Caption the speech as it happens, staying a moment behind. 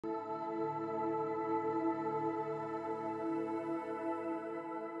Hello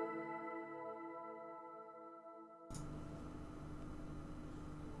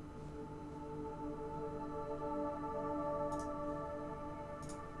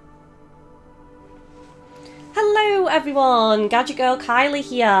everyone, GadgetGirlKylie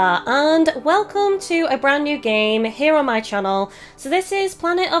here, and welcome to a brand new game here on my channel. So this is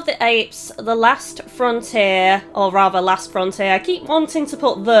Planet of the Apes, The Last Frontier, or rather Last Frontier. I keep wanting to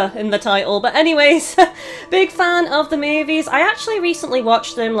put "the" in the title, but anyways, big fan of the movies. I actually recently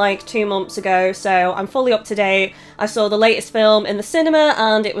watched them like 2 months ago, so I'm fully up to date. I saw the latest film in the cinema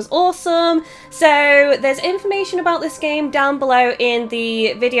and it was awesome. So there's information about this game down below in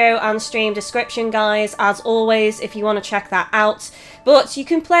the video and stream description, guys, as always, if you want to check that out. But you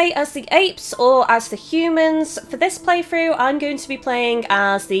can play as the apes or as the humans. For this playthrough, I'm going to be playing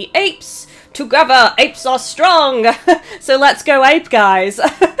as the apes. Together, apes are strong! So let's go ape, guys.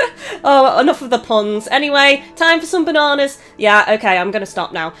 Oh, enough of the puns. Anyway, time for some bananas. Yeah, okay, I'm gonna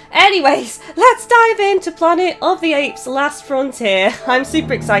stop now. Anyways, let's dive into Planet of the Apes Last Frontier. I'm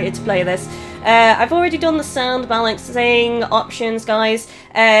super excited to play this. I've already done the sound balancing options, guys.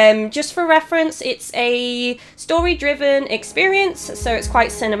 Just for reference, it's a story-driven experience, so it's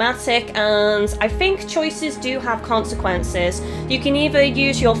quite cinematic, and I think choices do have consequences. You can either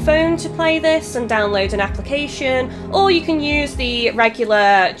use your phone to play this and download an application, or you can use the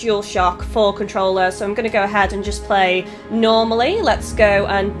regular DualShock 4 controller, so I'm going to go ahead and just play normally. Let's go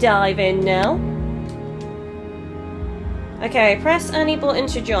and dive in now. Okay, press any button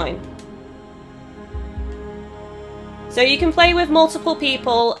to join. So you can play with multiple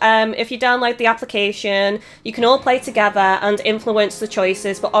people. If you download the application, you can all play together and influence the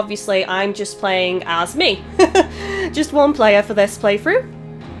choices, but obviously I'm just playing as me. Just one player for this playthrough.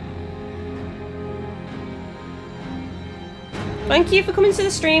 Thank you for coming to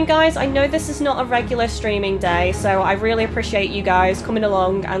the stream, guys. I know this is not a regular streaming day, so I really appreciate you guys coming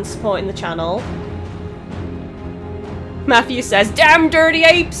along and supporting the channel. Matthew says, "Damn dirty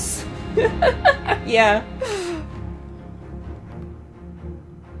apes!" Yeah.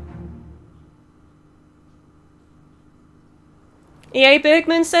 EA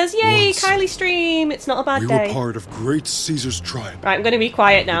Bergman says, "Yay, Once, Kylie stream! It's not a bad day." We were part of great Caesar's tribe. Right, I'm going to be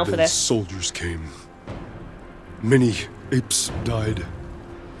quiet now for Then this. soldiers came. Many apes died.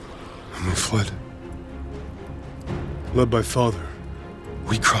 And we fled. Led by father,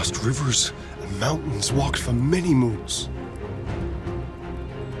 we crossed rivers and mountains, walked for many moons.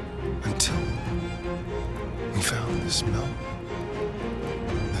 Until we found this mountain.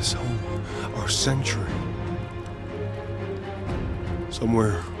 This home, our sanctuary.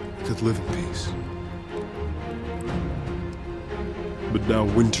 Somewhere we could live in peace. But now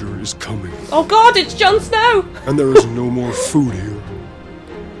winter is coming. Oh god, it's Jon Snow! And there is no more food here.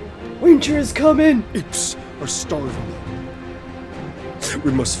 Winter is coming! Apes are starving.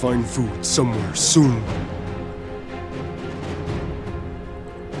 We must find food somewhere soon.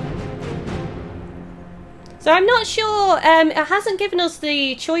 So I'm not sure, it hasn't given us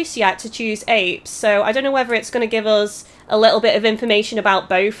the choice yet to choose apes, so I don't know whether it's going to give us a little bit of information about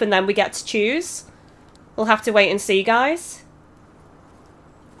both and then we get to choose. We'll have to wait and see, guys.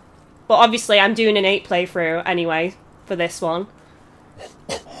 But obviously I'm doing an ape playthrough anyway for this one.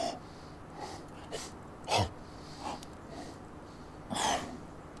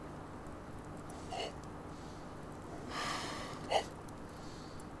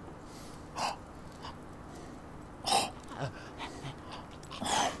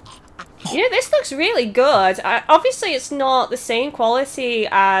 You know, this looks really good. Obviously, it's not the same quality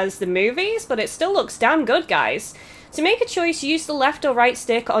as the movies, but it still looks damn good, guys. To make a choice, use the left or right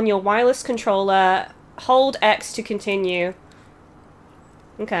stick on your wireless controller. Hold X to continue.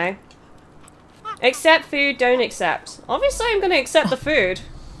 Okay. Accept food, don't accept. Obviously, I'm going to accept the food.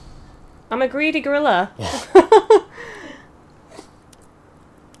 I'm a greedy gorilla.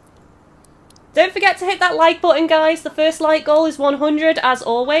 Don't forget to hit that like button, guys. The first like goal is 100, as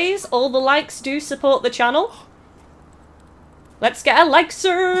always. All the likes do support the channel. Let's get a like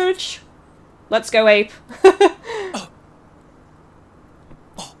surge. Let's go, ape.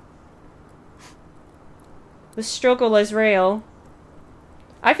 The struggle is real.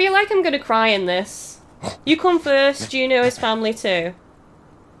 I feel like I'm gonna cry in this. You come first, Juno is family too.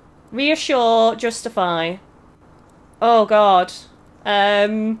 Reassure, justify. Oh god.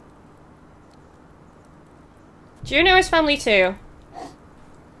 Juno is family too.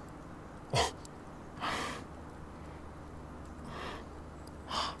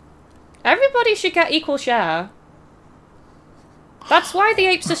 Everybody should get equal share. That's why the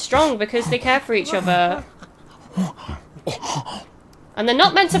apes are strong, because they care for each other. And they're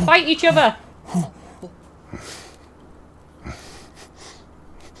not meant to fight each other.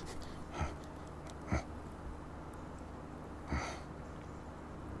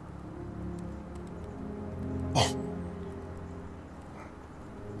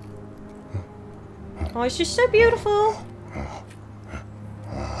 Oh, it's just so beautiful.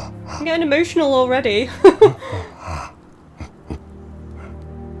 I'm getting emotional already.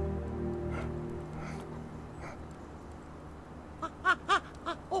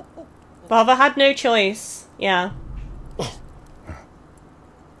 Bava had no choice. Yeah.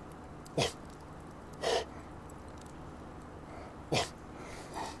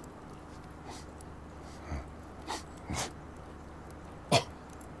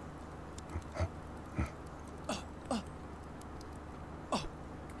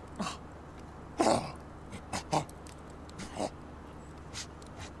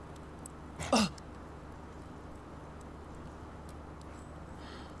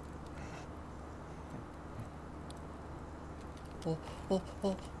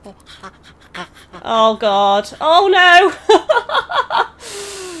 Oh god. Oh no!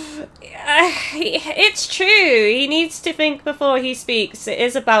 It's true. He needs to think before he speaks. It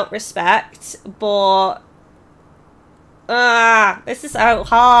is about respect, but... this is so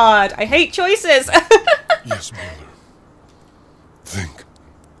hard. I hate choices. Yes, brother. Think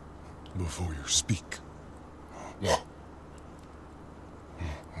before you speak.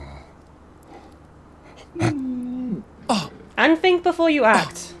 And think before you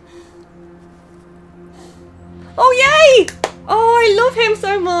act. Oh, yay! Oh, I love him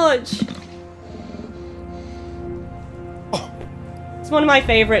so much. It's one of my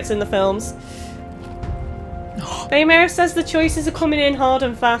favourites in the films. Baymare says the choices are coming in hard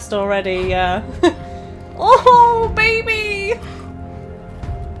and fast already, yeah. Oh, baby!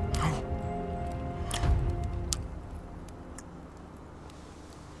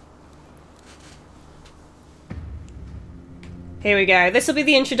 Here we go. This will be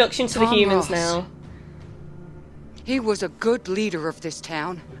the introduction to the humans now. He was a good leader of this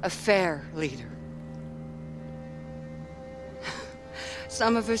town. A fair leader.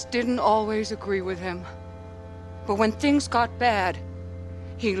 Some of us didn't always agree with him. But when things got bad,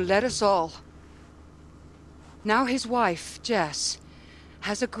 he led us all. Now his wife, Jess,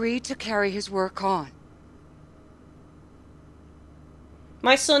 has agreed to carry his work on.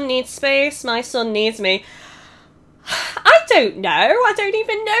 My son needs space. My son needs me. I don't know. I don't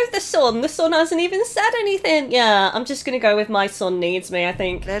even know the son. The son hasn't even said anything. Yeah, I'm just going to go with my son needs me, I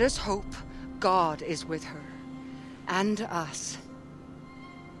think. Let us hope God is with her. And us.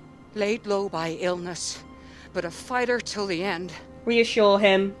 Laid low by illness, but a fighter till the end. Reassure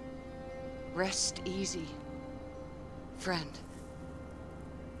him. Rest easy, friend.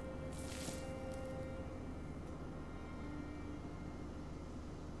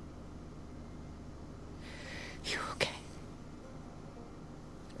 You okay?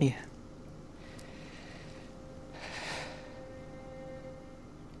 Yeah.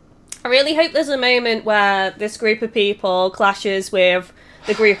 I really hope there's a moment where this group of people clashes with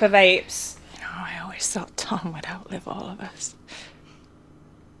the group of apes. You know, I always thought Tom would outlive all of us.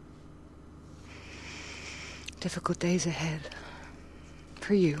 Difficult days ahead.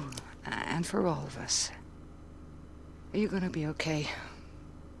 For you, and for all of us. Are you gonna be okay?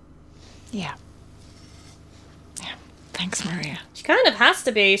 Yeah. Yeah. Thanks, Maria. She kind of has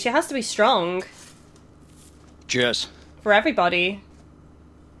to be. She has to be strong. Jess. For everybody.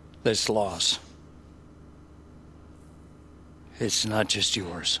 This loss. It's not just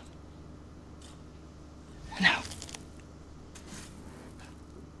yours. No.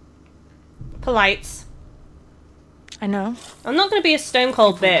 Polite. I know. I'm not going to be a stone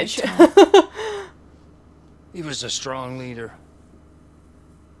cold bitch. He was a strong leader.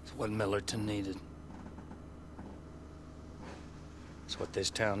 It's what Millerton needed. It's what this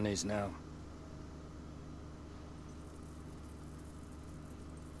town needs now.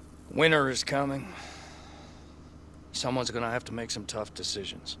 Winter is coming. Someone's gonna have to make some tough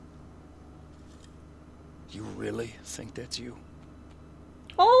decisions. You really think that's you?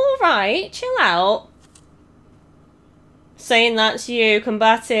 Alright, chill out. Saying that's you,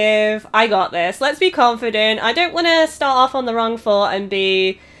 combative. I got this. Let's be confident. I don't want to start off on the wrong foot and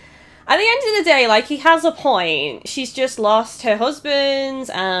be... At the end of the day, like, he has a point. She's just lost her husband,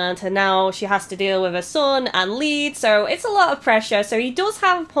 and now she has to deal with her son and lead, so it's a lot of pressure. So he does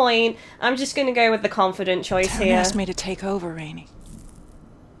have a point. I'm just going to go with the confident choice Town here. asked me to take over, Rainey.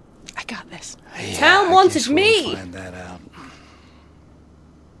 I got this. Yeah, Town I wanted guess we'll me. find that out.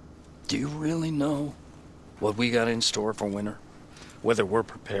 Do you really know what we got in store for winter? Whether we're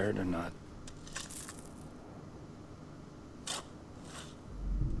prepared or not?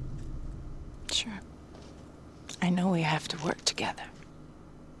 Sure. I know we have to work together.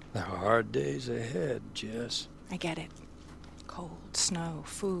 There are hard days ahead, Jess. I get it. Cold, snow,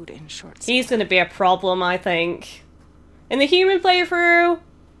 food, and short. He's gonna be a problem, I think. In the human playthrough,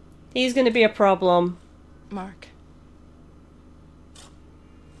 he's gonna be a problem. Mark.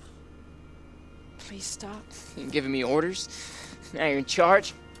 Please stop. You giving me orders? Now you're in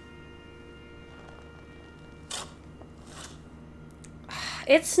charge?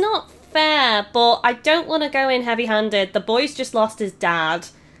 It's not fair, but I don't want to go in heavy-handed. The boy's just lost his dad.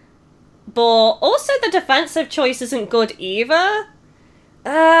 But also the defensive choice isn't good either.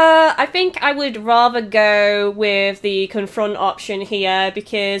 I think I would rather go with the confront option here,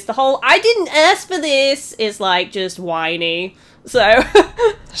 because the whole "I didn't ask for this" is like just whiny. So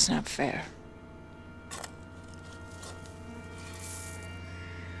That's not fair.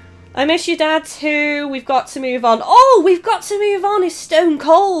 I miss your dad too. We've got to move on. Oh, we've got to move on is stone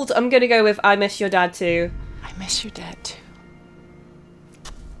cold. I'm gonna go with I miss your dad too. I miss your dad too.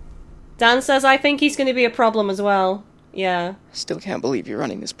 Dan says I think he's gonna be a problem as well. Yeah. Still can't believe you're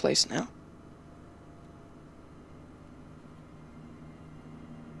running this place now.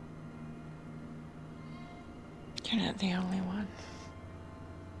 You're not the only one.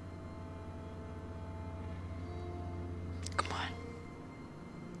 Come on.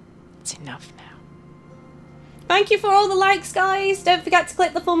 It's enough now. Thank you for all the likes, guys. Don't forget to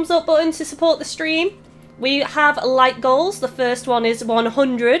click the thumbs up button to support the stream. We have like goals. The first one is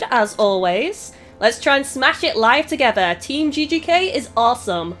 100, as always. Let's try and smash it live together. Team GGK is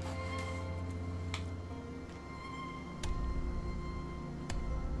awesome.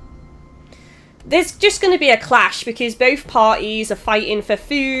 There's just going to be a clash because both parties are fighting for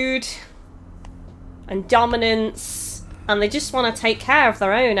food and dominance, and they just want to take care of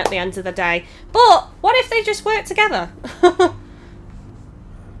their own at the end of the day. But what if they just work together?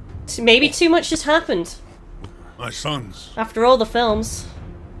 Maybe too much has happened. My sons. After all the films.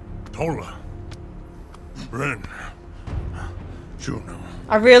 Tola. Ren. Juno.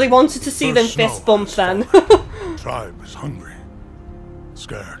 I really wanted to see them First snow fist bump has then. fallen. Tribe is hungry.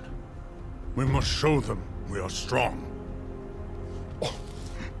 Scared. We must show them we are strong.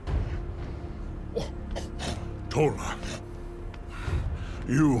 Tola.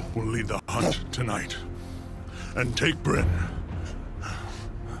 You will lead the hunt tonight. And take Bryn.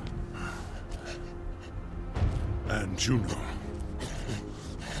 And Juno.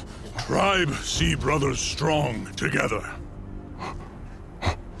 Tribe see brothers strong together.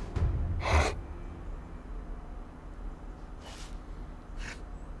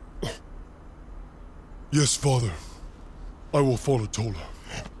 Yes, Father. I will follow Tola.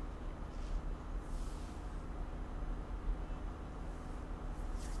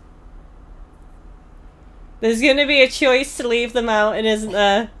 There's gonna be a choice to leave the mountain, isn't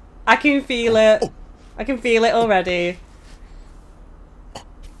there? I can feel it. I can feel it already.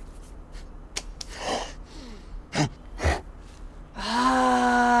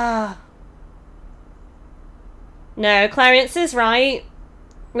 No, Clarence is right.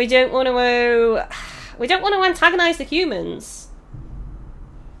 We don't want to antagonize the humans.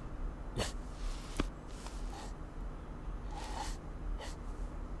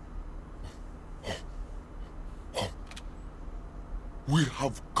 We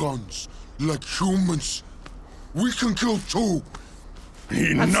have guns, like humans. We can kill too.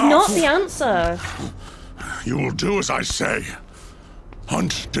 That's not the answer. You will do as I say.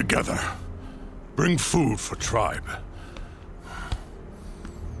 Hunt together. Bring food for tribe.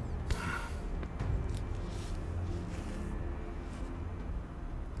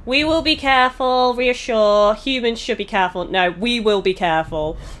 We will be careful, reassure. Humans should be careful. No, we will be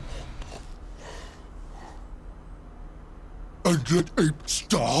careful. And let Ape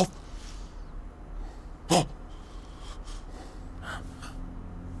starve? Huh?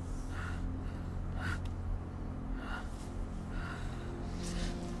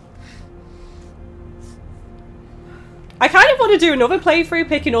 I kind of want to do another playthrough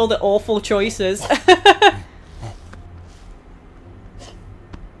picking all the awful choices.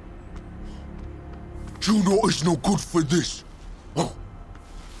 Juno is no good for this. Huh?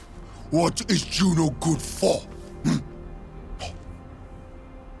 What is Juno good for?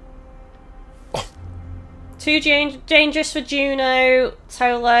 Too dangerous for Juno.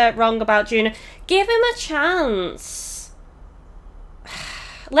 Tola, wrong about Juno. Give him a chance.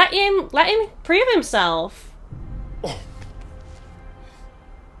 Let him prove himself.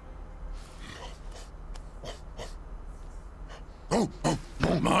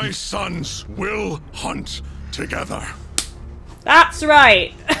 My sons will hunt together. That's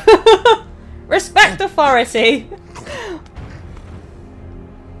right. Respect authority.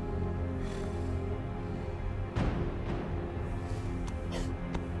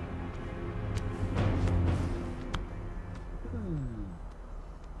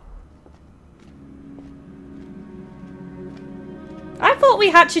 we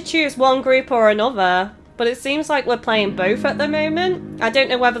had to choose one group or another, but it seems like we're playing both at the moment. I don't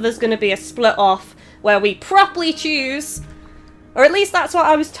know whether there's going to be a split off where we properly choose, or at least that's what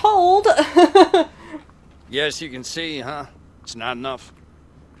I was told. Yes, you can see, huh? It's not enough.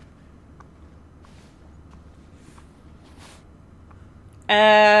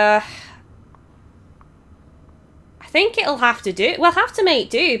 I think it'll have to do. We'll have to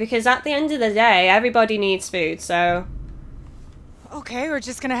make do, because at the end of the day, everybody needs food, so... Okay, we're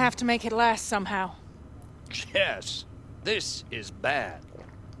just gonna have to make it last somehow. Yes, this is bad.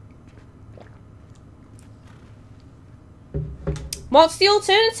 What's the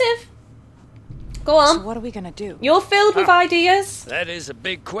alternative? Go on. So what are we gonna do? You're filled with ideas. That is a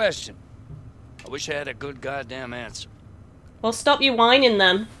big question. I wish I had a good goddamn answer. Well, stop you whining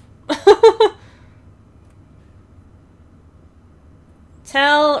then.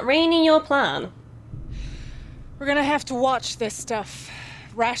 Tell Rainey your plan. We're gonna have to watch this stuff.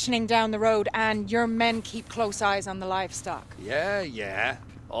 Rationing down the road, and your men keep close eyes on the livestock. Yeah,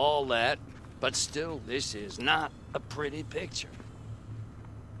 all that. But still, this is not a pretty picture.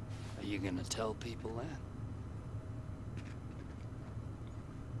 Are you gonna tell people that?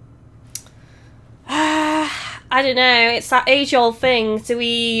 I don't know, it's that age-old thing. Do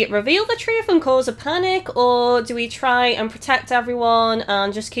we reveal the truth and cause a panic, or do we try and protect everyone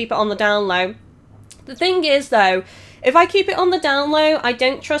and just keep it on the down low? The thing is, though, if I keep it on the down low, I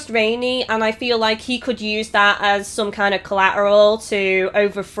don't trust Rainey, and I feel like he could use that as some kind of collateral to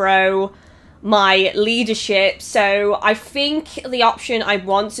overthrow my leadership. So I think the option I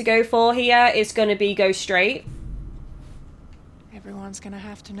want to go for here is going to be go straight. Everyone's gonna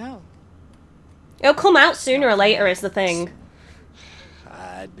have to know. It'll come out sooner or later is the thing.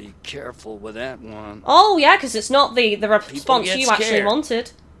 I'd be careful with that one. Oh yeah, because it's not the response get you actually scared.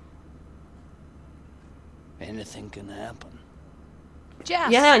 wanted. Anything can happen.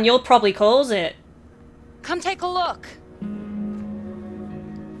 Jess, Yeah, and you'll probably cause it. come take a look.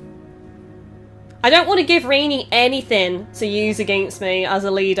 I don't want to give Rainey anything to use against me as a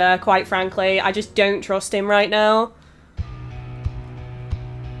leader, quite frankly. I just don't trust him right now.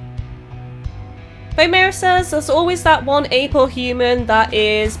 Homera says there's always that one ape or human that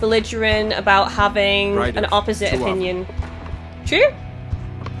is belligerent about having an opposite opinion. True?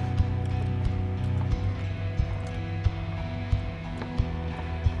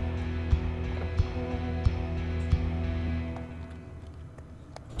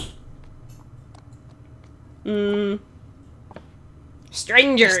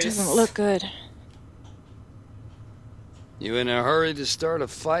 Strangers. This doesn't look good. You in a hurry to start a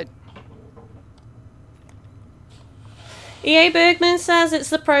fight? EA Bergman says it's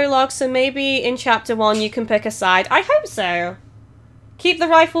the prologue, so maybe in chapter 1 you can pick a side. I hope so. Keep the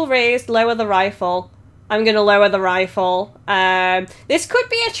rifle raised, lower the rifle. I'm gonna lower the rifle. This could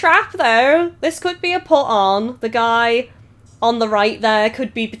be a trap though. This could be a put on. The guy on the right there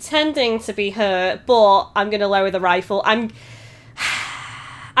could be pretending to be hurt, but I'm gonna lower the rifle.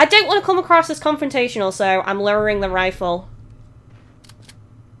 I don't want to come across as confrontational, so I'm lowering the rifle.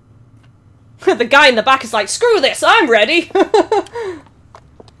 The guy in the back is like, screw this, I'm ready!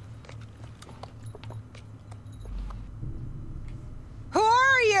 Who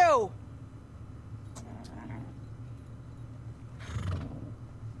are you?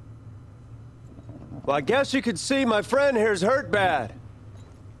 Well, I guess you could see my friend here's hurt bad.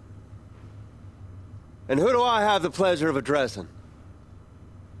 And who do I have the pleasure of addressing?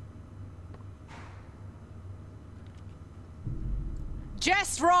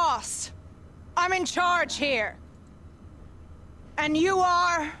 Jess Ross. I'm in charge here. And you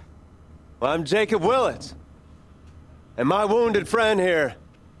are? Well, I'm Jacob Willits. And my wounded friend here,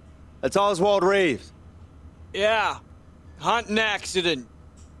 that's Oswald Reeves. Yeah, hunting accident.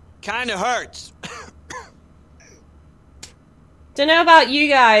 Kinda hurts. Don't know about you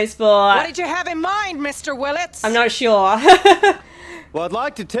guys, but... What did you have in mind, Mr. Willits? I'm not sure. Well, I'd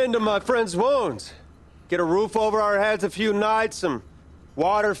like to tend to my friend's wounds. Get a roof over our heads a few nights, some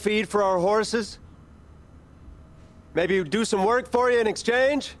water, feed for our horses. Maybe do some work for you in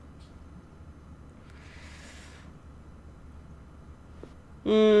exchange?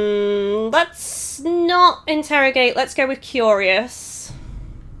 Let's not interrogate. Let's go with curious.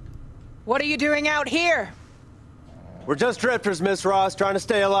 What are you doing out here? We're just drifters, Miss Ross, trying to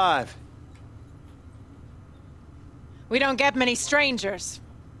stay alive. We don't get many strangers.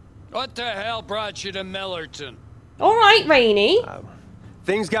 What the hell brought you to Millerton? Alright, Rainey.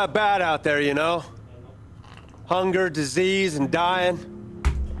 Things got bad out there, you know? Hunger, disease, and dying.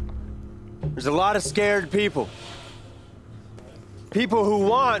 There's a lot of scared people. People who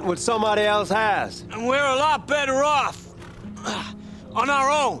want what somebody else has. And we're a lot better off. On our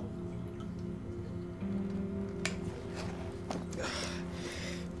own.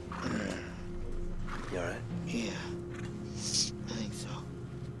 You alright? Yeah. I think so.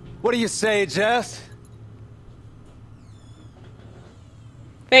 What do you say, Jess?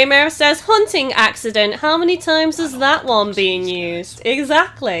 Famer says, hunting accident. How many times has that one been used?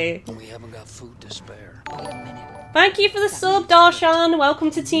 Exactly. We haven't got food to spare. Thank you for the sub, Darshan. Welcome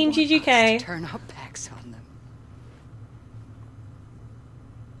to Team GGK. Turn our backs on them.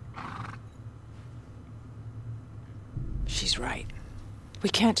 She's right. We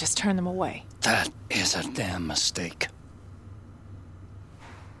can't just turn them away. That is a damn mistake.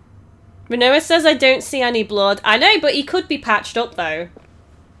 Renoa says, I don't see any blood. I know, but he could be patched up, though.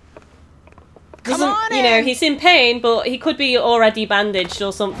 Come on you know, he's in pain, but he could be already bandaged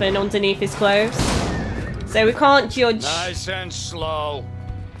or something underneath his clothes. So we can't judge Nice and slow.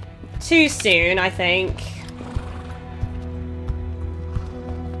 too soon, I think.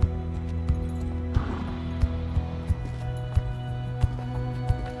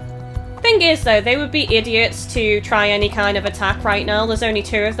 Thing is, though, they would be idiots to try any kind of attack right now. There's only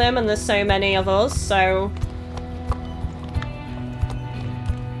 2 of them, and there's so many of us, so...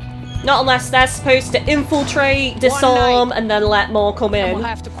 Not unless they're supposed to infiltrate, disarm, and then let more come in. And we'll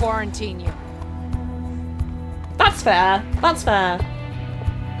have to quarantine you. That's fair. That's fair.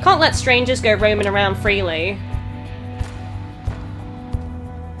 Can't let strangers go roaming around freely.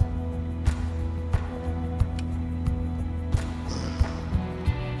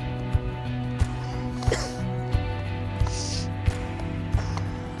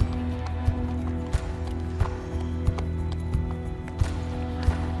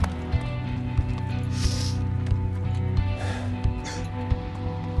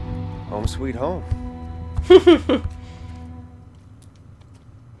 Home sweet home. The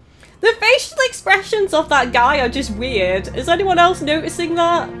facial expressions of that guy are just weird. Is anyone else noticing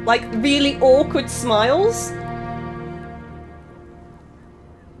that? Like, really awkward smiles?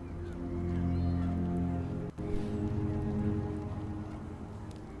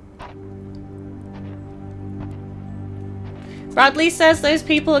 Bradley says those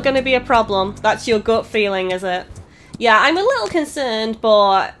people are going to be a problem. That's your gut feeling, is it? Yeah, I'm a little concerned,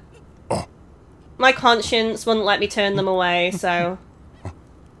 but my conscience wouldn't let me turn them away, so...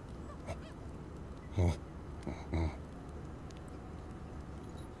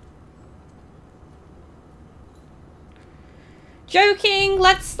 Joking,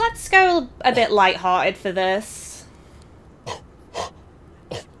 let's go a bit lighthearted for this.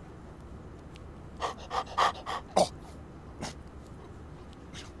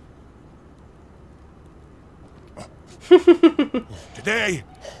 Today,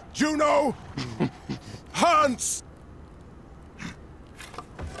 Juno hunts.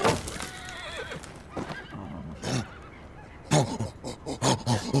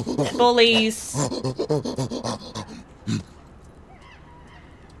 Bullies.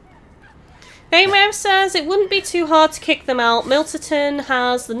 Baymev says it wouldn't be too hard to kick them out. Milterton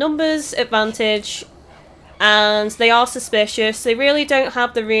has the numbers advantage and they are suspicious. They really don't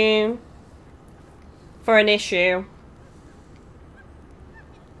have the room for an issue.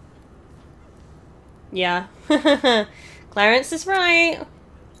 Yeah. Clarence is right.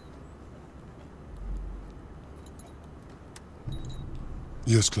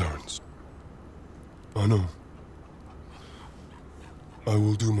 Yes, Clarence. I know. I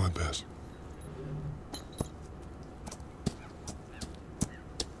will do my best.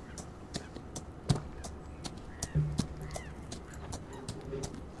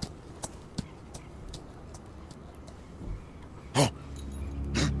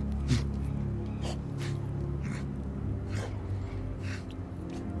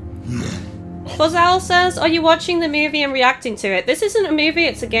 Fuzzal says, are you watching the movie and reacting to it? This isn't a movie,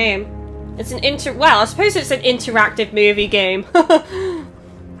 it's a game. It's an well, I suppose it's an interactive movie game. I'm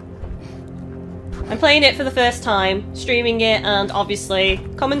playing it for the first time, streaming it, and obviously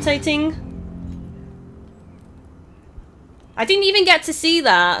commentating. I didn't even get to see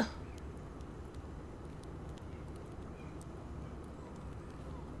that.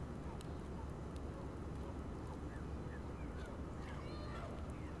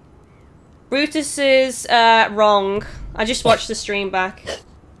 Brutus is wrong. I just watched the stream back.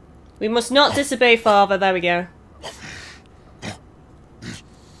 We must not disobey father. There we go.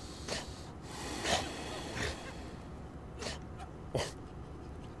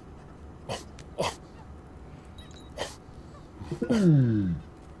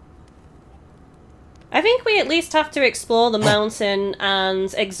 I think we at least have to explore the mountain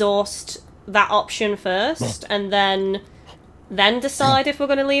and exhaust that option first, and then decide if we're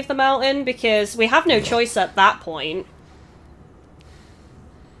going to leave the mountain, because we have no choice at that point.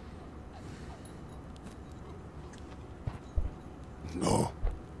 No.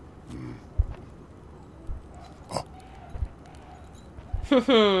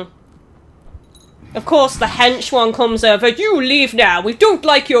 Of course, the hench one comes over. You leave now. We don't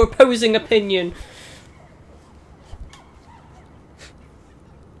like your opposing opinion.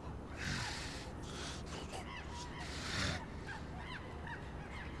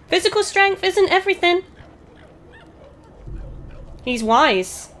 Physical strength isn't everything. He's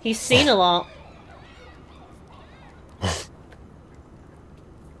wise. He's seen a lot.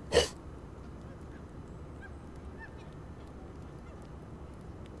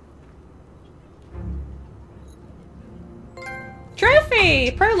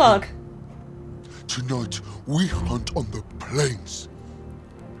 Trophy! Prologue. Tonight, we hunt on the plains.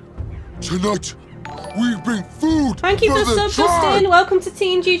 Tonight, we bring food. Thank you for the sub, Justin. Welcome to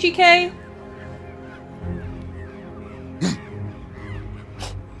Team GGK.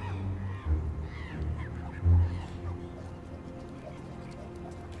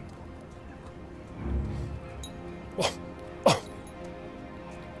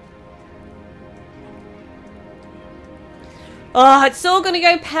 Oh, it's all gonna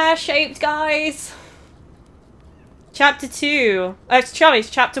go pear-shaped, guys. Chapter 2. It's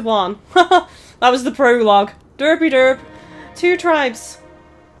chapter 1. That was the prologue. Derpy derp. 2 tribes.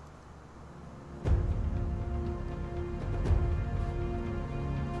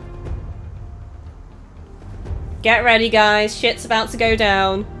 Get ready, guys. Shit's about to go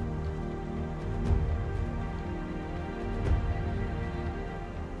down.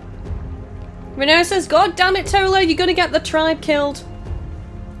 Renault says, God damn it, Tolo, you're gonna get the tribe killed.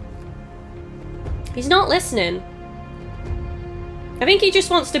 He's not listening. I think he just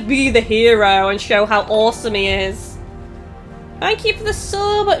wants to be the hero and show how awesome he is. Thank you for the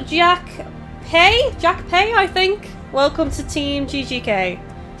sub, Jack Pay, I think. Welcome to Team GGK.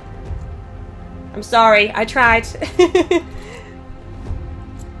 I'm sorry, I tried.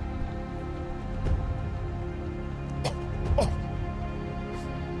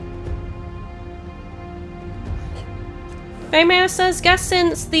 Faymeo says, guess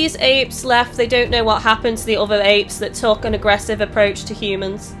since these apes left, they don't know what happened to the other apes that took an aggressive approach to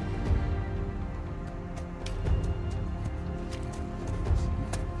humans.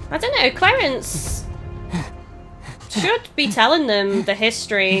 I don't know, Clarence should be telling them the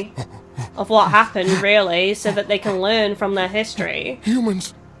history of what happened, really, so that they can learn from their history.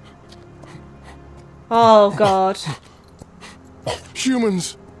 Humans. Oh, God.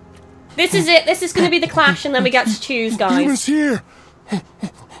 Humans. This is it. This is going to be the clash, and then we get to choose, guys. Humans here.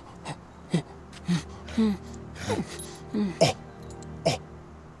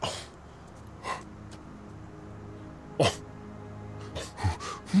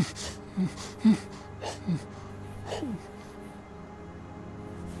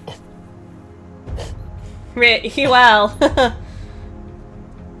 Really well.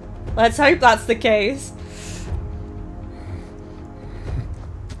 Let's hope that's the case.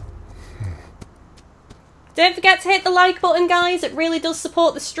 Don't forget to hit the like button, guys. It really does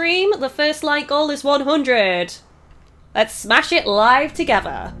support the stream. The first like goal is 100. Let's smash it live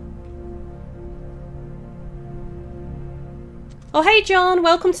together. Oh, hey, John.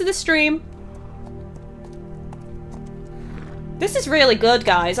 Welcome to the stream. This is really good,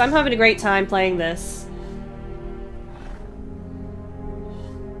 guys. I'm having a great time playing this.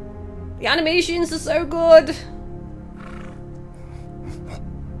 The animations are so good.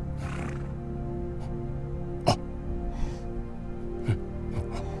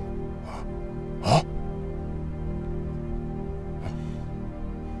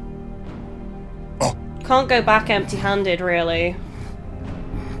 Can't go back empty-handed, really.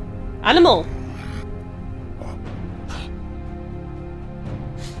 Animal!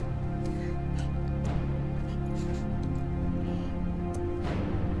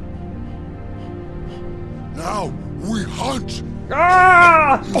 Now we hunt!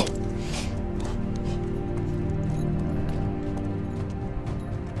 Ah!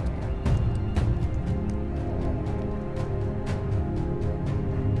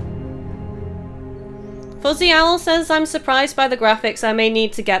 Fuzzy Owl says, I'm surprised by the graphics. I may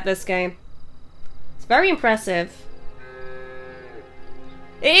need to get this game. It's very impressive.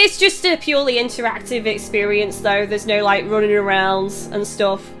 It is just a purely interactive experience, though. There's no, like, running around and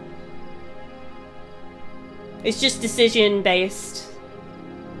stuff. It's just decision-based.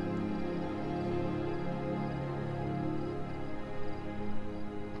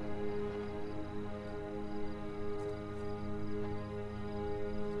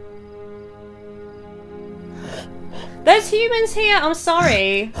 There's humans here, I'm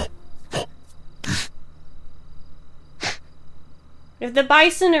sorry. If the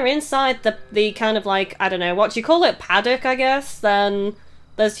bison are inside the kind of like, I don't know, what do you call it, paddock, I guess, then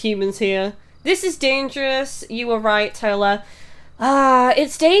there's humans here. This is dangerous. You were right, Tola. Ah,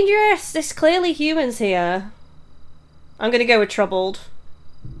 it's dangerous. There's clearly humans here. I'm gonna go with troubled.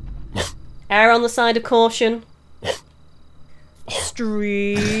 Err on the side of caution.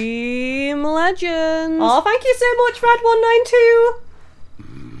 Stream legend. Oh, thank you so much, Rad192.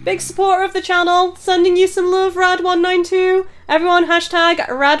 Big supporter of the channel. Sending you some love, Rad192. Everyone, hashtag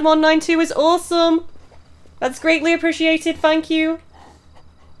Rad192 is awesome. That's greatly appreciated. Thank you.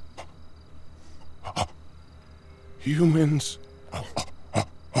 Humans.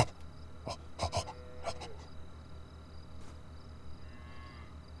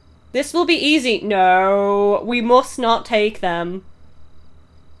 This will be easy. No, we must not take them.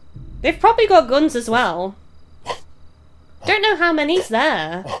 They've probably got guns as well. Don't know how many's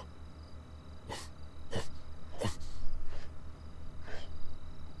there.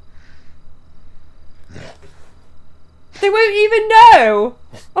 They won't even know!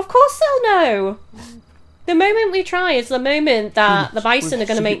 Of course they'll know! The moment we try is the moment that the bison are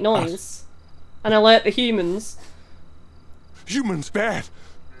going to make noise. And alert the humans. Humans bad.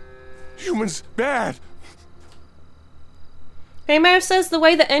 Humans bad. Hey, Mo says the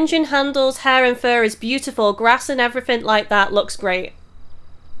way the engine handles hair and fur is beautiful. Grass and everything like that looks great.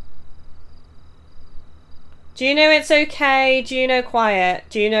 Juno, it's okay. Juno, quiet.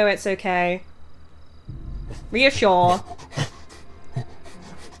 Juno, it's okay. Reassure.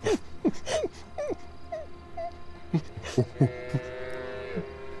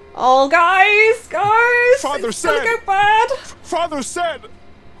 Oh, guys! Guys! Father it's said. gonna go bad! Father said.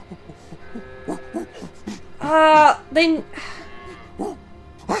 Then...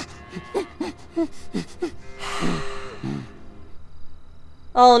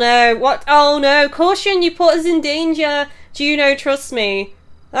 Oh no, what? Oh no, caution, you put us in danger. Juno, trust me.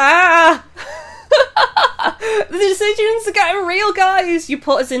 Ah! The decisions are getting real, guys. You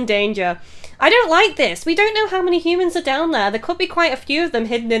put us in danger. I don't like this. We don't know how many humans are down there. There could be quite a few of them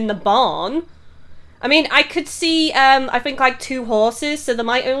hidden in the barn. I mean, I could see, I think like 2 horses, so there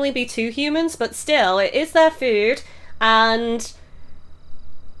might only be 2 humans, but still, it is their food, and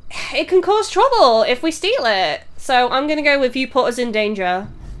it can cause trouble if we steal it. So I'm gonna go with you put us in danger.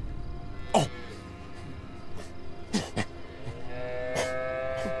 Oh.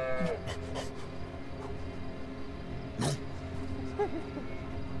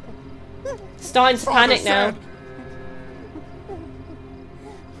 Starting to panic now.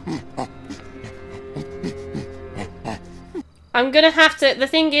 I'm gonna have to... The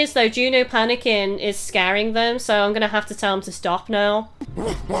thing is though, Juno panicking is scaring them, so I'm gonna have to tell them to stop now.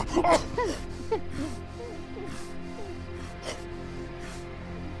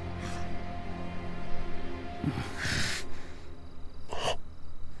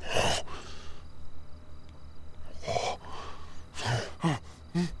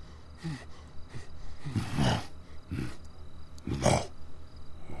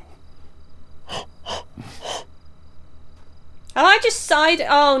 Oh, I just sighed.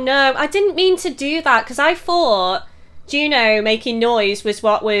 Oh no, I didn't mean to do that because I thought Juno making noise was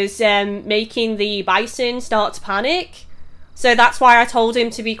what was making the bison start to panic. So that's why I told him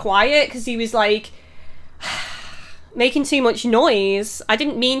to be quiet, because he was like making too much noise. I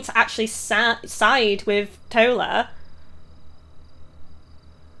didn't mean to actually side with Tola.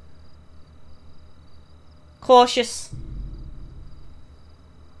 Cautious.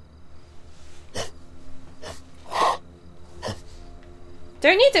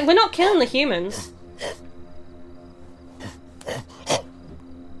 Don't need to. We're not killing the humans.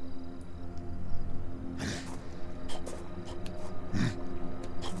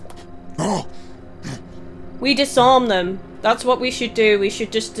 We disarm them. That's what we should do. We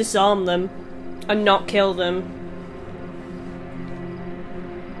should just disarm them and not kill them.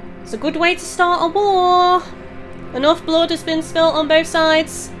 It's a good way to start a war. Enough blood has been spilt on both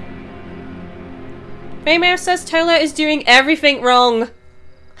sides. Raymare says Tola is doing everything wrong.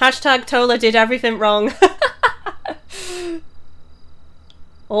 Hashtag Tola did everything wrong.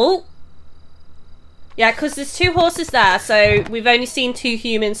 Oh. Yeah, because there's 2 horses there, so we've only seen 2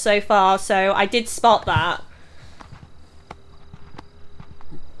 humans so far, so I did spot that.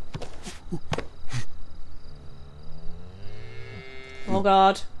 Oh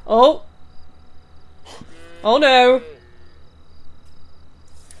god. Oh! Oh no!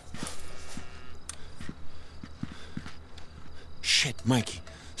 Shit, Mikey.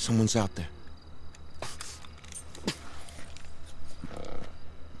 Someone's out there.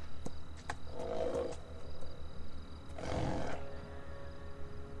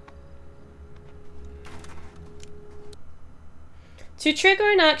 To trigger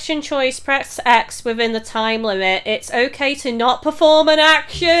an action choice, press X within the time limit. It's okay to not perform an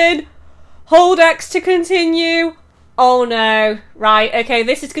action. Hold X to continue. Oh no. Right, okay,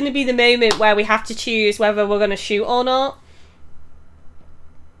 this is going to be the moment where we have to choose whether we're going to shoot or not.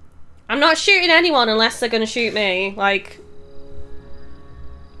 I'm not shooting anyone unless they're going to shoot me. Like,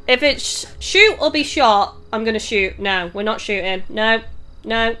 if it's shoot or be shot, I'm going to shoot. No, we're not shooting. No,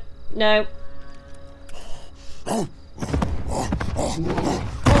 no, no. Oh!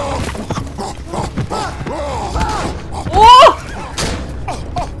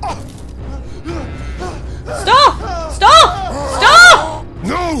 Stop! Stop! Stop!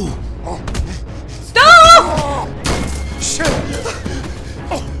 No! Stop! Shit!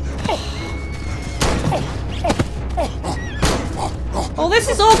 Oh, this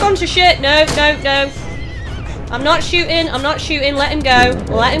has all gone to shit. No, no, no. I'm not shooting. I'm not shooting. Let him go.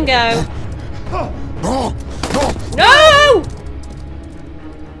 Let him go. No!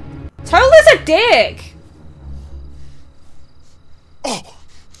 Tola's a dick. Oh!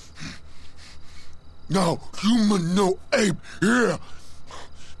 Now, human, no ape, here!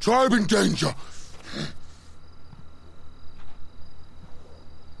 Tribe in danger!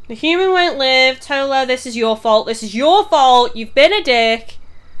 The human won't live. Tola, this is your fault. This is your fault. You've been a dick.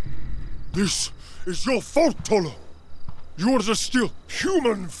 This is your fault, Tola! You wanted to steal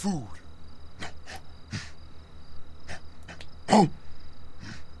human food!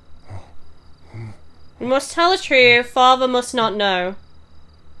 We must tell the truth. Father must not know.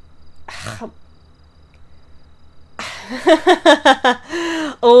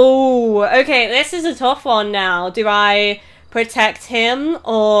 Oh, okay, this is a tough one now. Do I protect him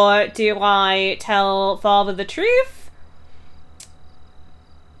or do I tell Father the truth?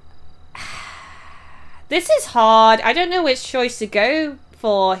 This is hard. I don't know which choice to go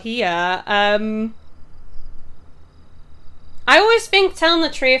for here. I always think telling the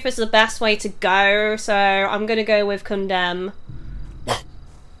truth is the best way to go, so I'm gonna go with condemn.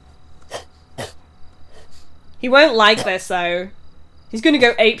 He won't like this though. He's gonna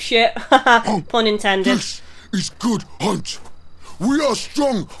go ape shit. Pun intended. This is good hunt. We are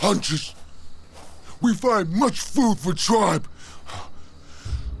strong hunters. We find much food for tribe.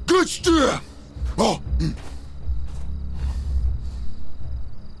 Good steer. Oh.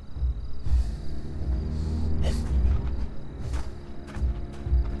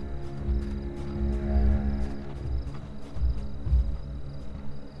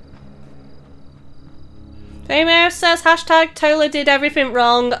 Famer says hashtag Tola did everything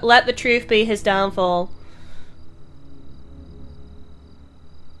wrong. Let the truth be his downfall.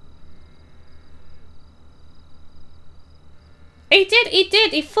 He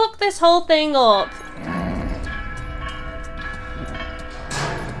did, he fucked this whole thing up.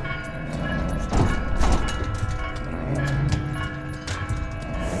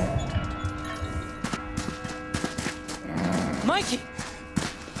 Mikey!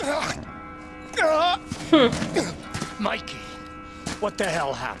 Mikey, what the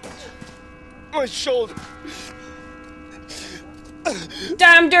hell happened? My shoulder.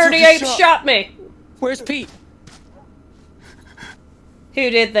 Damn dirty ape shot me! Where's Pete? Who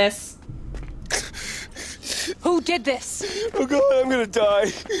did this? Who did this? Oh god, I'm gonna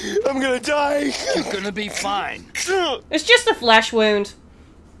die. I'm gonna die. You're gonna be fine. It's just a flesh wound.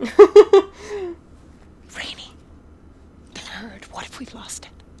 Rainey. The herd. What if we lost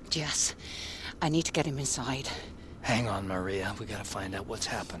it? Jess, I need to get him inside. Hang on, Maria. We gotta find out what's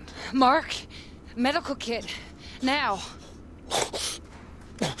happened. Mark, medical kit. Now.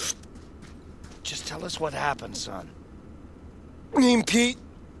 Just tell us what happened, son. Me and Pete,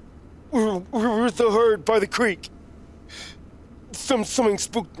 we're with the herd by the creek. Something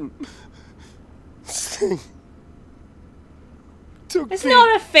spooked him. It's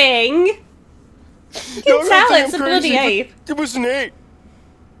not a thing. You can tell it's a bloody ape. It was an ape.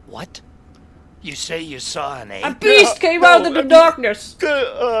 What? You say you saw an ape? A beast came out of the darkness.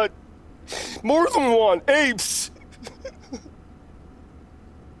 More than one. Apes.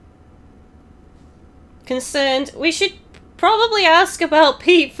 Concerned. We should probably ask about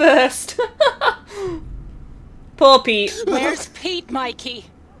Pete first. Poor Pete. Where's Pete, Mikey?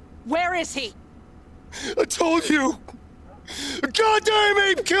 Where is he? I told you. A goddamn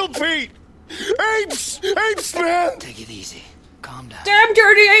ape killed Pete. Apes! Apes, man! Take it easy. Calm down. Damn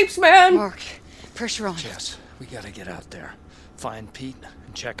dirty apes, man! Mark, pressure on. Jess, we gotta get out there. Find Pete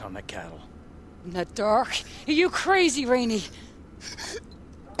and check on the cattle. In the dark? Are you crazy, Rainey?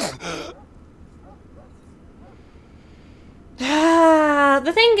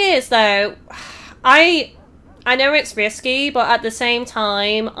 The thing is, though, I know it's risky, but at the same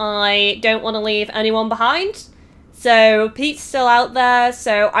time, I don't want to leave anyone behind. So Pete's still out there,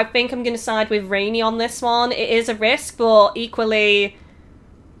 so I think I'm going to side with Rainey on this one. It is a risk, but equally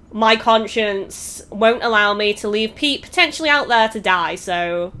my conscience won't allow me to leave Pete potentially out there to die,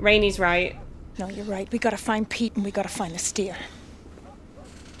 so Rainey's right. No, you're right. We gotta find Pete and we gotta find the steer.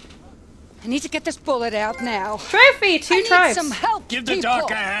 I need to get this bullet out now. Trophy, two tries. I need some help, Give the people.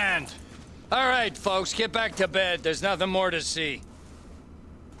 doc a hand. All right, folks, get back to bed. There's nothing more to see.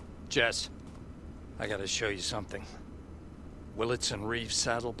 Jess, I gotta show you something. Willits and Reeves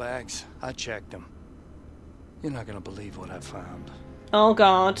saddlebags, I checked them. You're not gonna believe what I found. Oh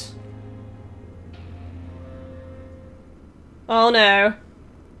god. Oh no.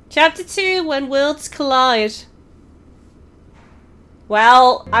 Chapter 2, When Worlds Collide.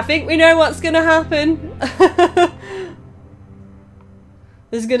 Well, I think we know what's gonna happen.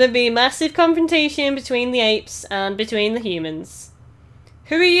 There's gonna be massive confrontation between the apes and between the humans.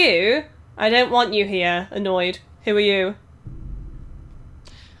 Who are you? I don't want you here. Annoyed. Who are you?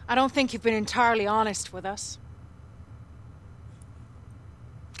 I don't think you've been entirely honest with us.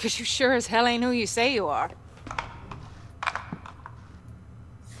 'Cause you sure as hell ain't who you say you are.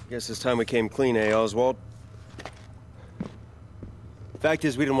 Guess this time we came clean, eh, Oswald? Fact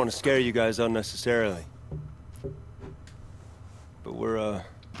is, we didn't want to scare you guys unnecessarily. But we're,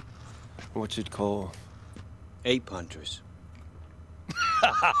 what you'd call... ape hunters.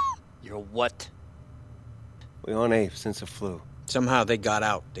 You're what? We on apes since the flu. Somehow they got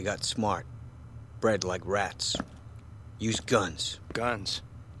out. They got smart. Bred like rats. Use guns. Guns.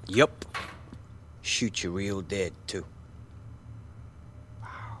 Yup. Shoot you real dead, too.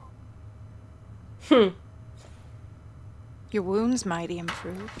 Your wound's mighty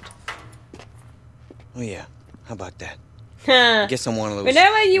improved. Oh yeah, how about that? Huh. Guess I'm one of those. We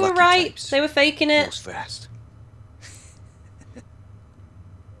know you were lucky right. types. They were faking it. Most fast.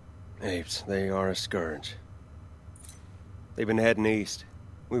 Apes, they are a scourge. They've been heading east.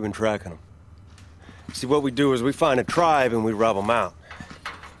 We've been tracking them. See, what we do is we find a tribe and we rob them out.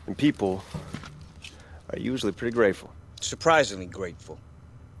 And people are usually pretty grateful. Surprisingly grateful.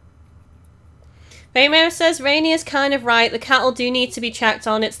 Baymail says Rainey is kind of right. The cattle do need to be checked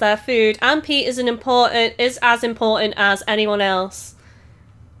on. It's their food, and Pete is as important as anyone else.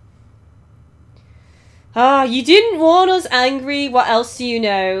 Ah, you didn't warn us, angry. What else do you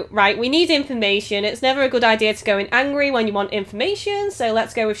know? Right, we need information. It's never a good idea to go in angry when you want information, so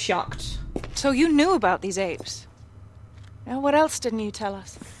let's go with shocked. So you knew about these apes? Now, what else didn't you tell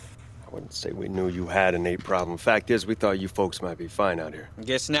us? I wouldn't say we knew you had an ape problem. Fact is, we thought you folks might be fine out here. I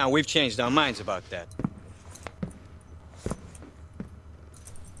guess now we've changed our minds about that.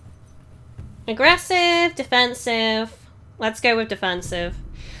 Aggressive, defensive. Let's go with defensive.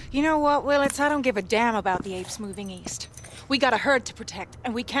 You know what, Willits? I don't give a damn about the apes moving east. We got a herd to protect,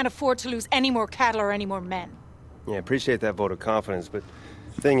 and we can't afford to lose any more cattle or any more men. Yeah, appreciate that vote of confidence, but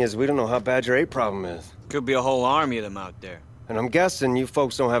the thing is, we don't know how bad your ape problem is. Could be a whole army of them out there. And I'm guessing you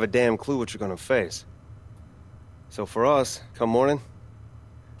folks don't have a damn clue what you're gonna face. So for us, come morning,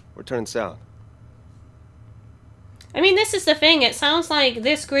 we're turning south. I mean, this is the thing. It sounds like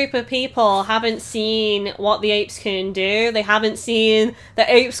this group of people haven't seen what the apes can do. They haven't seen that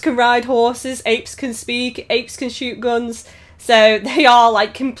apes can ride horses, apes can speak, apes can shoot guns. So they are,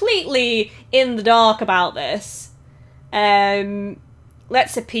 like, completely in the dark about this.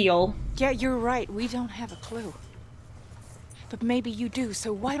 Let's appeal. Yeah, you're right. We don't have a clue. But maybe you do,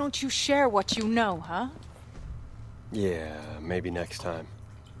 so why don't you share what you know, huh? Yeah, maybe next time.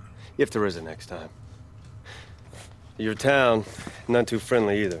 If there is a next time. Your town, not too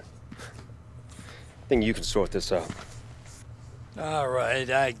friendly either. I think you can sort this out. All right,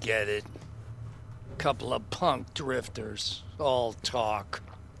 I get it. Couple of punk drifters, all talk.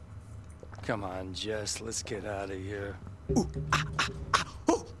 Come on, Jess, let's get out of here.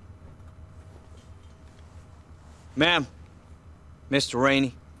 Ma'am, Mr.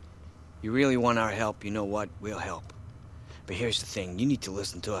 Rainey, you really want our help, you know what? We'll help. But here's the thing, you need to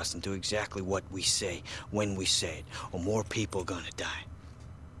listen to us and do exactly what we say, when we say it, or more people are gonna die.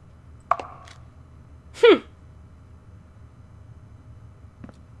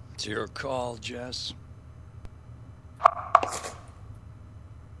 It's your call, Jess.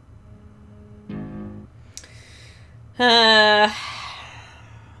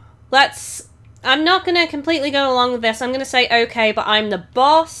 I'm not gonna completely go along with this. I'm gonna say okay, but I'm the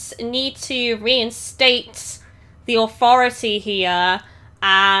boss. Need to reinstate the authority here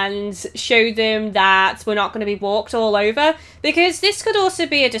and show them that we're not going to be walked all over, because this could also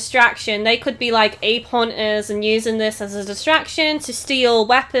be a distraction. They could be like ape hunters and using this as a distraction to steal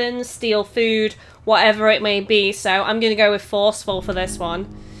weapons, steal food, whatever it may be. So I'm going to go with forceful for this one.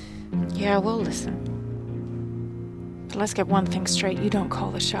 Yeah, we'll listen. But let's get one thing straight. You don't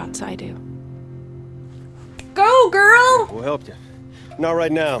call the shots, I do. Go, girl! We'll help you. Not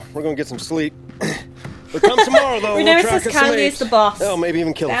right now. We're gonna get some sleep. But come tomorrow, though. We know this Candy is the boss. Hell, maybe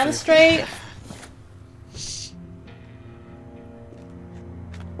even kill Down a few. straight.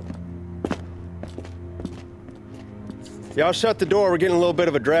 Yeah, I'll shut the door. We're getting a little bit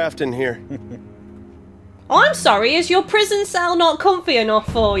of a draft in here. Oh, I'm sorry. Is your prison cell not comfy enough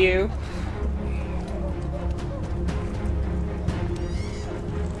for you?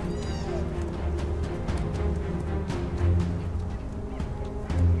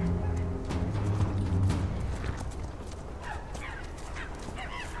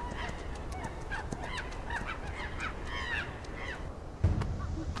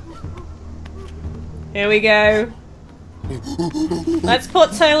 Here we go. Let's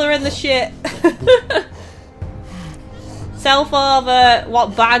put Taylor in the shit. Tell Father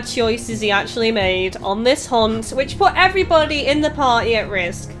what bad choices he actually made on this hunt, which put everybody in the party at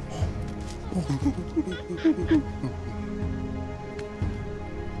risk.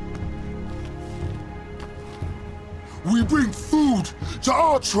 We bring food to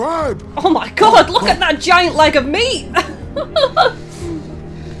our tribe. Oh my god, look at that giant leg of meat!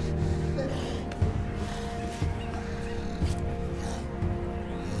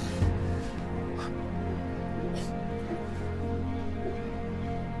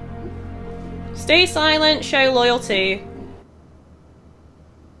 Stay silent, show loyalty.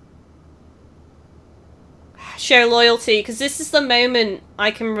 Show loyalty, because this is the moment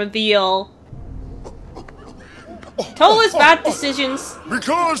I can reveal Tola's bad decisions.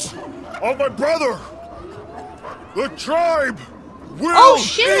 Because of my brother. The tribe will. Oh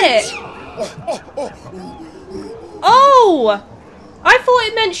shit! Oh! I thought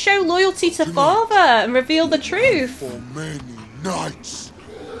it meant show loyalty to Father and reveal the truth. For many nights.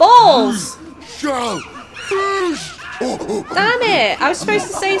 Balls! Shall feast. Damn it! I was supposed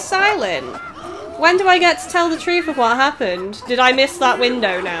to stay silent. When do I get to tell the truth of what happened? Did I miss that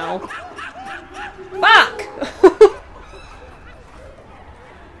window now? Fuck!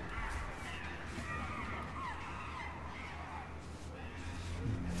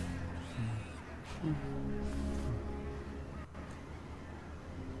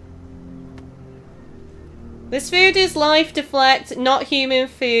 This food is life, deflect, not human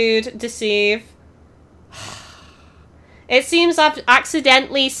food, deceive. It seems I've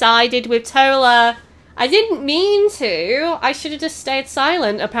accidentally sided with Tola. I didn't mean to. I should have just stayed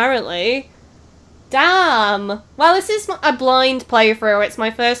silent, apparently. Damn. Well, this is a blind playthrough. It's my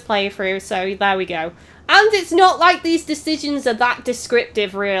first playthrough, so there we go. And it's not like these decisions are that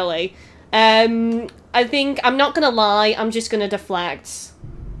descriptive, really. I think, I'm not gonna lie, I'm just gonna deflect.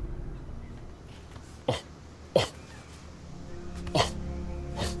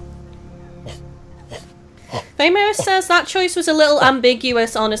 Famos says that choice was a little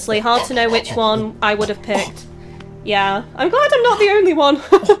ambiguous, honestly. Hard to know which one I would have picked. Yeah, I'm glad I'm not the only one.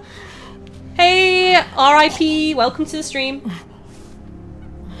 Hey, RIP, welcome to the stream.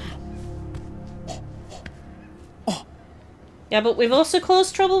 Yeah, but we've also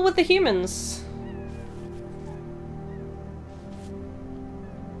caused trouble with the humans.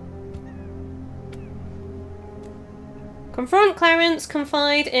 Confront Clarence,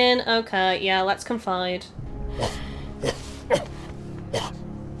 confide in... Okay, yeah, let's confide.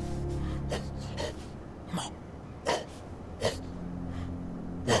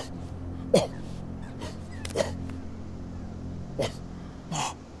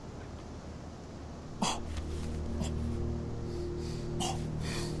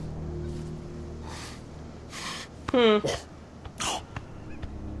 Hmm.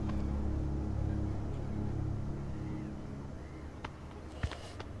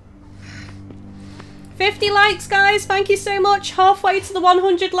 50 likes, guys. Thank you so much. Halfway to the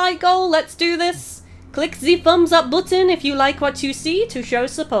 100 like goal. Let's do this. Click the thumbs up button if you like what you see to show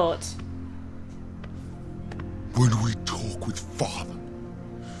support. When we talk with Father,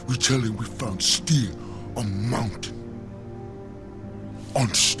 we tell him we found steel on mountain.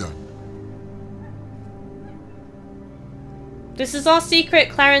 Understand? This is our secret.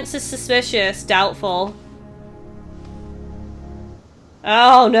 Clarence is suspicious. Doubtful.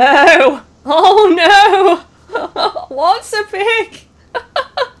 Oh no! Oh no! What's a pick?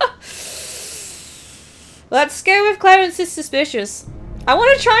 Let's go with Clarence is suspicious. I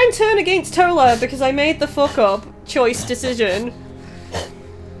want to try and turn against Tola because I made the fuck up choice decision.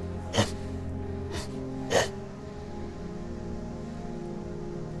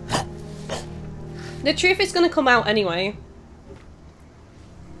 The truth is going to come out anyway.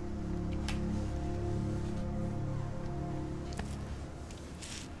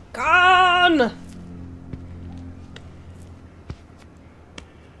 Gone!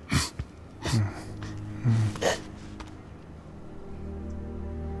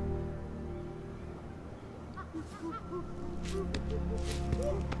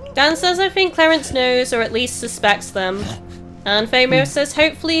 Dan says, I think Clarence knows, or at least suspects them. And Famo says,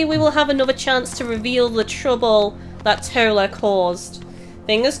 hopefully we will have another chance to reveal the trouble that Tola caused.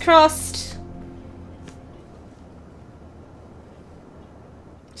 Fingers crossed.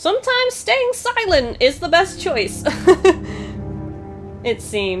 Sometimes staying silent is the best choice. It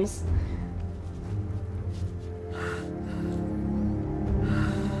seems.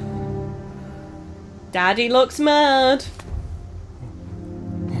 Daddy looks mad.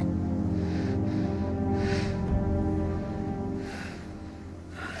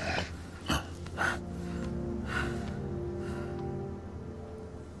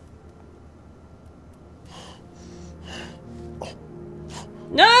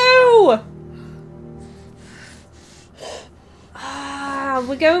 No! Ah,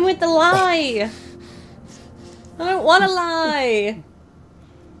 we're going with the lie. I don't want to lie.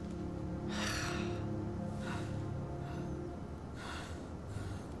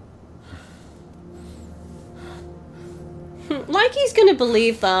 Like he's gonna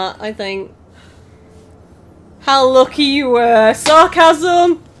believe that, I think. How lucky you were.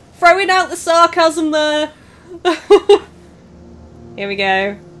 Sarcasm! Throwing out the sarcasm there. Here we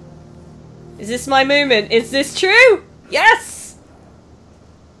go. Is this my moment? Is this true? Yes!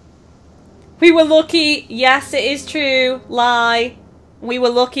 We were lucky. Yes, it is true. Lie. We were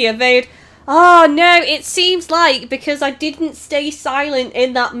lucky. Evade. Oh no, it seems like because I didn't stay silent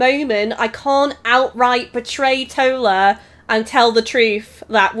in that moment, I can't outright betray Tola and tell the truth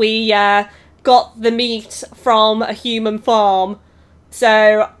that we got the meat from a human farm.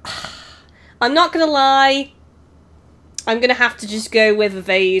 So, I'm not gonna lie. I'm gonna have to just go with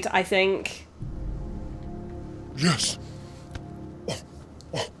evade, I think. Yes.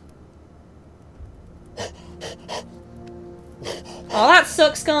 Oh, that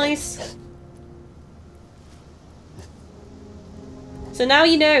sucks, guys. So now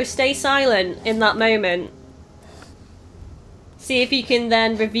you know, stay silent in that moment. See if you can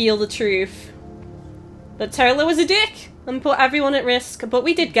then reveal the truth. That Tola was a dick and put everyone at risk, but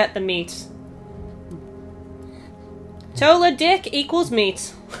we did get the meat. Tola dick equals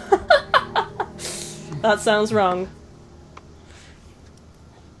meat. That sounds wrong.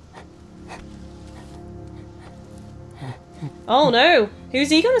 Oh no! Who's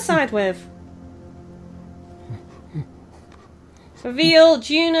he gonna side with? Reveal,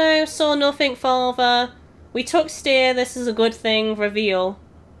 Juno, saw nothing, father. We took steer, this is a good thing. Reveal.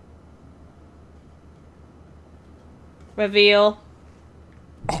 Reveal.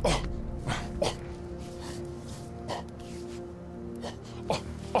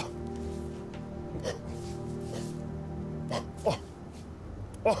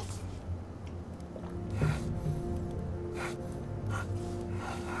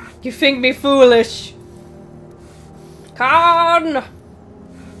 You think me foolish? Con!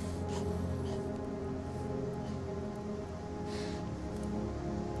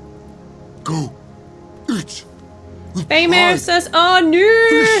 Go. Eat. Famo says, oh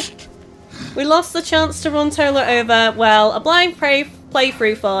no! We lost the chance to run Tola over. Well, a blind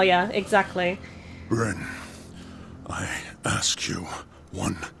playthrough for ya. Exactly. Ren, I ask you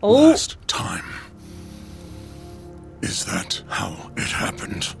one last time. Is that how it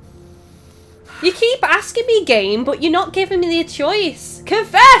happened? You keep asking me, game, but you're not giving me the choice.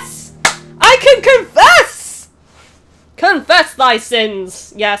 Confess! I can confess! Confess thy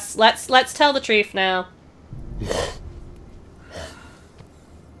sins. Yes, let's tell the truth now.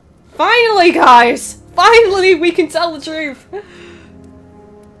 Finally, guys! Finally, we can tell the truth.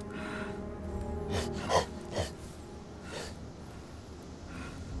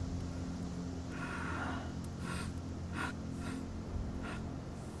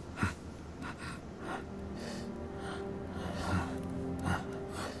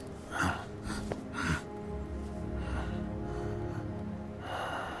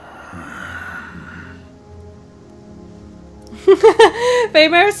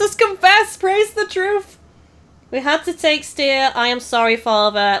 Famo says, confess, praise the truth. We had to take steer. I am sorry,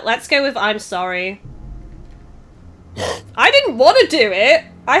 father. Let's go with I'm sorry. I didn't want to do it.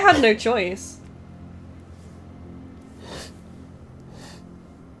 I had no choice.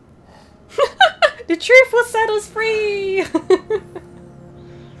 The truth will set us free. I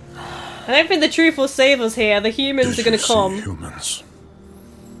don't think the truth will save us here. The humans are going to come. Humans.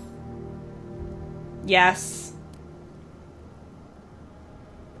 Yes.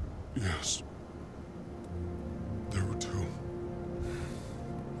 Yes. There were two.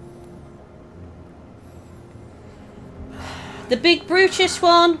 The big brutish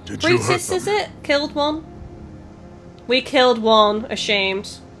one. Did you hurt Brutus, them? is it? Killed one. We killed one.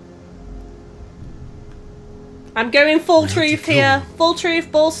 Ashamed. I'm going full We had to truth kill here. him. Full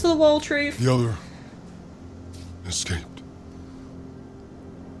truth, balls to the wall truth. The other escaped.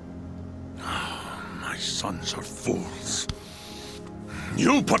 My sons are fools.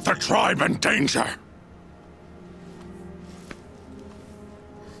 You put the tribe in danger.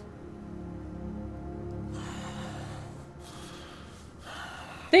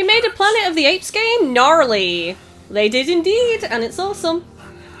 They made a Planet of the Apes game? Gnarly. They did indeed, and it's awesome.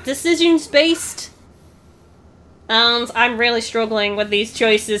 Decisions based. And I'm really struggling with these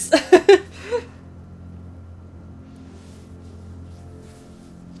choices.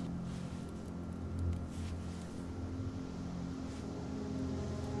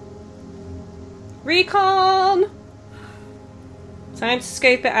 Recon! Time to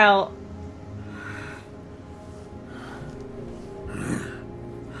scope it out.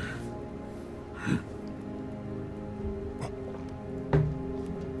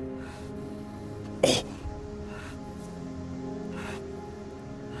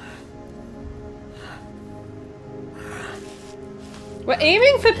 We're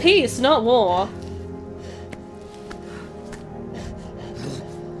aiming for peace, not war.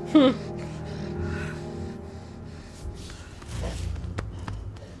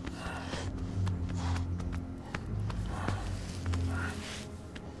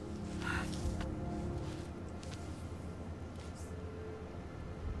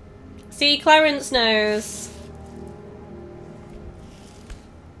 See, Clarence knows.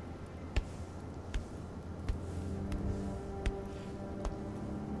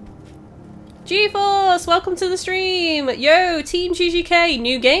 GeForce, welcome to the stream! Yo, Team GGK,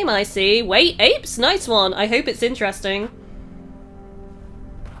 new game I see. Wait, Apes? Nice one. I hope it's interesting.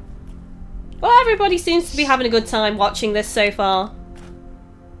 Well, everybody seems to be having a good time watching this so far.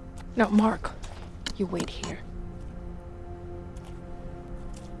 No, Mark. You wait here.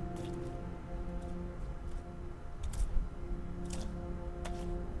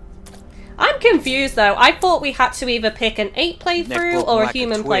 I'm confused though. I thought we had to either pick an ape playthrough or a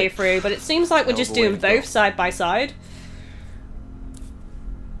human playthrough, but it seems like we're just doing both side by side.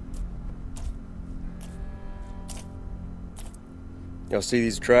 Y'all see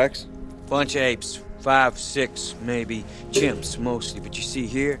these tracks? Bunch of apes. 5, 6, maybe. Chimps, mostly. But you see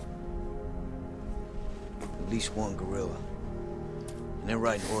here? At least one gorilla. And they're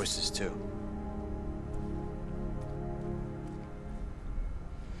riding horses, too.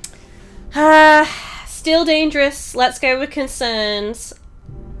 Still dangerous. Let's go with concerns.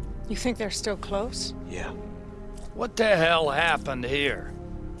 You think they're still close? Yeah. What the hell happened here?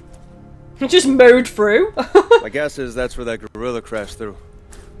 Just mowed through. My guess is that's where that gorilla crashed through.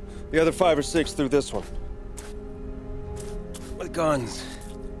 The other 5 or 6 through this one. With guns.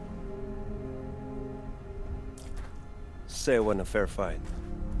 Say it wasn't a fair fight.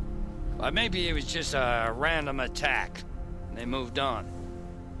 Well, maybe it was just a random attack. And they moved on.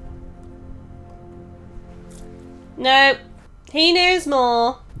 No, he knows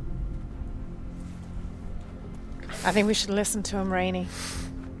more. I think we should listen to him, Rainey.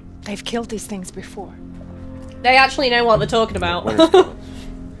 They've killed these things before. They actually know what they're talking about. Winter's coming.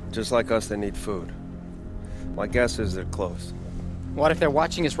 Just like us, they need food. My guess is they're close. What if they're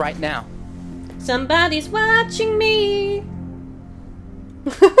watching us right now? Somebody's watching me.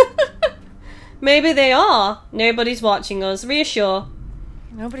 Maybe they are. Nobody's watching us. Reassure.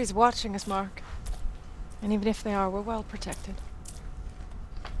 Nobody's watching us, Mark. And even if they are, we're well protected.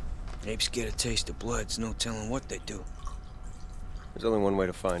 Apes get a taste of blood, it's no telling what they do. There's only one way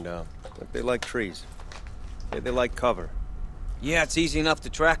to find out. Like, they like trees. They like cover. Yeah, it's easy enough to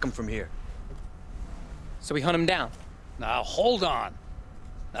track them from here. So we hunt them down. Now, hold on.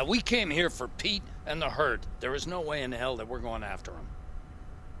 Now, we came here for Pete and the herd. There is no way in hell that we're going after him.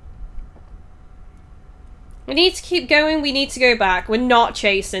 We need to keep going. We need to go back. We're not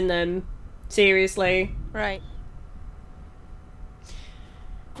chasing them. Seriously. Right.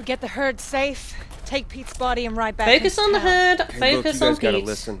 We get the herd safe, take Pete's body and ride back. Focus into on the town. herd. Hey, look, Focus you on guys gotta Pete.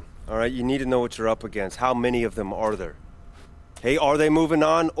 listen. All right, you need to know what you're up against. How many of them are there? Hey, are they moving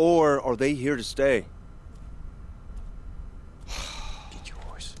on, or are they here to stay? Get your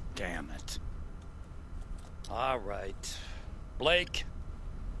horse. Damn it. All right. Blake,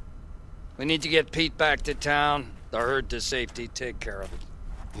 we need to get Pete back to town. The herd to safety. Take care of it.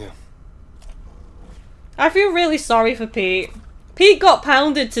 Yeah. I feel really sorry for Pete. Pete got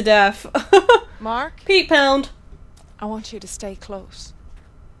pounded to death. Mark, Pete pound. I want you to stay close.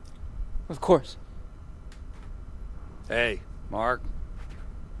 Of course. Hey, Mark.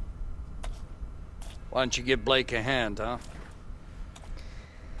 Why don't you give Blake a hand, huh?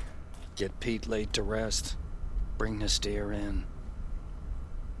 Get Pete laid to rest. Bring the steer in.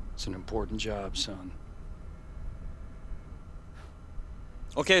 It's an important job, son.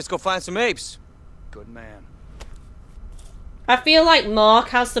 Okay, let's go find some apes. Good man. I feel like Mark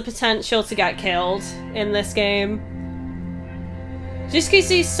has the potential to get killed in this game. Just because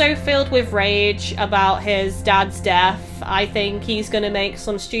he's so filled with rage about his dad's death, I think he's going to make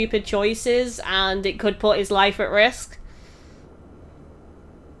some stupid choices and it could put his life at risk.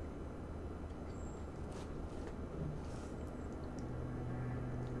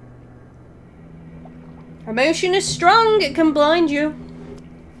 Emotion is strong, it can blind you.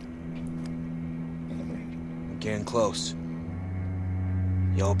 We're getting close.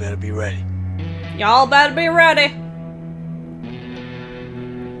 Y'all better be ready. Y'all better be ready.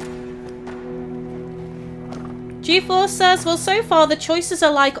 G4 says, well, so far the choices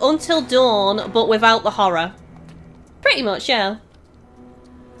are like Until Dawn, but without the horror. Pretty much, yeah.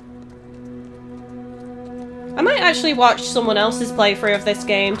 I might actually watch someone else's playthrough of this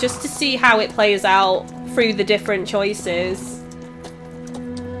game just to see how it plays out through the different choices.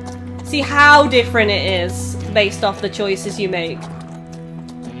 See how different it is based off the choices you make.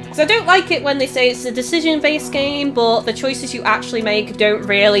 Because I don't like it when they say it's a decision-based game, but the choices you actually make don't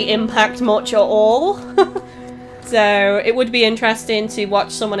really impact much at all. So it would be interesting to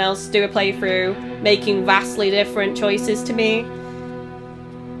watch someone else do a playthrough making vastly different choices to me.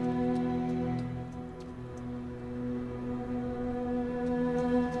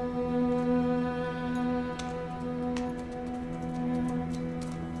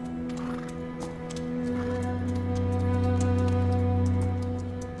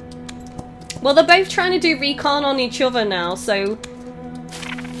 Well, they're both trying to do recon on each other now, so...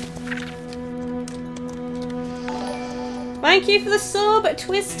 Thank you for the sub,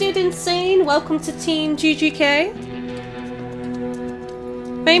 Twisted Insane. Welcome to Team GGK.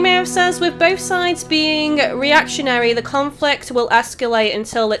 Faymare says, with both sides being reactionary, the conflict will escalate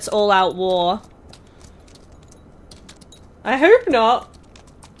until it's all-out war. I hope not.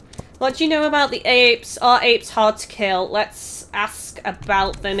 What do you know about the apes? Are apes hard to kill? Let's ask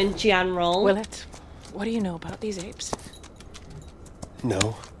about them in general. Willett, what do you know about these apes?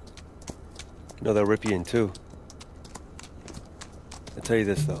 No. No, they'll rip you in two. I'll tell you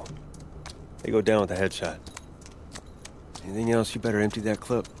this, though. They go down with a headshot. Anything else, you better empty that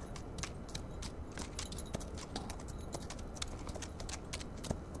clip.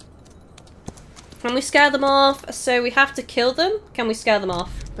 Can we scare them off? So we have to kill them? Can we scare them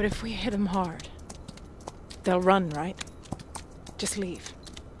off? But if we hit them hard, they'll run, right? Just leave.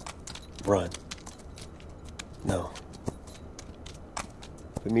 Run. No.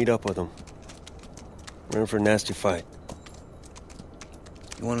 We meet up with them. We're in for a nasty fight.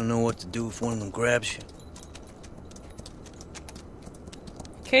 You want to know what to do if one of them grabs you?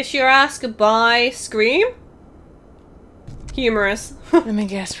 Kiss your ass goodbye. Scream? Humorous. Let me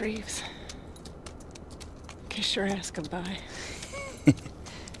guess, Reeves. Kiss your ass goodbye.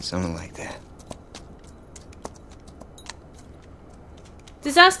 Something like that.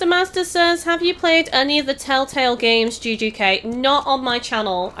 Disaster Master says, have you played any of the Telltale games, GGK? Not on my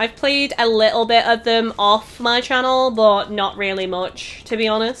channel. I've played a little bit of them off my channel, but not really much, to be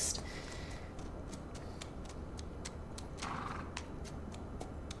honest.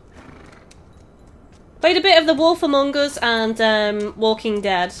 Played a bit of The Wolf Among Us and Walking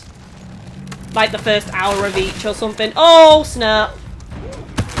Dead. Like the first hour of each or something. Oh, snap.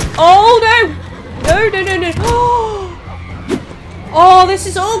 Oh, no! No, no, no, no. Oh, this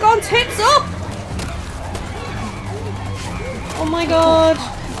has all gone tits up! Oh my god.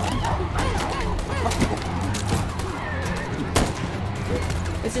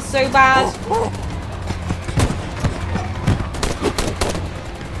 This is so bad.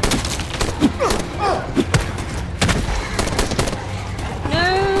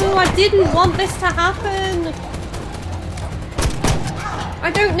 No, I didn't want this to happen.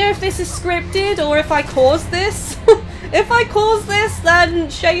 I don't know if this is scripted or if I caused this. If I cause this, then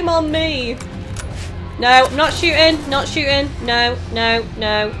shame on me. No, I'm not shooting, not shooting. No, no,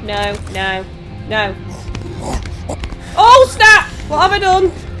 no, no, no, no. Oh, snap! What have I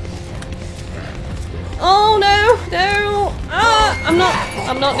done? Oh, no, no. Ah, I'm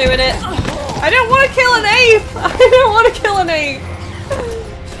not doing it. I don't want to kill an ape. I don't want to kill an ape.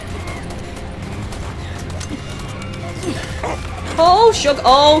 Oh, sugar.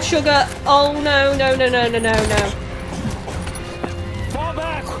 Oh, sugar. Oh, no, no, no, no, no, no, no.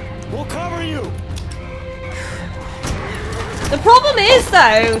 We'll cover you. The problem is,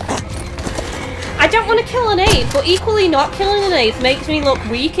 though, I don't want to kill an ape, but equally not killing an ape makes me look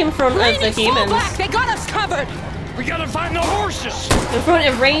weak in front of the humans. Back. They got us covered. We gotta find the horses. In front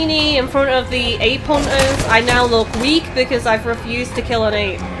of Rainey, in front of the ape hunters, I now look weak because I've refused to kill an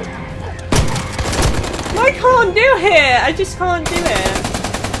ape. I can't do it. I just can't do it.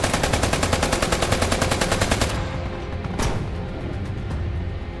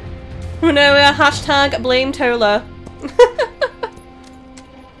 No, hashtag blame Tola.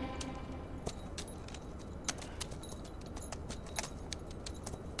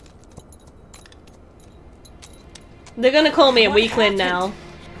 They're gonna call me a weakling now.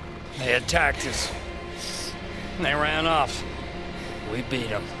 They attacked us. They ran off. We beat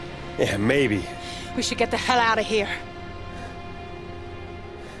them. Yeah, maybe. We should get the hell out of here.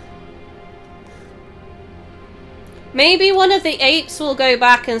 Maybe one of the apes will go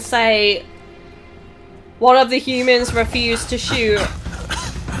back and say one of the humans refused to shoot.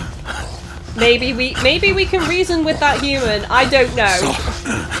 Maybe we can reason with that human. I don't know. So,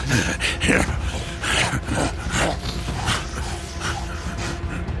 here.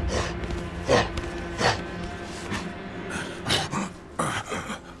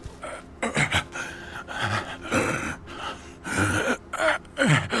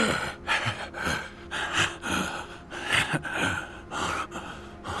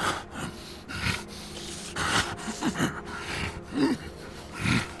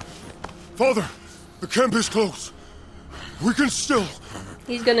 Father, the camp is close. We can still.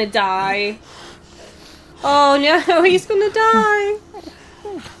 He's gonna die. Oh no, he's gonna die.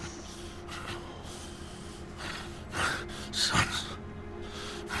 Sons,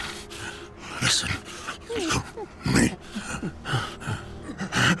 listen to me.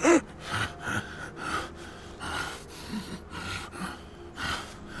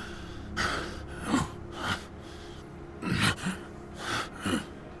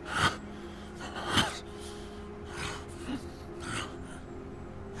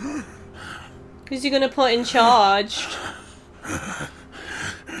 Who's he gonna put in charge?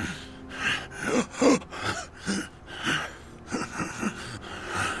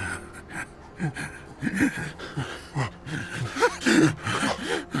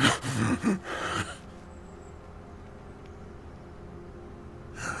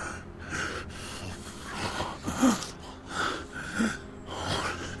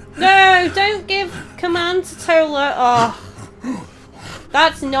 No, don't give command to Tola. Oh,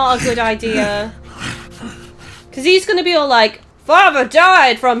 that's not a good idea. Because he's going to be all like, Father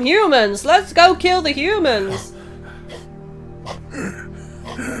died from humans, let's go kill the humans.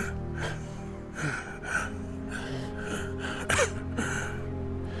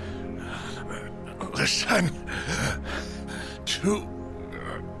 Listen to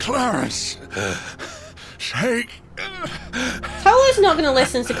Clarence. Say... Tola's not going to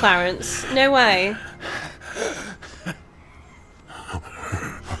listen to Clarence. No way.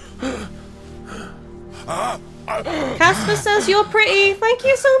 Casper says you're pretty. Thank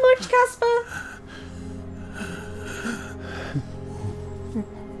you so much, Casper.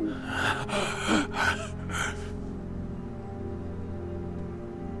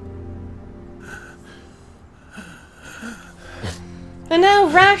 And now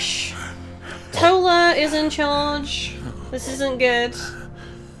Rash. Tola is in charge. This isn't good.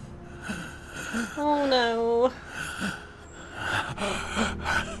 Oh no.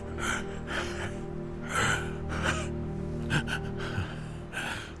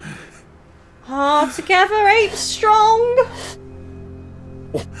 Oh, together, apes strong.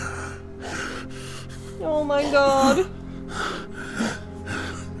 Oh my god.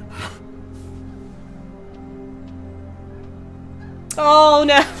 Oh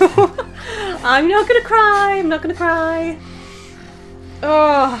no. I'm not gonna cry. I'm not gonna cry.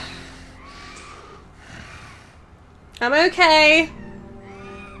 Oh. I'm okay.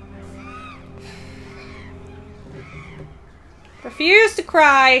 Refuse to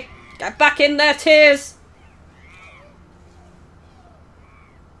cry. Get back in there, tears.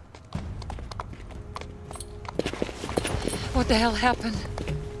 What the hell happened?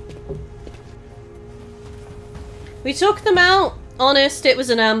 We took them out. Honest, it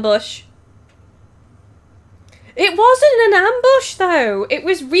was an ambush. It wasn't an ambush, though. It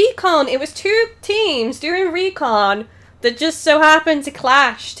was recon. It was two teams doing recon that just so happened to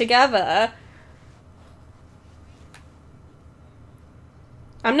clash together.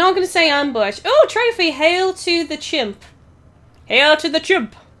 I'm not going to say ambush. Oh, trophy. Hail to the chimp. Hail to the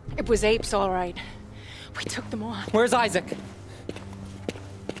chimp. It was apes, all right. We took them on. Where's Isaac?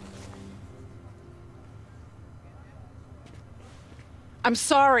 I'm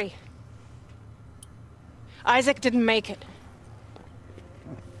sorry. Isaac didn't make it.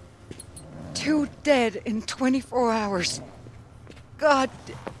 2 dead in 24 hours. God,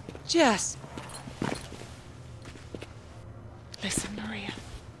 Jess. Listen, Maria.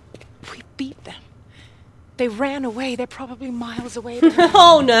 We beat them. They ran away. They're probably miles away.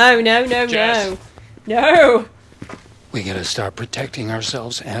 Oh, no, no, no, Jess. no. No. We gotta start protecting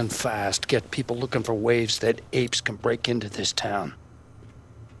ourselves and fast. Get people looking for waves that apes can break into this town.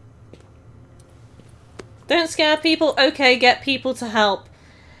 Don't scare people. Okay, get people to help.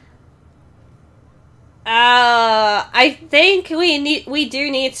 I think we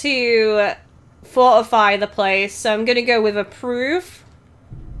do need to fortify the place, so I'm gonna go with approve.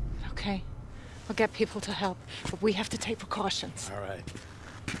 Okay. I'll get people to help, but we have to take precautions. All right.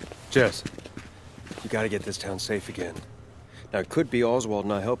 Jess, you gotta get this town safe again. Now, it could be Oswald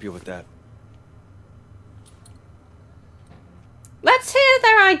and I help you with that. Let's hear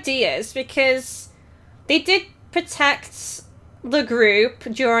their ideas, because they did protect the group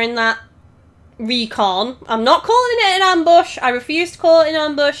during that recon. I'm not calling it an ambush. I refuse to call it an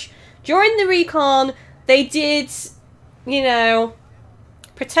ambush. During the recon, they did, you know,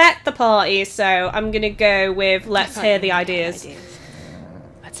 protect the party, so I'm gonna go with let's hear the ideas.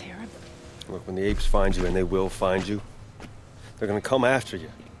 Let's hear them. Look, when the apes find you, and they will find you, they're gonna come after you.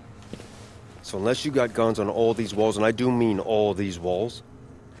 So unless you got guns on all these walls, and I do mean all these walls,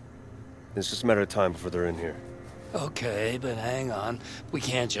 it's just a matter of time before they're in here. Okay, but hang on. We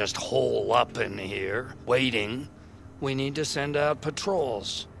can't just hole up in here, waiting. We need to send out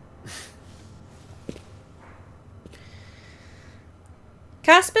patrols.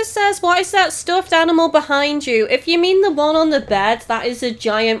 Casper says, what is that stuffed animal behind you? If you mean the one on the bed, that is a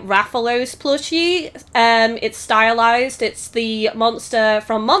giant Rathalos plushie. It's stylized. It's the monster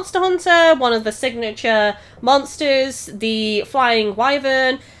from Monster Hunter, one of the signature monsters, the flying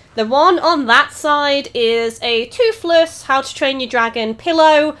wyvern. The one on that side is a toothless How to Train Your Dragon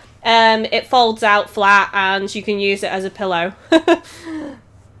pillow. It folds out flat and you can use it as a pillow.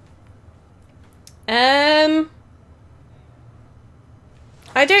 I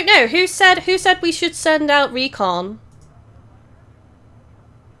don't know. Who said we should send out recon?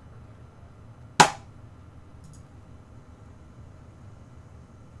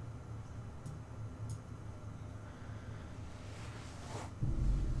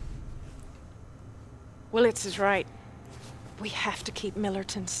 Willits is right. We have to keep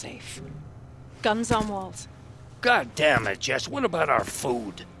Millerton safe. Guns on walls. God damn it, Jess. What about our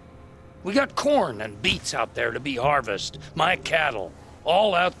food? We got corn and beets out there to be harvested. My cattle.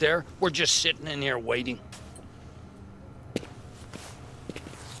 All out there. We're just sitting in here waiting.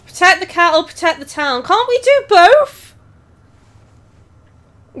 Protect the cattle, protect the town. Can't we do both?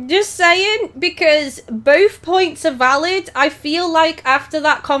 Just saying, because both points are valid. I feel like after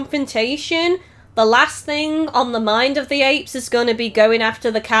that confrontation, the last thing on the mind of the apes is going to be going after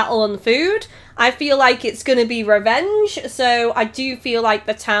the cattle and food. I feel like it's going to be revenge, so I do feel like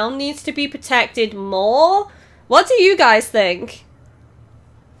the town needs to be protected more. What do you guys think?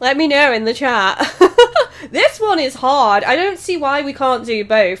 Let me know in the chat. This one is hard. I don't see why we can't do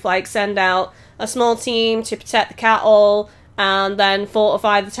both. Like, send out a small team to protect the cattle and then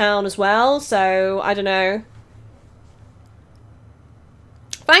fortify the town as well. So, I don't know.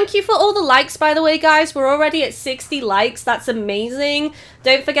 Thank you for all the likes, by the way, guys. We're already at 60 likes. That's amazing.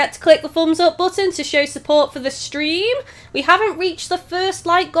 Don't forget to click the thumbs up button to show support for the stream. We haven't reached the first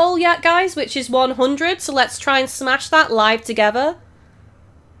like goal yet, guys, which is 100. So let's try and smash that live together.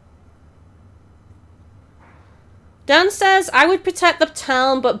 Dan says, I would protect the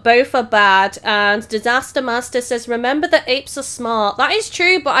town, but both are bad. And Disaster Master says, remember that apes are smart. That is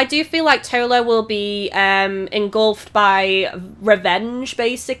true, but I do feel like Tolo will be engulfed by revenge,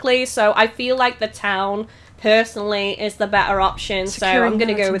 basically. So I feel like the town, personally, is the better option. Securing so I'm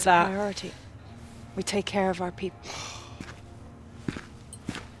going to go with that. Priority. We take care of our people.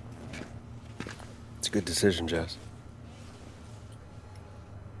 It's a good decision, Jess.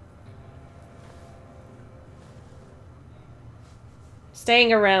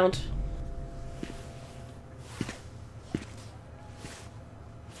 Staying around.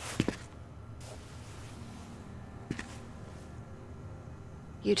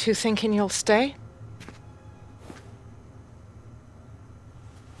 You two thinking you'll stay?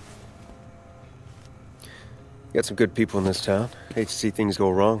 Got some good people in this town. Hate to see things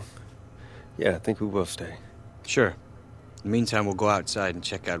go wrong. Yeah, I think we will stay. Sure. In the meantime, we'll go outside and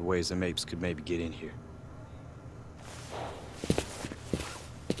check out ways the apes could maybe get in here.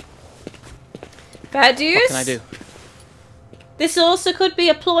 Fair dues. What can I do? This also could be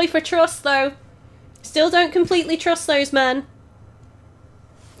a ploy for trust, though. Still don't completely trust those men.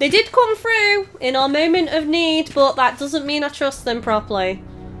 They did come through in our moment of need, but that doesn't mean I trust them properly.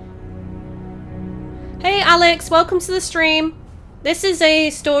 Hey Alex, welcome to the stream. This is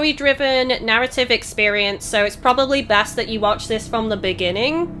a story-driven narrative experience, so it's probably best that you watch this from the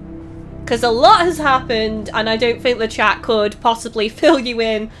beginning. Because a lot has happened, and I don't think the chat could possibly fill you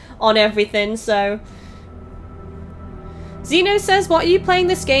in on everything, so... Zeno says, what are you playing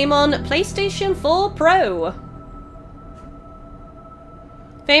this game on? PlayStation 4 Pro.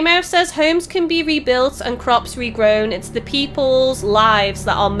 Famo says homes can be rebuilt and crops regrown. It's the people's lives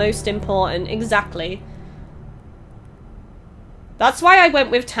that are most important. Exactly. That's why I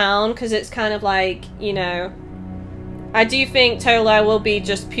went with town, because it's kind of like, you know, I do think Tola will be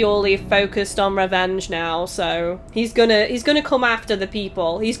just purely focused on revenge now, so he's gonna come after the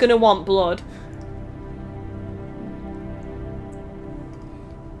people. He's gonna want blood.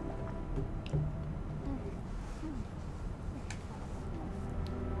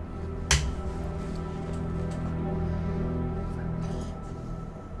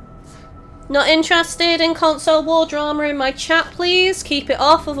 Not interested in console war drama in my chat, please? Keep it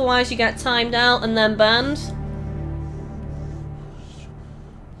off, otherwise you get timed out and then banned.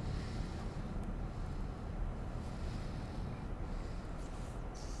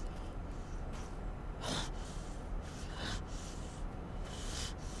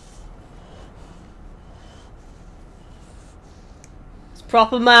 It's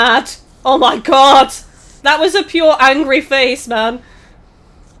proper mad. Oh my god! That was a pure angry face, man.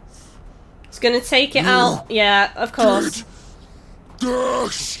 Gonna take it out. Yeah, of course. He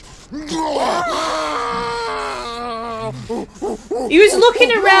was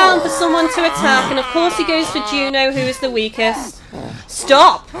looking around for someone to attack, and of course he goes for Juno, who is the weakest.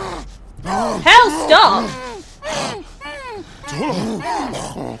 Stop! Hell, stop!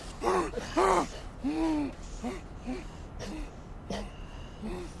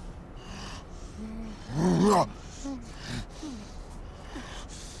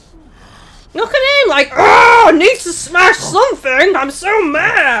 Look at him, like, oh, I need to smash something. I'm so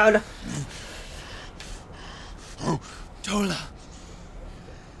mad. Tola.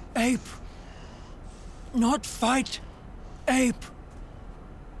 Ape. Not fight. Ape.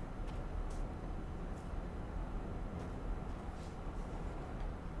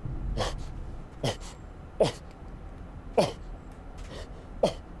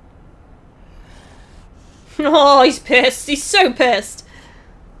 Oh, he's pissed. He's so pissed.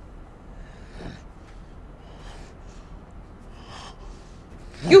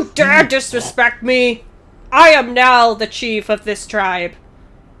 You dare disrespect me! I am now the chief of this tribe.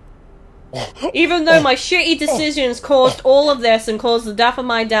 Even though my shitty decisions caused all of this and caused the death of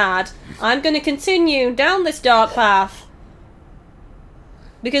my dad, I'm gonna continue down this dark path.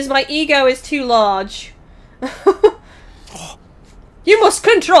 Because my ego is too large. You must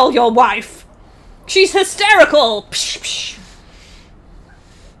control your wife! She's hysterical! Psh, psh.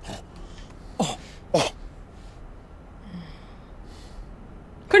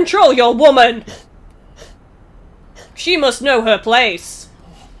 Control your woman! She must know her place.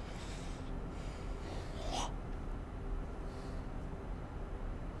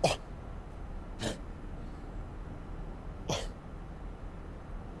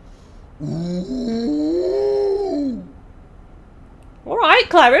 Alright,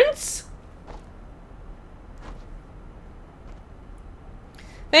 Clarence.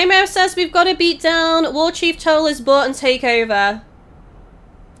 Famo says we've got to beat down War Chief Tola's butt and take over.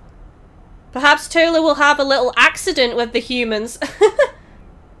 Perhaps Tola will have a little accident with the humans.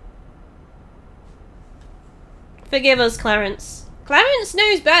 Forgive us, Clarence. Clarence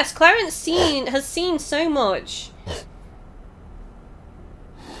knows best. Clarence has seen so much.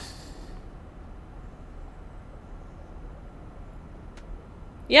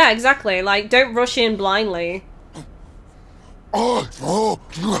 Yeah, exactly. Like, don't rush in blindly.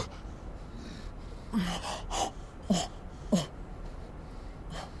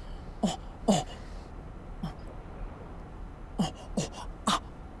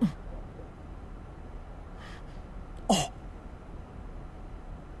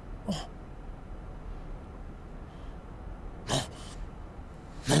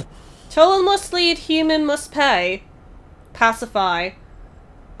 Tola must lead, human must pay. Pacify.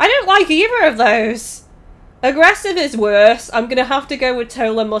 I don't like either of those. Aggressive is worse. I'm gonna have to go with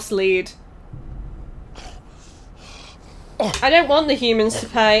Tola must lead. I don't want the humans to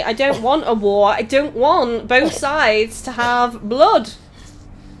pay. I don't want a war. I don't want both sides to have blood.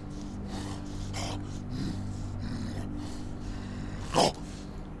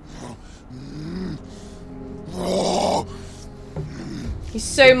 He's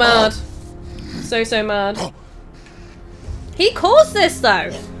so mad. So mad. He caused this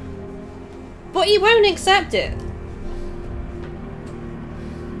though. But he won't accept it.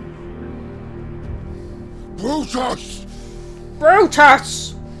 Brutus!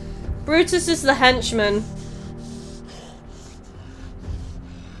 Brutus! Brutus is the henchman.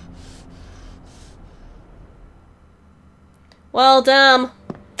 Well, damn.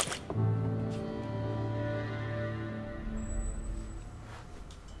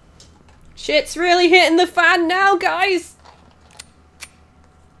 Shit's really hitting the fan now, guys.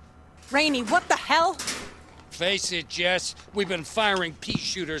 Rainey, what the hell? Face it, Jess. We've been firing pea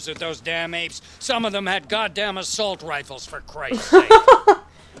shooters at those damn apes. Some of them had goddamn assault rifles, for Christ's sake.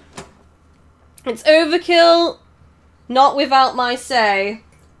 It's overkill, not without my say.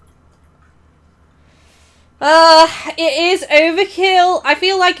 It is overkill. I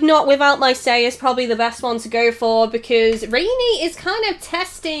feel like not without my say is probably the best one to go for because Rainey is kind of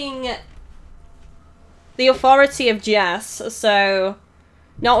testing the authority of Jess, so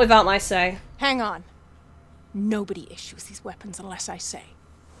not without my say. Hang on. Nobody issues these weapons unless I say.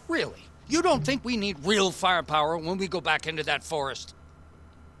 Really? You don't think we need real firepower when we go back into that forest?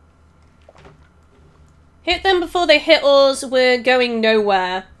 Hit them before they hit us. We're going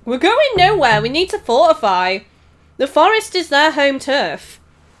nowhere. We're going nowhere. We need to fortify. The forest is their home turf.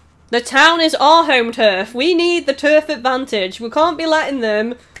 The town is our home turf. We need the turf advantage. We can't be letting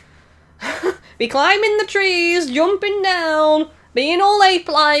them be climbing the trees, jumping down, being all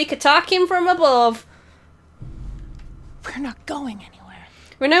ape-like, attacking from above. We're not going anywhere.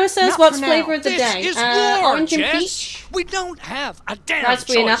 Renault says, what's flavour of the day? This is war, orange and Jess. peach. We don't have a damn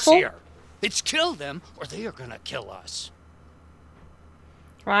Raspberry and choice apple. here. It's kill them, or they are gonna kill us.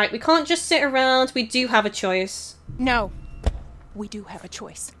 Right, we can't just sit around. We do have a choice. No. We do have a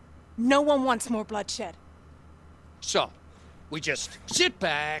choice. No one wants more bloodshed. So, we just sit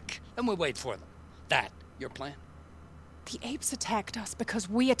back and we wait for them. That your plan? The apes attacked us because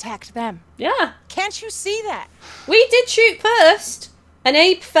we attacked them. Yeah. Can't you see that? We did shoot first. An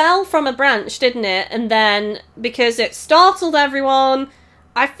ape fell from a branch, didn't it? And then, because it startled everyone,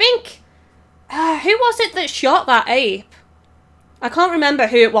 I think... who was it that shot that ape? I can't remember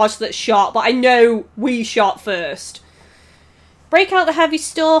who it was that shot, but I know we shot first. Break out the heavy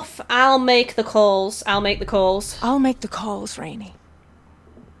stuff. I'll make the calls. I'll make the calls. I'll make the calls, Rainey.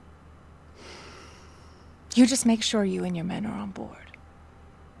 You just make sure you and your men are on board.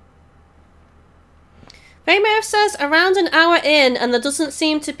 Famo says, around an hour in, and there doesn't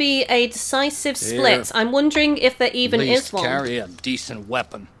seem to be a decisive split. Yeah. I'm wondering if there even At least is one. carry a decent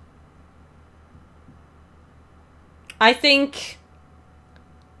weapon. I think...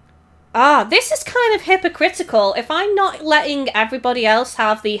 this is kind of hypocritical. If I'm not letting everybody else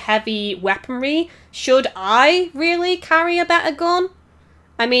have the heavy weaponry, should I really carry a better gun?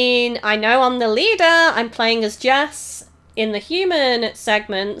 I mean, I know I'm the leader, I'm playing as Jess in the human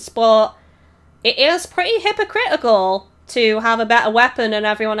segments, but it is pretty hypocritical to have a better weapon and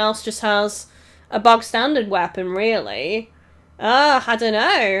everyone else just has a bog standard weapon, really. I don't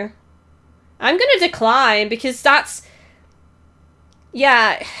know. I'm gonna decline because that's...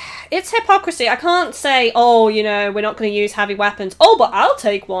 Yeah, it's hypocrisy. I can't say, oh, you know, we're not going to use heavy weapons. Oh, but I'll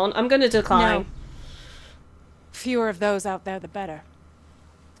take one. I'm going to decline. No. Fewer of those out there, the better.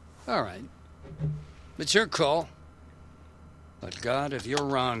 All right. It's your call. But God, if you're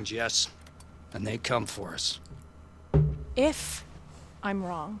wrong, Jess, and they come for us. If I'm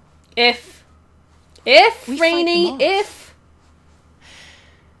wrong. If, We Rainey, fight them off. if.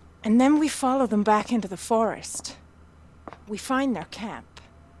 And then we follow them back into the forest. We find their camp.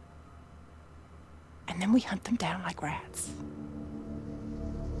 And then we hunt them down like rats.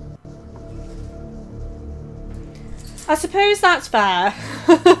 I suppose that's fair.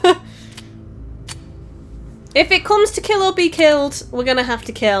 If it comes to kill or be killed, we're going to have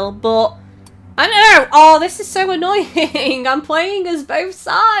to kill, but... I don't know. Oh, this is so annoying. I'm playing as both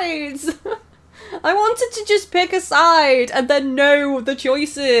sides. I wanted to just pick a side and then know the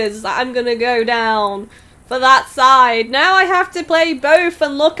choices that I'm going to go down for that side. Now I have to play both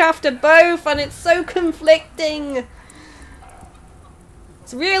and look after both, and it's so conflicting.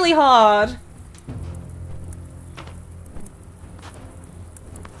 It's really hard.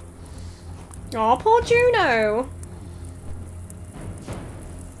 Oh, poor Juno.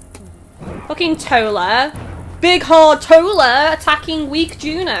 Fucking Tola. Big hard Tola attacking weak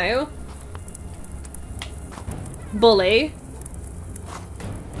Juno. Bully.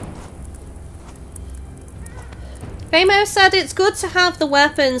 Famo said it's good to have the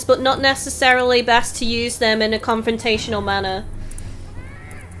weapons, but not necessarily best to use them in a confrontational manner.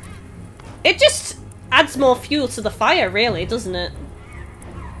 It just adds more fuel to the fire, really, doesn't it?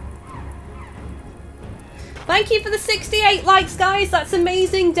 Thank you for the 68 likes, guys. That's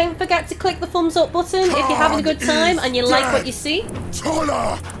amazing. Don't forget to click the thumbs up button if you're having a good time and you like what you see.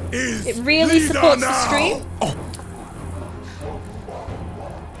 It really supports the stream.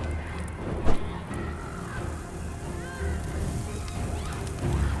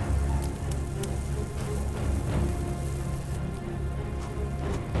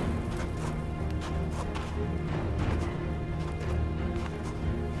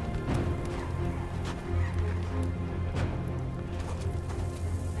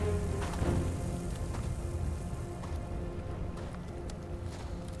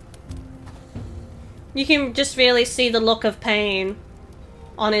 You can just really see the look of pain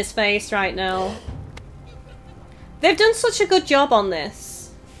on his face right now. They've done such a good job on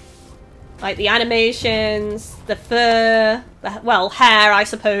this. Like the animations, the fur, well, hair I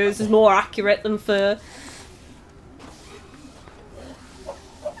suppose is more accurate than fur.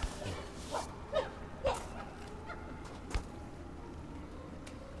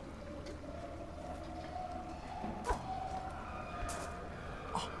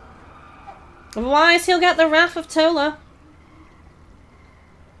 Otherwise, he'll get the wrath of Tola.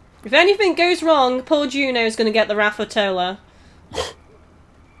 If anything goes wrong, poor Juno's gonna get the wrath of Tola.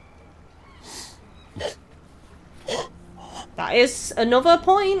 That is another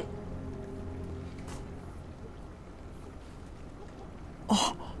point.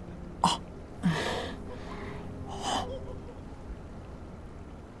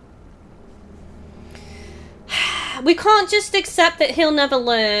 We can't just accept that he'll never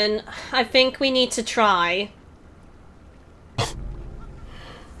learn. I think we need to try.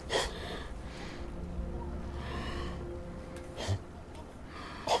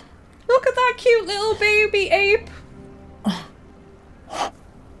 Look at that cute little baby ape.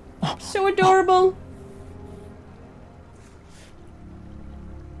 So adorable.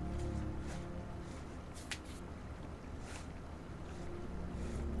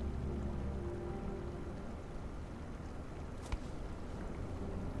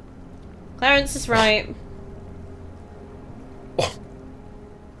 Clarence is right.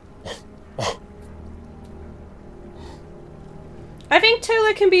 I think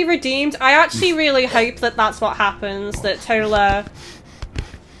Tola can be redeemed. I actually really hope that that's what happens, that Tola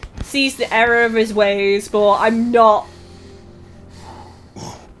sees the error of his ways, but I'm not.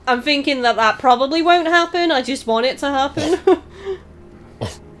 I'm thinking that that probably won't happen. I just want it to happen.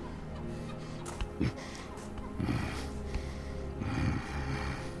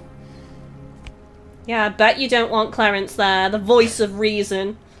 Yeah, I bet you don't want Clarence there, the voice of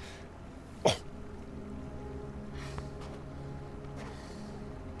reason.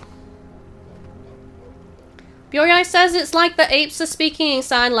 Biori says it's like the apes are speaking in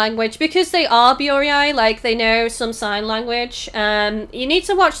sign language because they are Biori, like they know some sign language. You need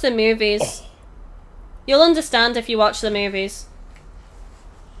to watch the movies. You'll understand if you watch the movies.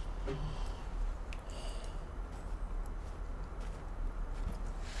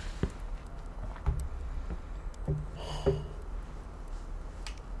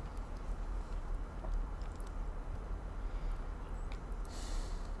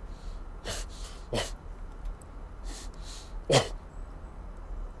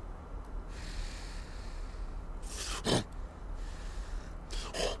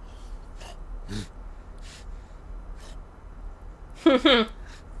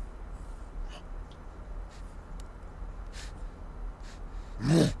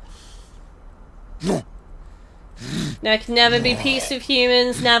 There can never be peace with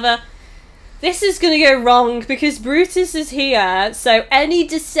humans, never. This is gonna go wrong because Brutus is here, so any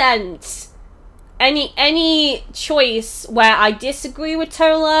dissent, any choice where I disagree with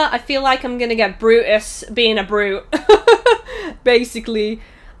Tola, I feel like I'm gonna get Brutus being a brute. Basically.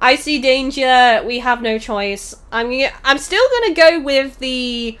 I see danger, we have no choice. I'm still gonna go with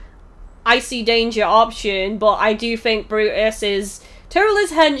the I see danger option, but I do think Brutus is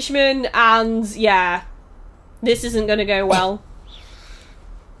Tola's henchman, and yeah, this isn't gonna go well.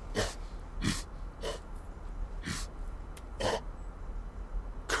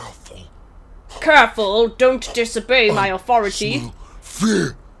 Careful. Careful, don't disobey my authority.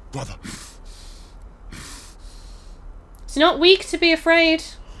 Fear, brother. It's not weak to be afraid.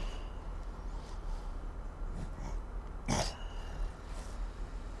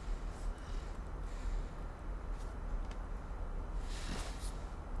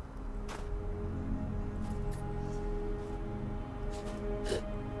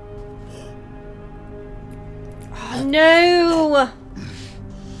 Oh, no!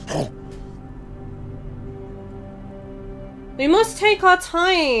 We must take our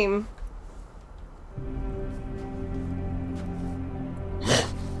time.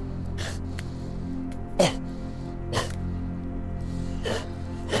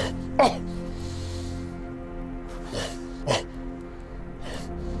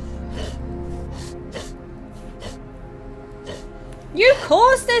 You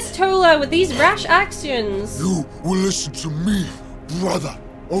caused this, Tola, with these rash actions. You will listen to me, brother.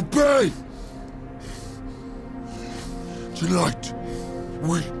 Obey! Tonight,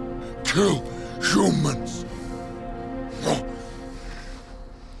 we kill humans.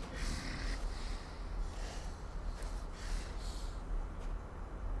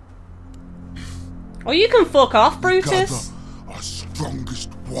 Or you can fuck off, Brutus. Gather our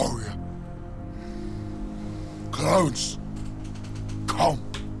strongest warrior. Clarence, come.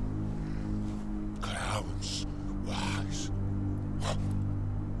 Clarence, rise.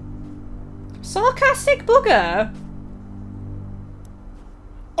 Sarcastic bugger.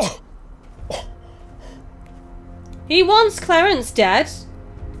 He wants Clarence dead,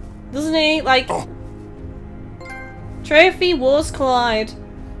 doesn't he? Like, Trophy Wars collide.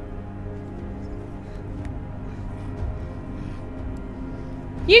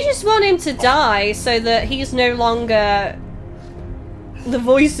 You just want him to die so that he's no longer the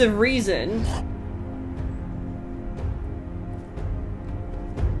voice of reason.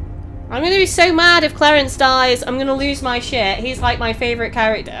 I'm gonna be so mad if Clarence dies. I'm gonna lose my shit. He's like my favorite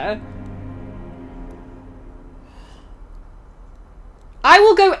character. I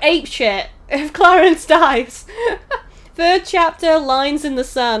will go apeshit if Clarence dies. Third chapter, Lines in the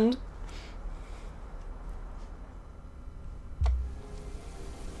Sand.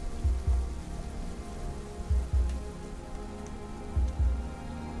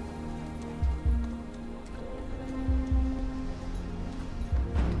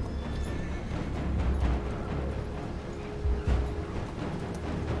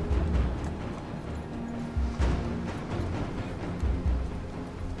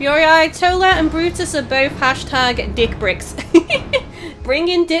 Fury, Tola and Brutus are both hashtag dick bricks.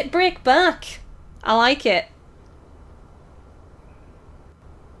 Bringing dick brick back. I like it.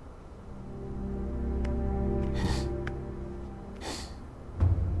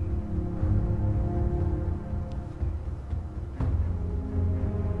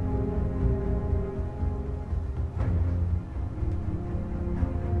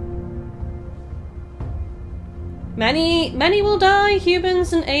 Many will die,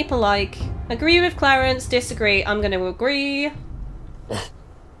 humans and ape alike. Agree with Clarence, disagree. I'm gonna agree.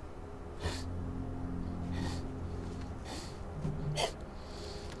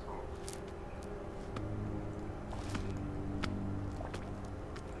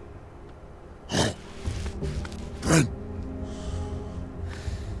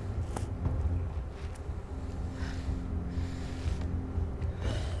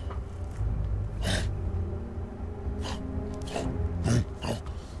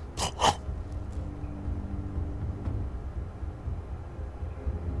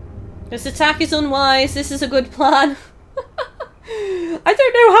 This attack is unwise. This is a good plan. I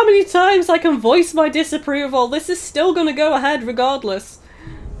don't know how many times I can voice my disapproval. This is still gonna go ahead regardless.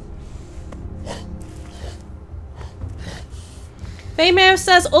 Faymare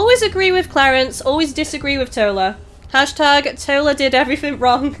says, always agree with Clarence, always disagree with Tola. Hashtag Tola did everything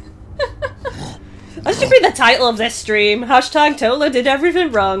wrong. That should be the title of this stream. Hashtag Tola did everything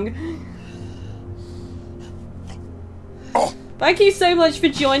wrong. Thank you so much for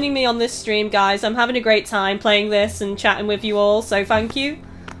joining me on this stream, guys. I'm having a great time playing this and chatting with you all, so thank you.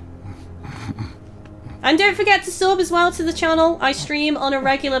 And don't forget to sub as well to the channel. I stream on a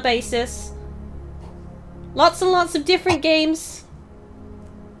regular basis. Lots and lots of different games.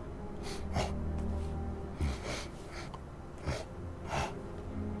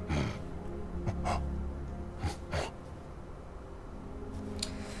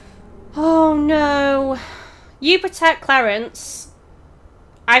 Oh no. You protect Clarence.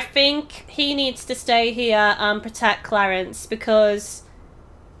 I think he needs to stay here and protect Clarence, because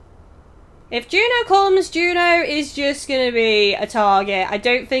if Juno comes, Juno is just going to be a target. I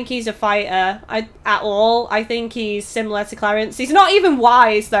don't think he's a fighter at all. I think he's similar to Clarence. He's not even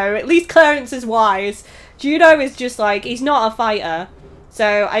wise, though. At least Clarence is wise. Juno is just like, he's not a fighter.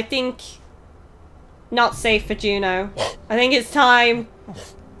 So I think not safe for Juno. I think it's time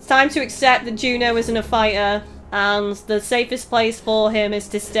to accept that Juno isn't a fighter, and the safest place for him is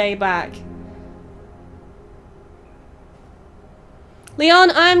to stay back.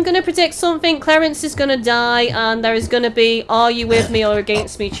 Leon, I'm gonna predict something. Clarence is gonna die, and there is gonna be are you with me or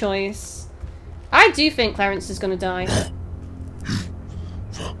against me choice. I do think Clarence is gonna die.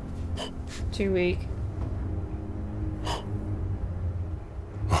 Too weak.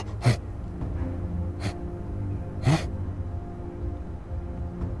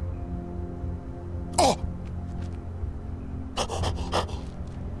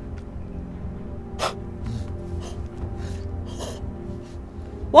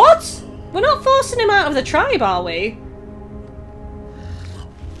 What? We're not forcing him out of the tribe, are we?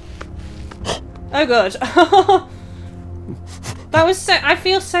 Oh good. That was so... I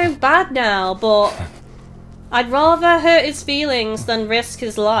feel so bad now, but I'd rather hurt his feelings than risk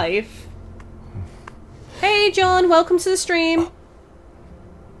his life. Hey John, welcome to the stream.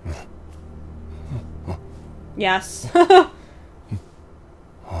 Yes.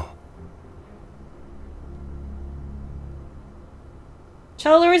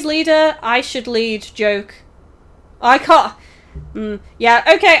 Chola is leader, I should lead, joke. I can't. Yeah,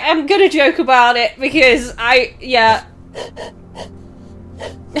 okay, I'm gonna joke about it because yeah.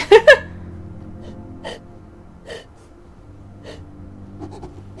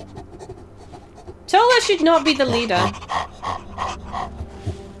 Tola should not be the leader.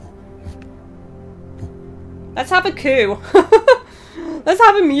 Let's have a coup. Let's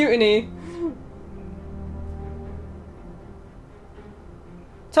have a mutiny.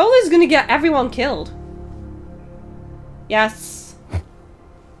 Tola's gonna get everyone killed. Yes.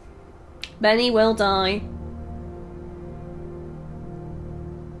 Benny will die.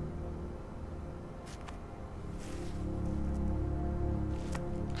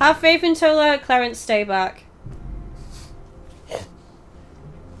 Have faith in Tola, Clarence, stay back.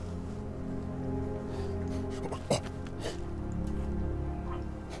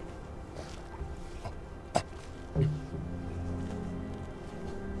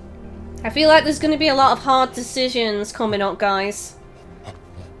 I feel like there's going to be a lot of hard decisions coming up, guys.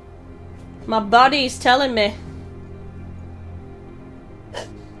 My body's telling me.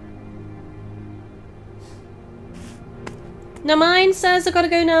 No, mine says I gotta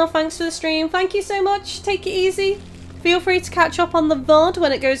go now. Thanks for the stream. Thank you so much. Take it easy. Feel free to catch up on the VOD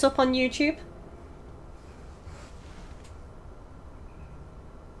when it goes up on YouTube.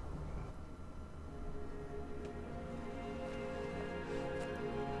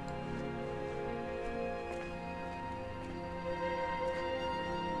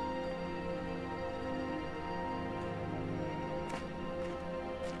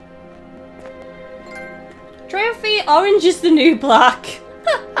 Trophy, orange is the new black.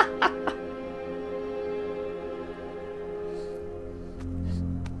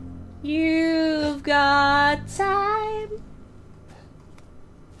 You've got time.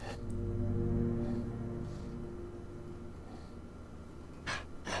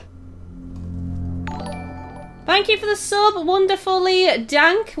 Thank you for the sub, wonderfully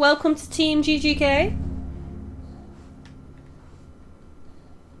dank. Welcome to Team GGK.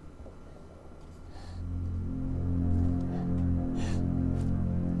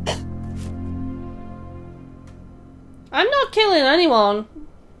 I'm not killing anyone.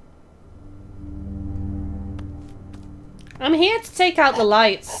 I'm here to take out the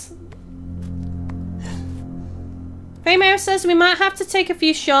lights. Faymare says we might have to take a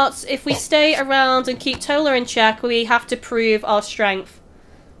few shots. If we stay around and keep Tola in check, we have to prove our strength.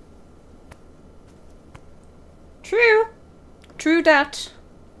 True. True that.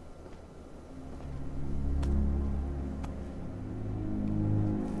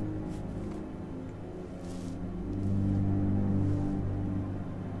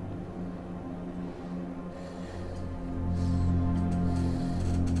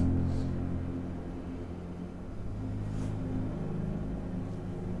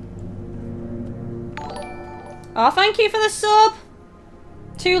 Oh, thank you for the sub!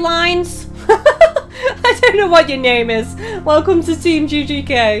 2 lines. I don't know what your name is. Welcome to Team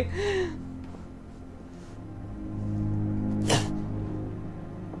GGK.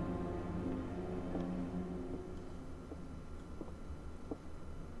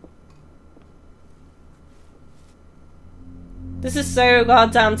 This is so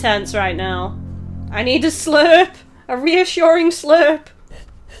goddamn tense right now. I need a slurp. A reassuring slurp.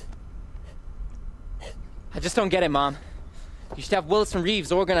 I just don't get it, Mom. You should have Willis and Reeves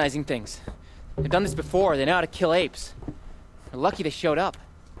organizing things. They've done this before. They know how to kill apes. They're lucky they showed up.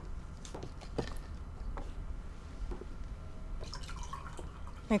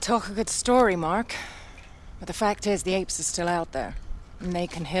 They talk a good story, Mark. But the fact is, the apes are still out there. And they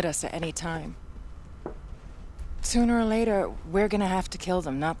can hit us at any time. Sooner or later, we're gonna have to kill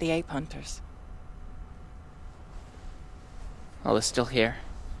them, not the ape hunters. Well, they're still here.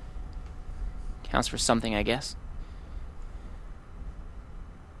 Counts for something, I guess.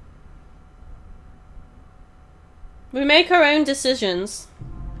 We make our own decisions.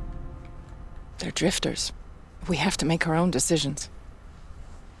 They're drifters. We have to make our own decisions.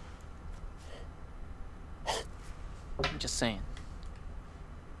 I'm just saying.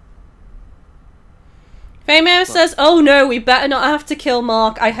 Faymare says, oh no, we better not have to kill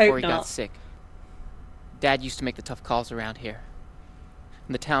Mark. I hope Before he not. got sick, Dad used to make the tough calls around here.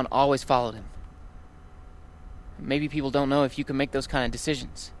 And the town always followed him. Maybe people don't know if you can make those kind of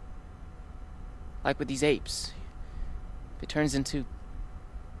decisions. Like with these apes. If it turns into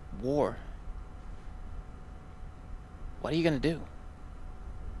war, what are you gonna do?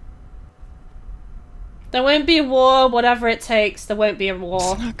 There won't be a war, whatever it takes. There won't be a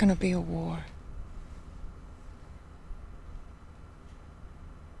war. It's not gonna be a war.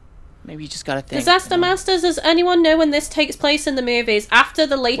 Maybe you just gotta think. Disaster Masters, does anyone know when this takes place in the movies? After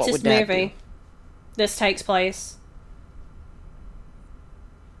the latest would Dad movie. do? This takes place.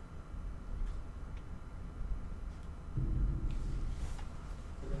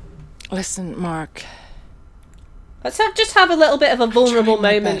 Listen, Mark. Let's just have a little bit of a vulnerable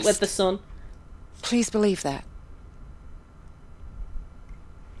trying my moment best. with the son. Please believe that.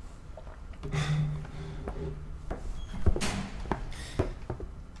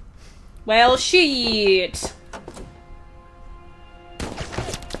 Well, shit.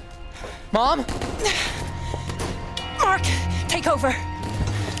 Mom? Mark, take over.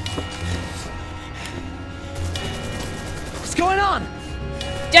 What's going on?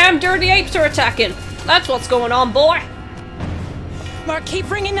 Damn dirty apes are attacking. That's what's going on, boy. Mark, keep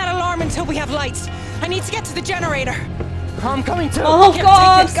ringing that alarm until we have lights. I need to get to the generator. I'm coming too. Oh Here,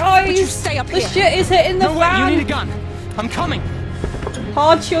 god, take this. But you guys! stay up The here. shit is hitting the No, wait, fan! you need a gun. I'm coming.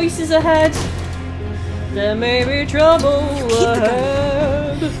 Hard choices ahead. There may be trouble Keep the gun.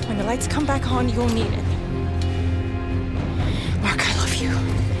 ahead. When the lights come back on, you'll need it. Mark, I love you.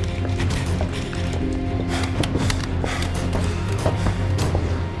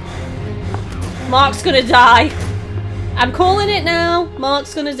 Mark's gonna die. I'm calling it now.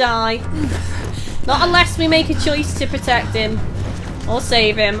 Mark's gonna die. Not unless we make a choice to protect him. Or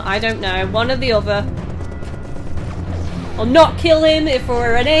save him. I don't know. One or the other. Or not kill him if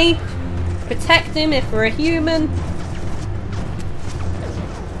we're an ape. Protect him if we're a human.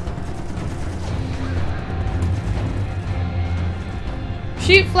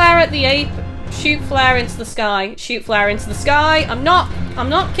 Shoot flare at the ape. Shoot flare into the sky. Shoot flare into the sky. I'm not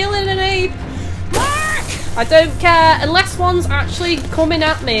killing an ape. I don't care, unless one's actually coming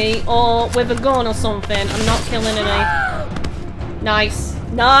at me or with a gun or something. I'm not killing an ape. Nice.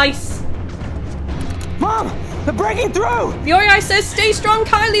 Nice. Mom, they're breaking through. Yori says, stay strong,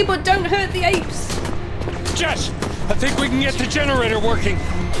 Kylie, but don't hurt the apes. Jess, I think we can get the generator working.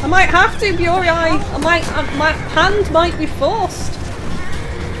 I might have to, Yori. My hand might be forced.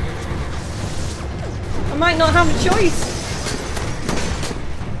 I might not have a choice.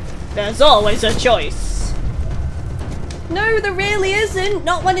 There's always a choice. No, there really isn't.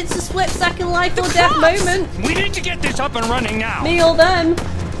 Not when it's a split-second life or death moment. We need to get this up and running now. Me or them.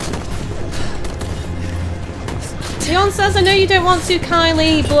 Leon says, I know you don't want to,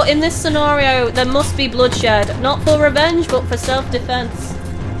 Kylie, but in this scenario, there must be bloodshed. Not for revenge, but for self-defense.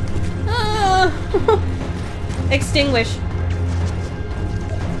 Ah. Extinguish.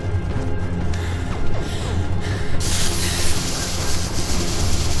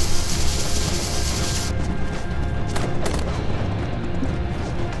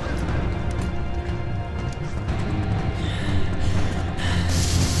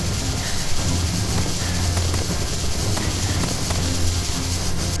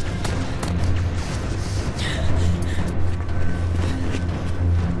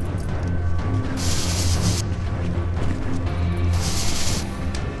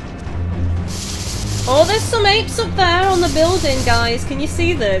 Oh, there's some apes up there on the building, guys. Can you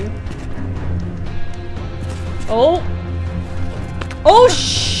see them? Oh. Oh,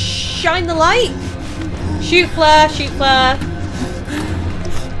 shine the light. Shoot flare, shoot flare.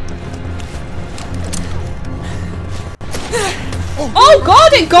 Oh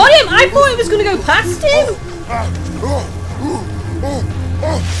god, it got him! I thought it was gonna go past him!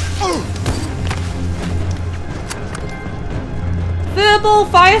 Verbal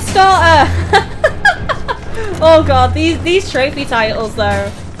fire starter! Oh god, these trophy titles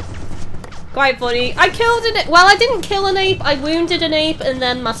though. Quite funny. I killed an ape. Well, I didn't kill an ape, I wounded an ape and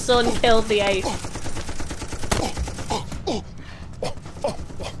then my son killed the ape.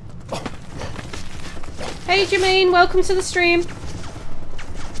 Hey Jermaine, welcome to the stream.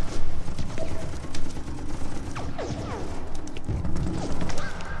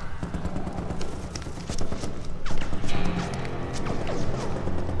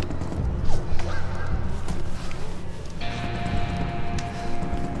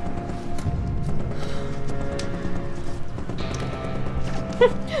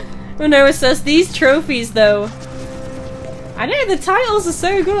 Renoa says, these trophies though. I know, the titles are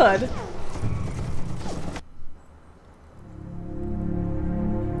so good.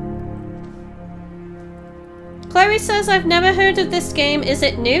 Chloe says, I've never heard of this game. Is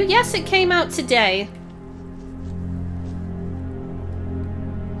it new? Yes, it came out today.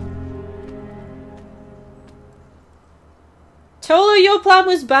 Tola, your plan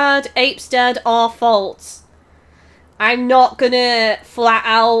was bad. Apes dead, our fault. I'm not gonna flat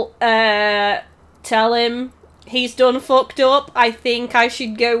out tell him he's done fucked up. I think I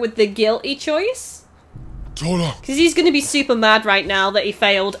should go with the guilty choice. Tola. Because he's gonna be super mad right now that he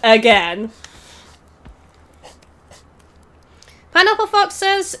failed again. Pineapple Fox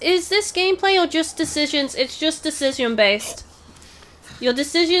says, is this gameplay or just decisions? It's just decision based. Your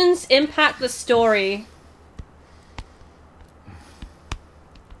decisions impact the story.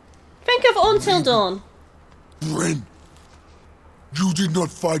 think of Until Dawn? Bryn, you did not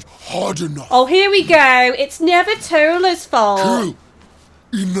fight hard enough. Oh, here we go. It's never Tola's fault.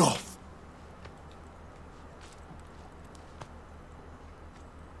 Kill. Enough.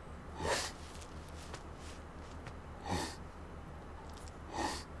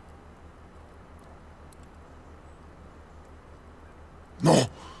 No.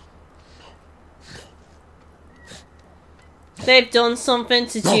 They've done something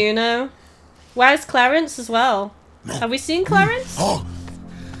to Juno. Where's Clarence as well? No. Have we seen Clarence? Oh.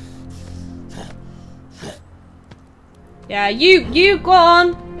 Yeah, you go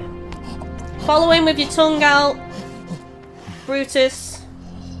on. Follow him with your tongue out, Brutus.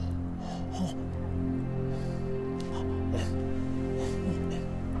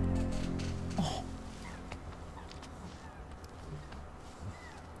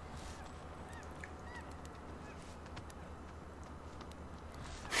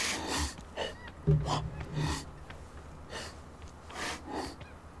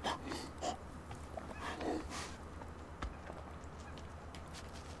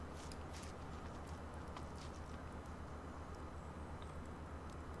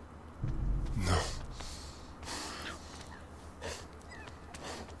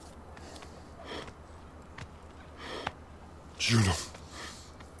 Juno.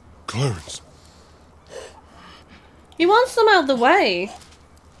 Clarence. He wants them out of the way.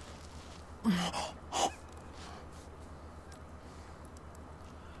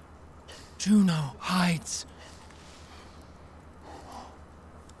 Juno hides.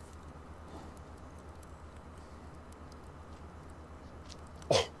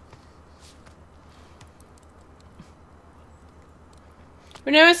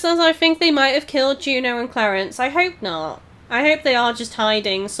 Renera says, I think they might have killed Juno and Clarence. I hope not. I hope they are just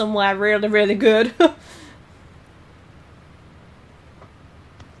hiding somewhere really, really good.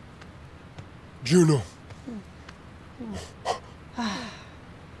 Juno.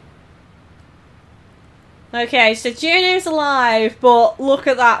 Okay, so Juno's alive, but look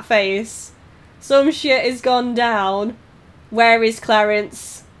at that face. Some shit has gone down. Where is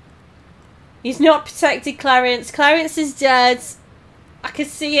Clarence? He's not protected Clarence. Clarence is dead. I can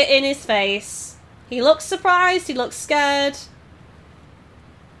see it in his face. He looks surprised, he looks scared.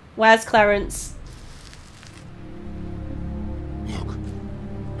 Where's Clarence? Look at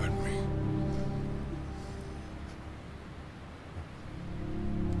me.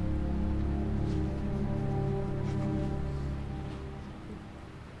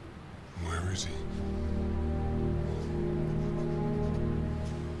 Where is he?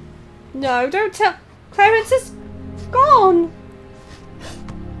 No, don't tell. Clarence is gone.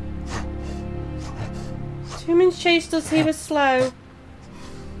 Humans chased us, he was slow.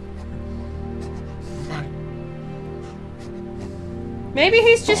 Maybe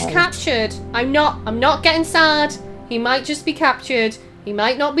he's just captured. I'm not getting sad. He might just be captured. He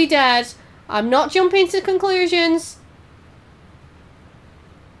might not be dead. I'm not jumping to conclusions.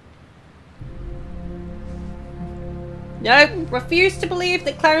 No, refuse to believe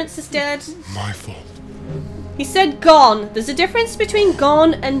that Clarence is dead. My fault. He said gone. There's a difference between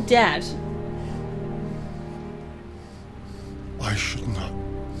gone and dead. I should not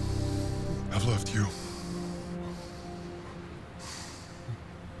have left you.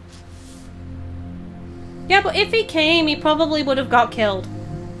 Yeah, but if he came, he probably would have got killed.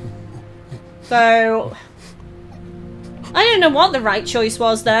 So I don't know what the right choice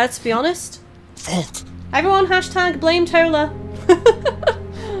was there, to be honest. Fault. Everyone hashtag blame Tola.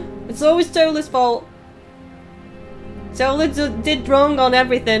 It's always Tola's fault. Tola did wrong on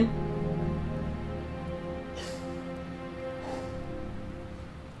everything.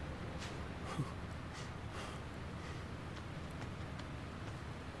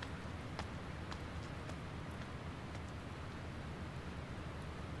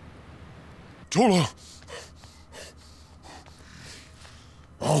 Tola!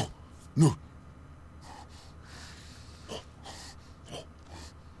 Oh, no.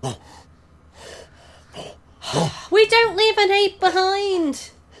 We don't leave an ape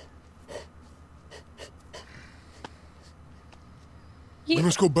behind. We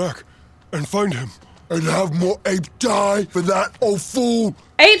must go back and find him and have more apes die for that old fool.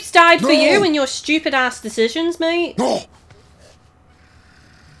 Apes died for you and your stupid ass decisions, mate. No.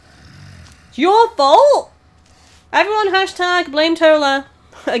 It's your fault. Everyone hashtag blame Tola.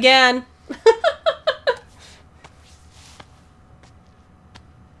 Again.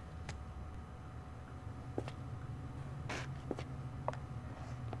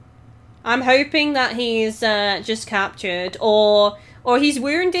 I'm hoping that he's just captured, or he's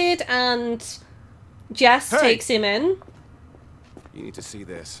wounded and Jess takes him in. You need to see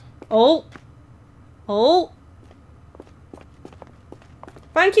this. Oh. Oh.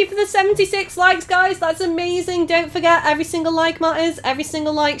 Thank you for the 76 likes, guys. That's amazing. Don't forget, every single like matters. Every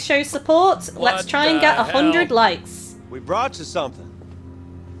single like shows support. Let's try and get 100 likes. We brought you something.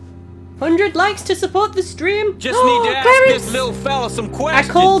 100 likes to support the stream. Just need to ask Clarence! this little fella some questions.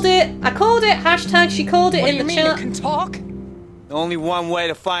 I called it. Hashtag she called it What in do the you mean chat. it can talk? Only one way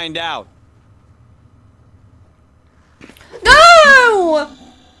to find out. No!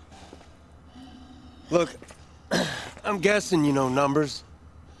 Look, I'm guessing you know numbers.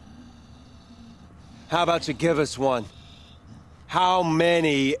 How about you give us one? How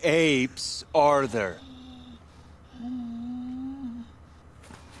many apes are there?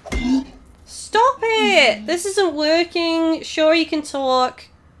 Stop it! This isn't working. Sure, you can talk.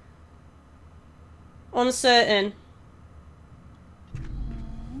 Uncertain.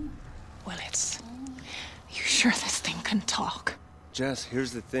 Willits, you sure this thing can talk? Jess,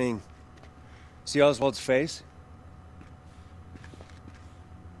 here's the thing. See Oswald's face?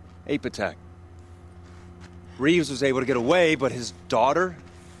 Ape attack. Reeves was able to get away, but his daughter?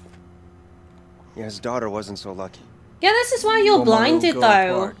 Yeah, his daughter wasn't so lucky. Yeah, this is why you're Well, my little blinded, girl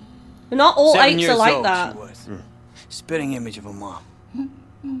though. apart. Not all 7 apes years are like old, that. She was. Spitting image of a mom.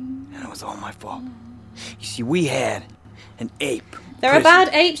 And it was all my fault. You see, we had an ape. There are bad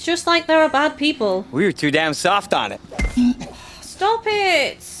apes just like there are bad people. We were too damn soft on it. Stop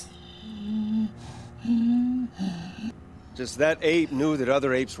it! Just that ape knew that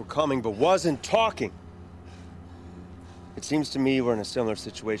other apes were coming, but wasn't talking. It seems to me we're in a similar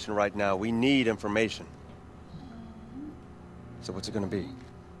situation right now. We need information. So what's it gonna be?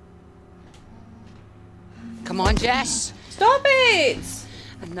 Come on, Jess. Stop it!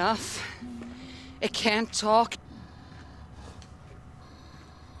 Enough. It can't talk.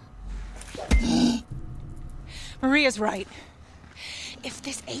 Maria's right. If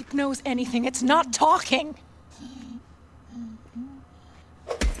this ape knows anything, it's not talking.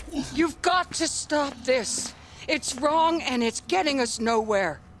 You've got to stop this. It's wrong and it's getting us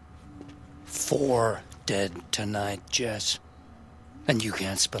nowhere. 4 dead tonight, Jess. And you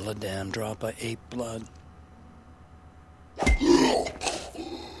can't spill a damn drop of ape blood.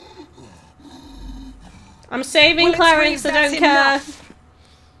 I'm saving Clarence, I don't care.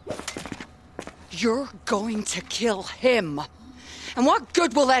 You're going to kill him. And what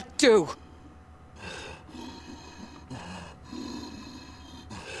good will that do?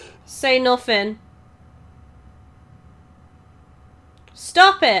 Say nothing.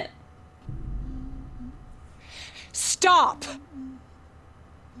 Stop it! Stop!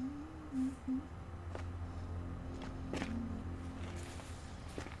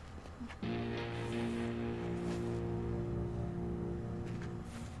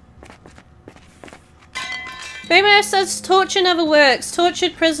 Baby says torture never works.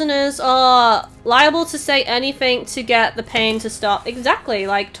 Tortured prisoners are liable to say anything to get the pain to stop. Exactly,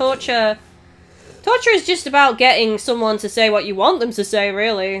 like torture. Torture is just about getting someone to say what you want them to say,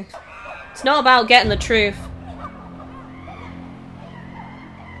 really. It's not about getting the truth.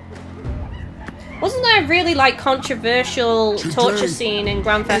 Wasn't there a really, like, controversial torture scene in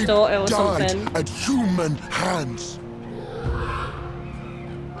Grand Theft Auto or something? At human hands.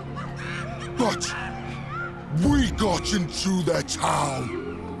 But we got into their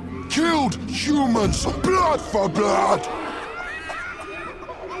town, killed humans, blood for blood.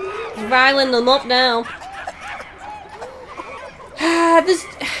 Riling them up now.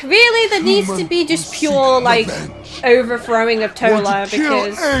 There needs to be just pure, like, overthrowing of Tola,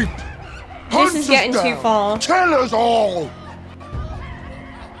 because this is getting too far. Kill us all.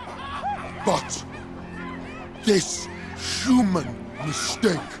 But this human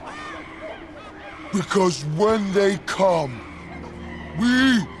mistake, because when they come,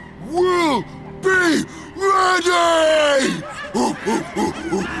 we will be ready!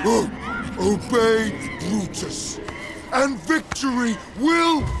 Obey Brutus, and victory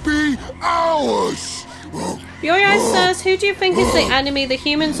will be ours! Yoyo says, who do you think is the enemy, the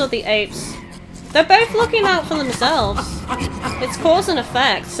humans or the apes? They're both looking out for themselves. It's cause and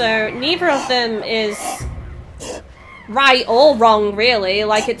effect, so neither of them is right or wrong, really.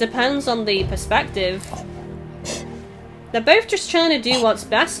 Like, it depends on the perspective. They're both just trying to do what's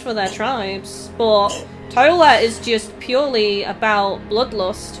best for their tribes, but Tola is just purely about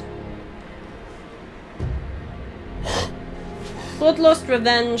bloodlust. Bloodlust,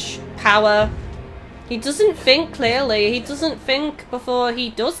 revenge, power. He doesn't think clearly. He doesn't think before he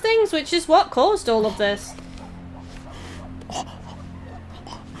does things, which is what caused all of this.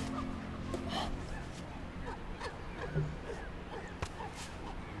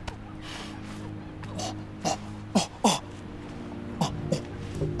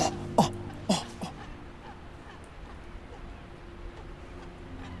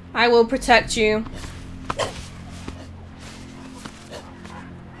 I will protect you.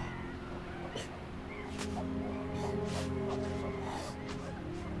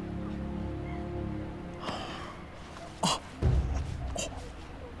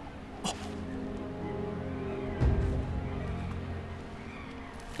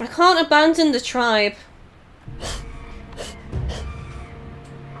 I can't abandon the tribe.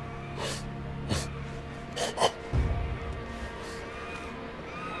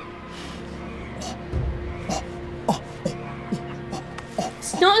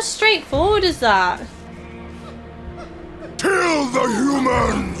 It's not as straightforward as that. Kill the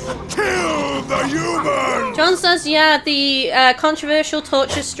humans! Kill the humans! John says, yeah, the controversial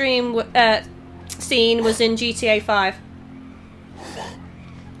torture stream scene was in GTA 5.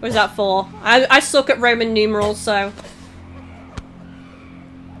 Or is that 4? I suck at Roman numerals, so...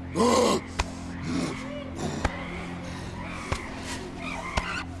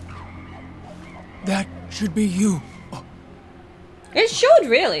 That should be you. It should,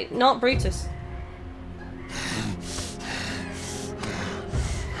 really. Not Brutus.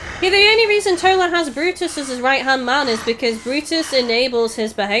 Yeah, the only reason Tola has Brutus as his right-hand man is because Brutus enables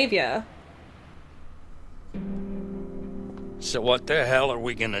his behavior. So what the hell are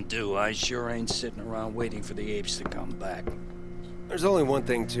we gonna do? I sure ain't sitting around waiting for the apes to come back. There's only one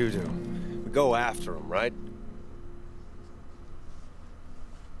thing to do. We go after them, right?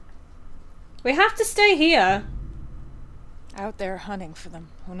 We have to stay here. Out there hunting for them.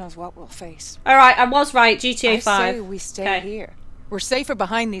 Who knows what we'll face. Alright, I was right. GTA 5. I say we stay Okay. here. We're safer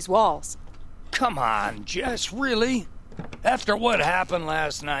behind these walls. Come on, Jess, really? After what happened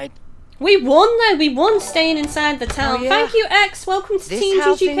last night? We won, though. We won staying inside the town. Oh, yeah? Thank you, X. Welcome to This Team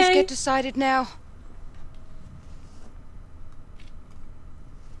how GGK. things get decided now?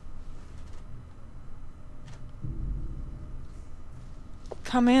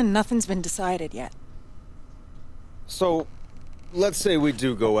 Come in. Nothing's been decided yet. So, let's say we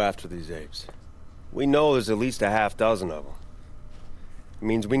do go after these apes. We know there's at least a half dozen of them. It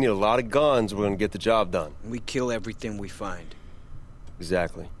means we need a lot of guns. We're gonna get the job done. We kill everything we find.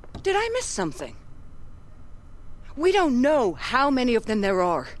 Exactly. Did I miss something? We don't know how many of them there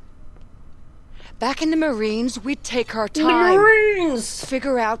are. Back in the Marines, we'd take our time. The Marines!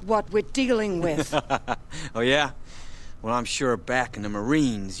 Figure out what we're dealing with. Oh yeah? Well, I'm sure back in the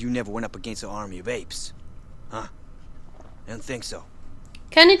Marines, you never went up against an army of apes. Huh? I don't think so.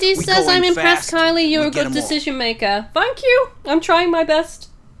 Kennedy We says, go I'm in impressed, fast, Kylie. You're we a get good 'em all." decision maker. Thank you. I'm trying my best.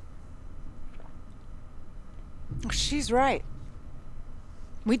 She's right.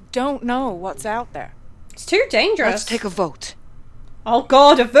 We don't know what's out there. It's too dangerous. Let's take a vote. Oh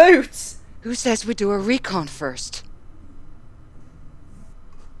god, a vote! Who says we do a recon first?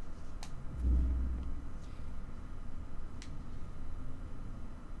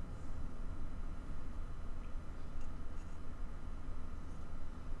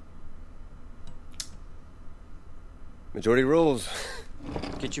 Majority rules.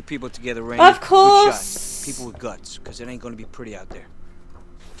 Get your people together, Randy. Of Good course. shot. People with guts, because it ain't gonna be pretty out there.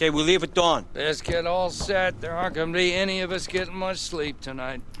 Okay, we leave at dawn. Let's get all set. There aren't gonna be any of us getting much sleep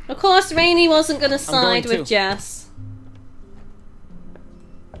tonight. Of course, Rainey wasn't gonna side going with too. Jess.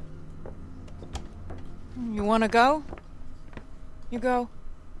 You wanna go? You go.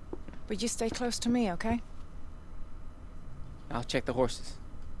 But you stay close to me, okay? I'll check the horses.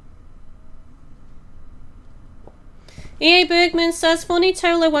 EA Bergman says, funny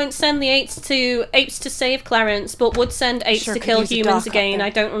Tola won't send the apes to save Clarence, but would send apes Sure to could kill use a humans doc up again. there. I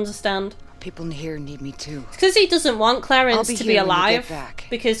don't understand. People in here need me too. It's because he doesn't want I'll Clarence be to be here when you get alive. back.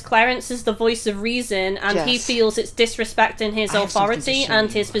 Because Clarence is the voice of reason, and he Jess, feels it's disrespecting his I have something to authority show and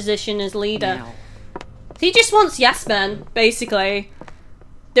you. his position as leader. Now. He just wants yes men, basically,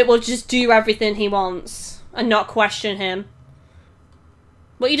 that will just do everything he wants and not question him.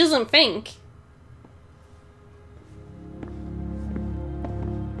 But he doesn't think.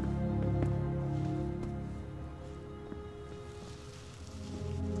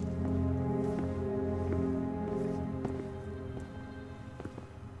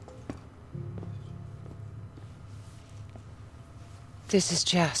 This is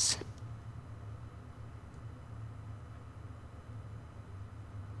Jess.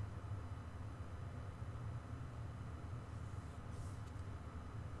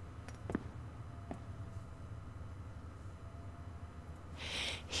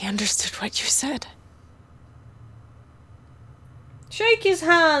 He understood what you said. Shake his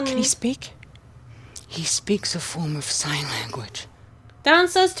hand. Can he speak? He speaks a form of sign language. Dan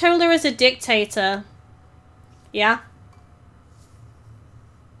says Tola is a dictator. Yeah.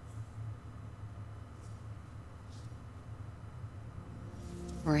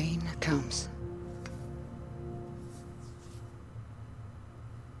 Rain comes.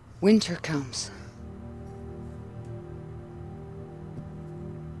 Winter comes.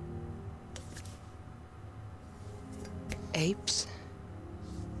 Apes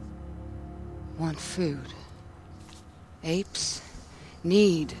want food. Apes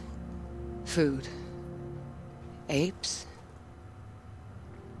need food. Apes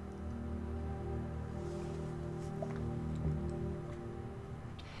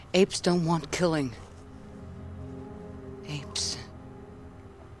don't want killing. Apes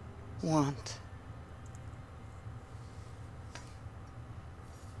want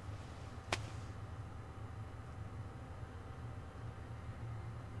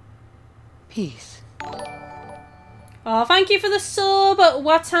peace. Oh, thank you for the sub,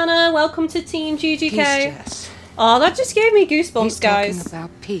 Watana. Welcome to Team GGK. Peace, Jess. Oh, that just gave me goosebumps, He's guys. talking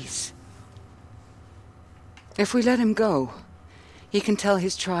about peace. If we let him go, he can tell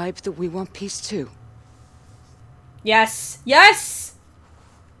his tribe that we want peace too. Yes, yes.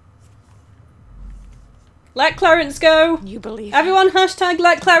 Let Clarence go. You believe Everyone, hashtag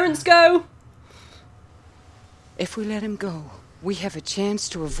let Clarence go. If we let him go, we have a chance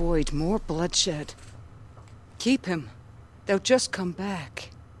to avoid more bloodshed. Keep him. They'll just come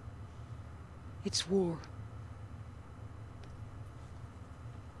back. It's war.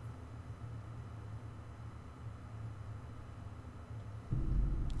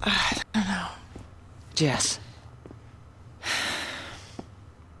 I don't know. Jess.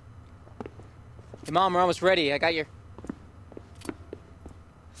 Hey, Mom, we're almost ready. I got your...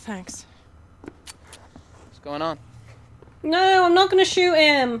 Thanks. What's going on? No, I'm not going to shoot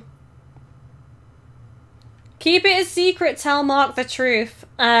him. Keep it a secret. Tell Mark the truth.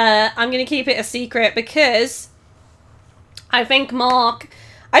 I'm going to keep it a secret because I think Mark...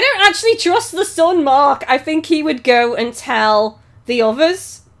 I don't actually trust the son, Mark. I think he would go and tell the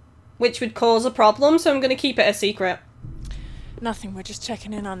others, which would cause a problem, so I'm going to keep it a secret. Nothing, we're just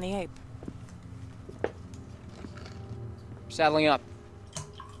checking in on the ape. Saddling up.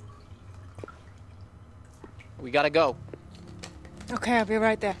 We gotta go. Okay, I'll be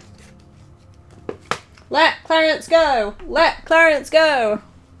right there. Let Clarence go! Let Clarence go!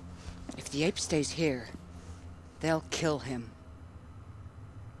 If the ape stays here, they'll kill him.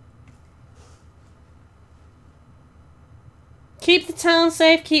 Keep the town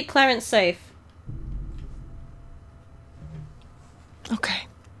safe, keep Clarence safe. Okay.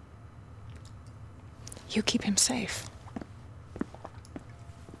 You keep him safe.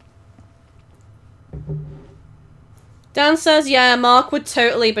 Dan says, yeah, Mark would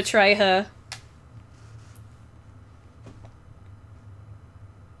totally betray her.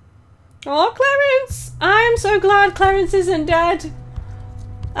 Oh, Clarence! I am so glad Clarence isn't dead.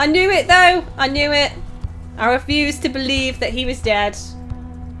 I knew it, though. I knew it. I refused to believe that he was dead.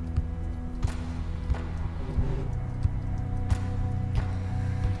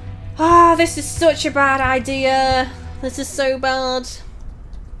 Ah, this is such a bad idea. This is so bad.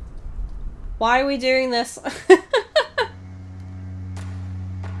 Why are we doing this?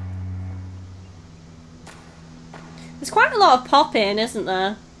 There's quite a lot of pop-in, isn't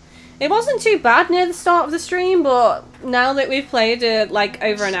there? It wasn't too bad near the start of the stream, but now that we've played it like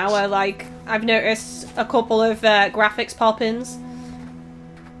over an hour, like I've noticed a couple of graphics pop-ins.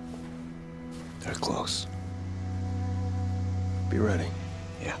 They're close. Be ready.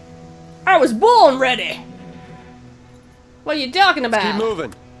 Yeah. I was born ready! What are you talking about? Keep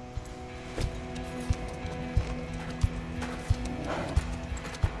moving.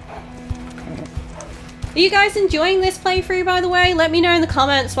 Are you guys enjoying this playthrough, by the way? Let me know in the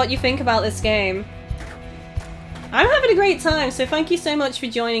comments what you think about this game. I'm having a great time, so thank you so much for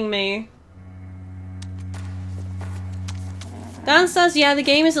joining me. Dan says, yeah, the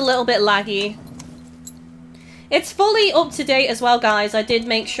game is a little bit laggy. It's fully up to date as well, guys. I did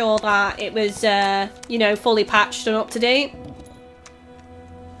make sure that it was, you know, fully patched and up to date.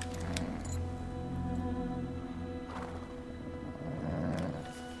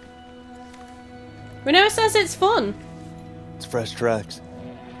 Reno says it's fun. It's fresh tracks.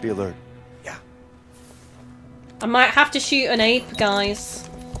 Be alert. Yeah. I might have to shoot an ape, guys.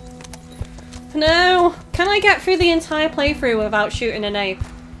 No! Can I get through the entire playthrough without shooting an ape?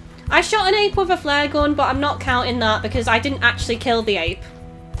 I shot an ape with a flare gun, but I'm not counting that because I didn't actually kill the ape.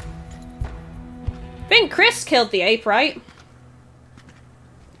 I think Chris killed the ape, right?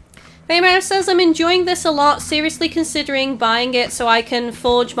 Faymare says, I'm enjoying this a lot, seriously considering buying it so I can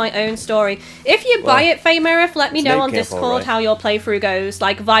forge my own story. If you buy it, Faymare, let me know on Discord how your playthrough goes,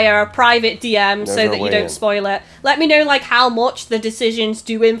 like via a private DM so that you don't spoil it. Let me know like how much the decisions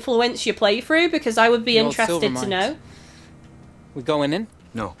do influence your playthrough because I would be interested to know. We going in?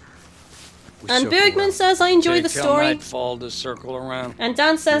 No. And Bergman says, I enjoy the story. Nightfall to circle around. And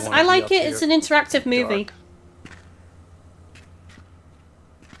Dan says, I like it, it's an interactive movie. Dark.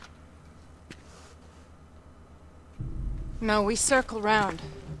 No, we circle round.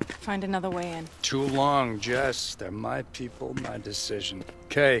 Find another way in. Too long, Jess. They're my people, my decision.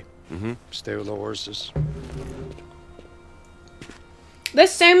 Okay. Stay with the horses.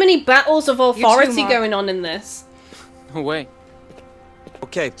 There's so many battles of authority going on in this. No way.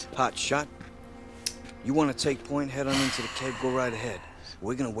 Okay, hot shot. You want to take point, head on into the cave, go right ahead.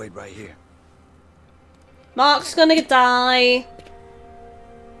 We're gonna wait right here. Mark's gonna die.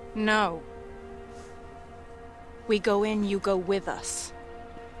 No. We go in, you go with us.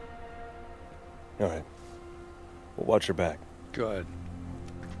 Alright. We'll watch your back. Good.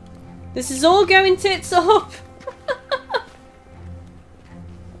 This is all going tits up.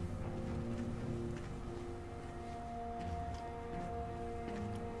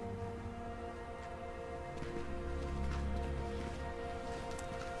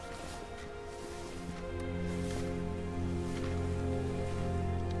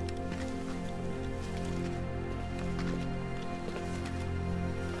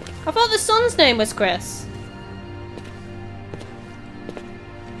 I thought the son's name was Chris.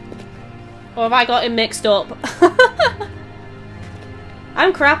 Or have I got him mixed up?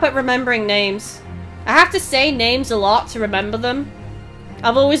 I'm crap at remembering names. I have to say names a lot to remember them.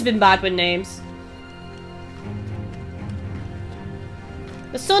 I've always been bad with names.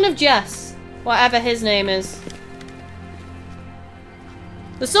 The son of Jess. Whatever his name is.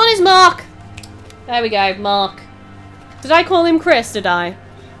 The son is Mark! There we go, Mark. Did I call him Chris, did I?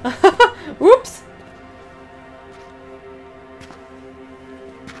 Whoops!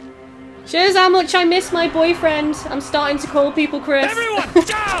 Shows how much I miss my boyfriend. I'm starting to call people Chris. Everyone,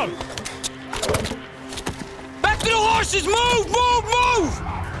 down! Back to the horses! Move! Move! Move!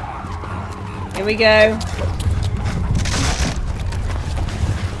 Here we go.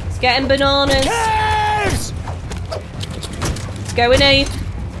 It's getting bananas. Caves! It's going ape.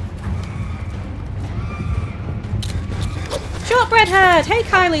 Shortbread Head! Hey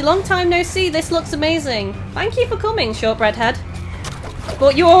Kylie, long time no see. This looks amazing. Thank you for coming, Shortbread Head.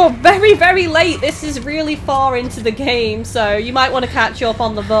 But you're very, very late. This is really far into the game, so you might want to catch up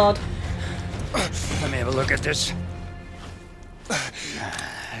on the VOD. Let me have a look at this.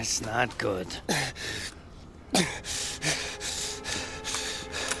 It's not good.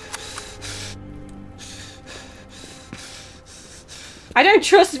 I don't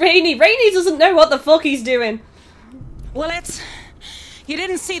trust Rainey. Rainey doesn't know what the fuck he's doing. Willits, you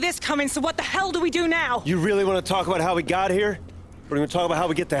didn't see this coming, so what the hell do we do now? You really want to talk about how we got here? Or do you want to talk about how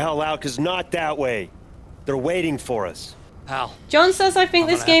we get the hell out? Because not that way. They're waiting for us. Hal. John says I think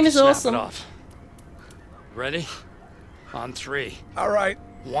this game is awesome. Ready? On 3. All right.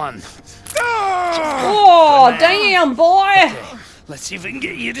 1. Oh, damn, boy! Okay. Let's see if we can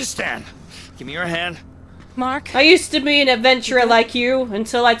get you to stand. Give me your hand. Mark? I used to be an adventurer like you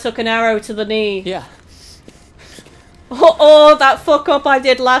until I took an arrow to the knee. Yeah. Oh, that fuck up I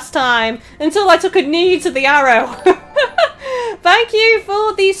did last time. Until I took a knee to the arrow. Thank you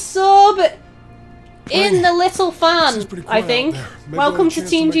for the sub in the little fan, I think. Welcome to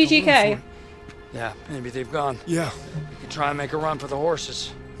Team GGK. Yeah, maybe they've gone. Yeah. You can try and make a run for the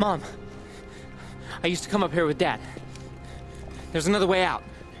horses. Mom, I used to come up here with Dad. There's another way out.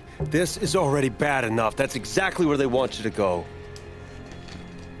 This is already bad enough. That's exactly where they want you to go.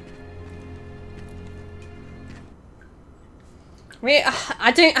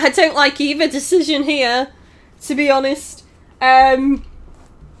 I don't like either decision here, to be honest. We're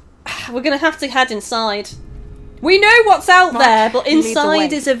gonna have to head inside. We know what's out there, but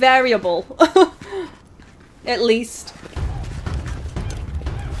inside is a variable. At least.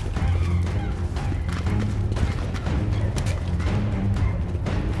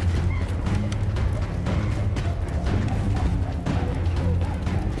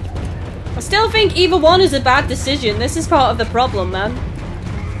 I still think either one is a bad decision. This is part of the problem, man.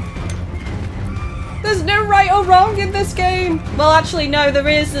 There's no right or wrong in this game. Well, actually, no, there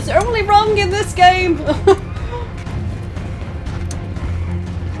is. There's only wrong in this game.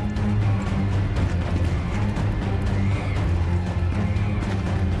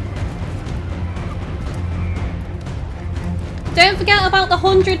 Don't forget about the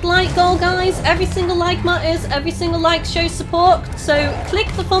 100 like goal, guys. Every single like matters. Every single like shows support. So click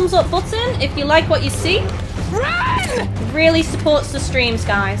the thumbs up button if you like what you see. Run! It really supports the streams,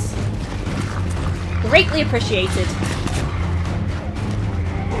 guys. Greatly appreciated.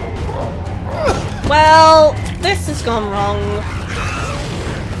 Well, this has gone wrong.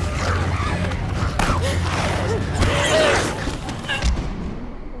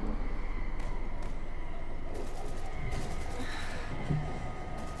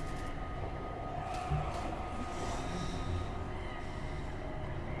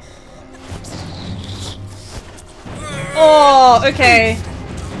 Oh, okay.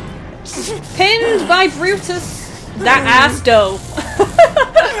 Pinned by Brutus. That ass dough.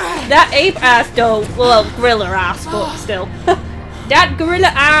 That ape ass dough. Well, gorilla ass, but still. That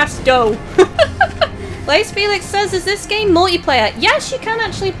gorilla ass dough. Blaze Felix says, is this game multiplayer? Yes, you can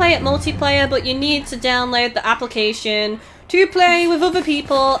actually play it multiplayer, but you need to download the application to play with other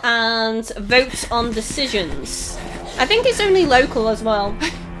people and vote on decisions. I think it's only local as well.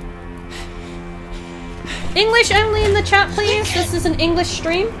 English only in the chat, please. This is an English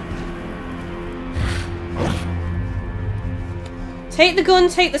stream. Take the gun,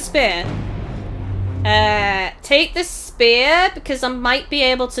 take the spear. Take the spear because I might be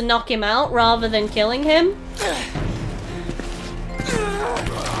able to knock him out rather than killing him.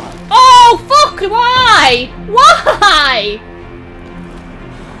 Oh, fuck! Why? Why?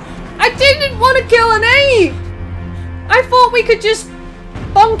 I didn't want to kill an ape! I thought we could just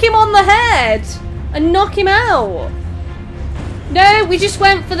bonk him on the head and knock him out. No, we just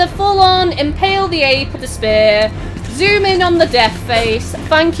went for the full-on impale the ape with the spear. Zoom in on the death face.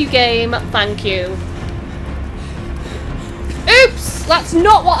 Thank you, game. Thank you. Oops! That's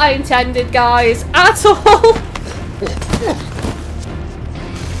not what I intended, guys. At all.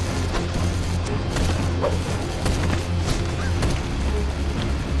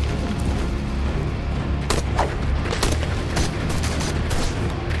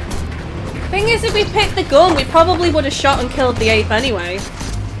 Thing is, if we picked the gun, we probably would have shot and killed the ape anyway.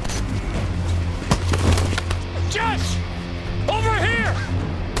 Jess! Over here!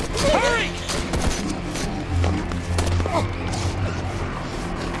 Hurry!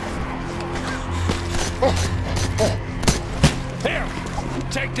 Here!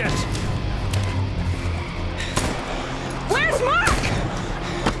 Take this! Where's Mark?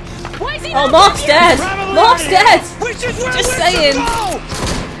 Why is he Oh, not Mark's here? dead! Travel Mark's out dead! here. Which is where Just we're saying. to go.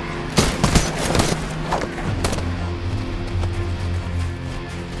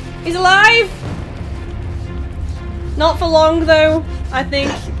 He's alive! Not for long, though, I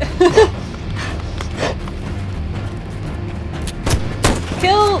think.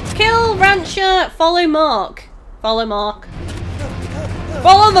 Kill Rancher, follow Mark. Follow Mark.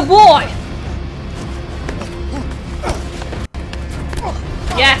 Follow the boy!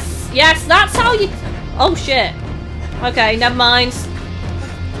 Yes, yes, that's how you... Oh shit. Okay, never mind.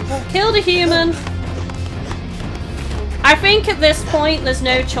 Killed a human. I think at this point there's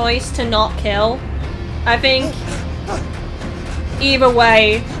no choice to not kill. I think either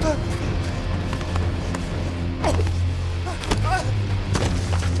way.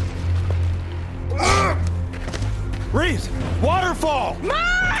 Reeves! Waterfall!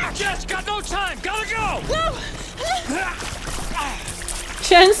 Mark! Jess, got no time! Gotta go! No!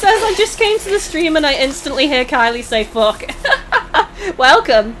 Chen says, I just came to the stream and I instantly hear Kylie say fuck.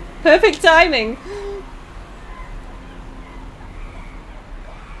 Welcome. Perfect timing.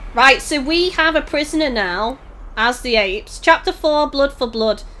 Right, so we have a prisoner now, as the apes. Chapter 4, Blood for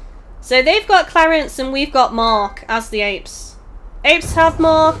Blood. So they've got Clarence and we've got Mark as the apes. Apes have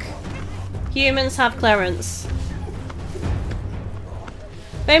Mark, humans have Clarence.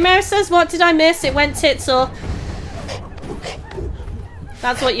 Baymo says, what did I miss? It went tits up.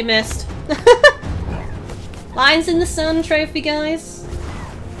 That's what you missed. Lions in the Sun trophy, guys.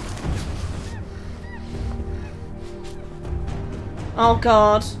 Oh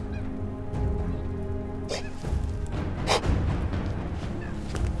god.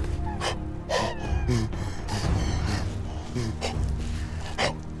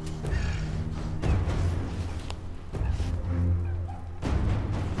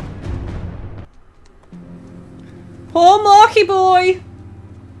 Poor Marky boy!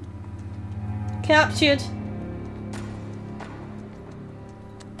 Captured.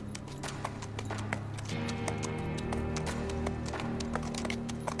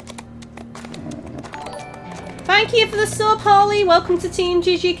 Thank you for the sub, Holly. Welcome to Team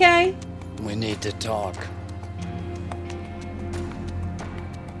GGK. We need to talk.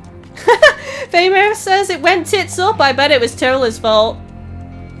 Famer says it went tits up. I bet it was Tola's fault.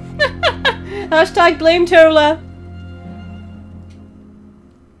 Hashtag blame Tola.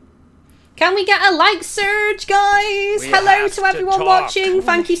 Can we get a like surge, guys? Hello to everyone watching.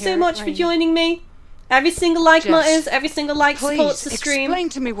 Thank you so much for joining me. Every single like matters. Every single like supports the stream. Explain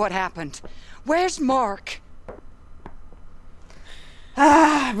to me what happened. Where's Mark?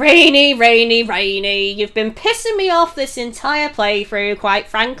 Ah, Rainy, Rainy, Rainy. You've been pissing me off this entire playthrough, quite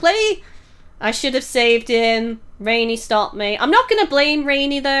frankly. I should have saved him. Rainy stopped me. I'm not going to blame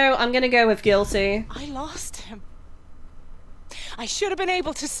Rainy, though. I'm going to go with guilty. I lost him. I should have been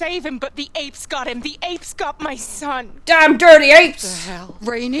able to save him, but the apes got him. The apes got my son. Damn dirty apes! The hell?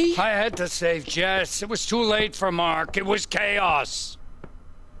 Rainey? I had to save Jess. It was too late for Mark. It was chaos.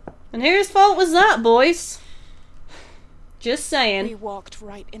 And whose fault was that, boys? Just saying. We walked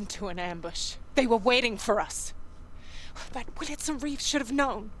right into an ambush. They were waiting for us. But Willits and Reeves should have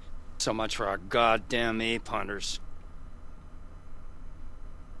known. So much for our goddamn ape hunters.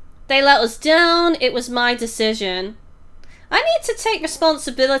 They let us down. It was my decision. I need to take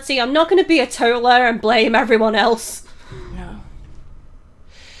responsibility. I'm not going to be a toddler and blame everyone else. No.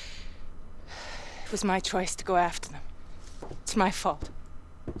 It was my choice to go after them. It's my fault.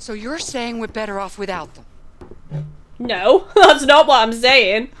 So you're saying we're better off without them? No, that's not what I'm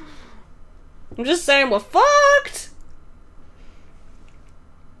saying. I'm just saying we're fucked.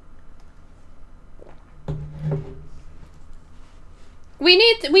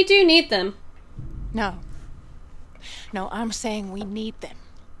 We do need them. No. No, I'm saying we need them.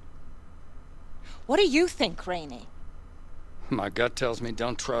 What do you think, Rainey? My gut tells me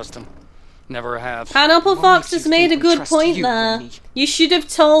don't trust him. Never have. Pineapple Fox has made a good trust point you, there. Rainey? You should have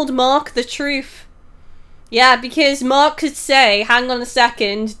told Mark the truth. Yeah, because Mark could say, hang on a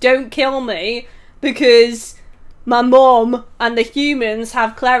second, don't kill me, because my mom and the humans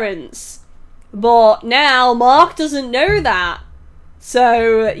have Clarence. But now, Mark doesn't know that.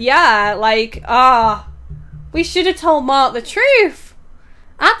 So, yeah, like, we should have told Mark the truth.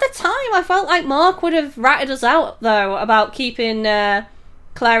 At the time, I felt like Mark would have ratted us out, though, about keeping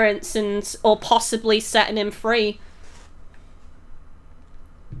Clarence or possibly setting him free.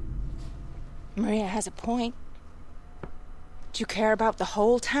 Maria has a point. Do you care about the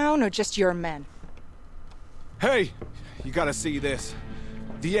whole town or just your men? Hey, you gotta see this.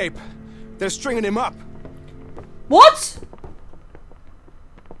 The ape. They're stringing him up. What?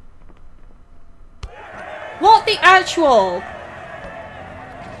 What the actual?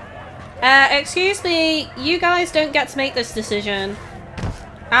 Excuse me, you guys don't get to make this decision.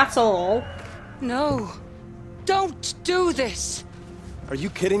 At all. No. Don't do this. Are you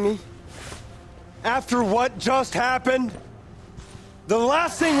kidding me? After what just happened? The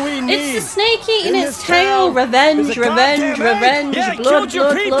last thing we need. It's the snake eating in its this tail. town Revenge, is a revenge, goddamn ape. revenge. Yeah, he blood, killed your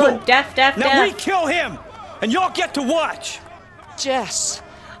blood, people. blood. Death, death, Now we death. kill him, and y'all get to watch. Jess,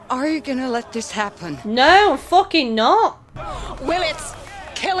 are you gonna let this happen? No, I'm fucking not. Willits,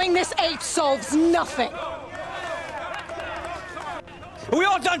 killing this ape solves nothing. Are we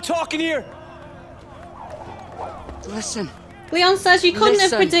all done talking here? Listen. Leon says you couldn't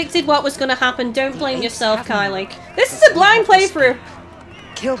have Listen. predicted what was going to happen. Don't blame apes yourself, haven't Kylie. known. This is a blind playthrough.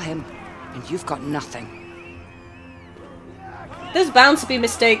 Kill him, and you've got nothing. There's bound to be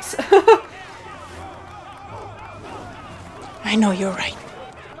mistakes. I know you're right.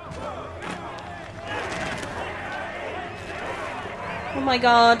 Oh my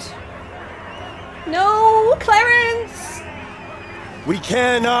god. No, Clarence! We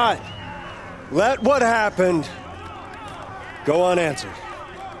cannot let what happened go unanswered.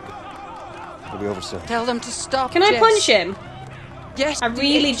 It'll be over soon. Tell them to stop. Can I Jess. punch him? Yes. I the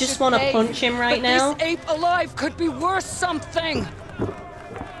really apes just should want to pay, punch him right but now. This ape alive could be worth something.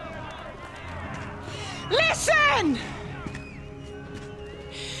 Listen!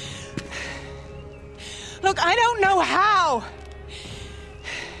 Look, I don't know how.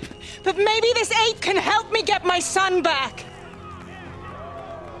 But maybe this ape can help me get my son back.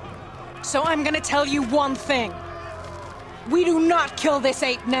 So I'm gonna tell you one thing. We do not kill this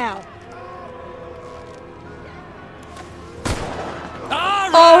ape now.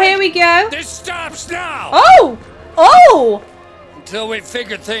 Oh, here we go. This stops now! Oh! Oh! Until we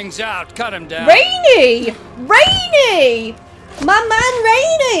figure things out. Cut him down. Rainy! Rainy! My man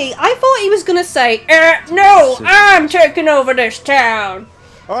Rainy! I thought he was gonna say, no, I'm taking over this town.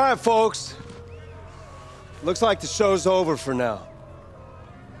 All right, folks. Looks like the show's over for now.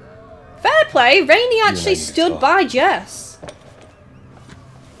 Fair play, Rainy actually stood by Jess.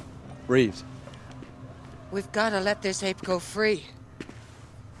 Reeves. We've got to let this ape go free.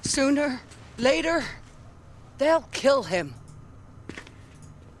 Sooner, later, they'll kill him.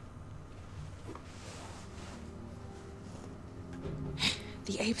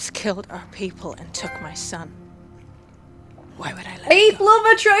 The apes killed our people and took my son. Why would I let Ape it go?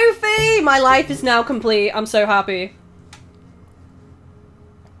 Lover Trophy! My life is now complete. I'm so happy.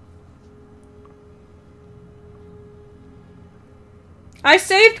 I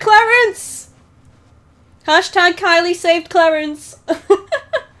saved Clarence! Hashtag Kylie saved Clarence.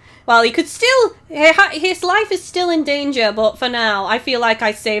 Well, he could still... His life is still in danger, but for now, I feel like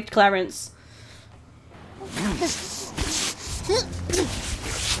I saved Clarence.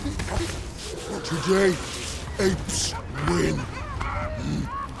 Today, apes win.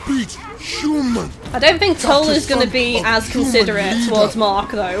 beat human. I don't think That Tola's is going to son be of as human considerate leader. towards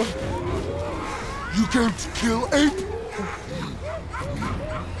Mark, though. You came to kill ape?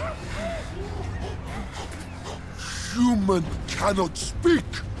 Human cannot speak.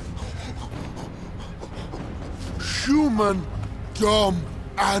 Human dumb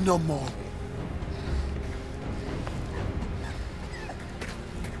animal.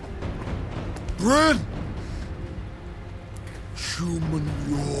 Bren! Human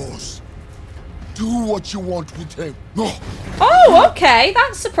yours. Do what you want with him. No. Oh, okay.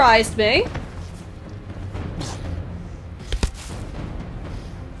 That surprised me.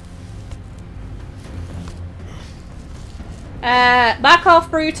 Back off,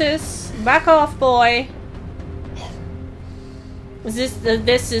 Brutus. Back off, boy.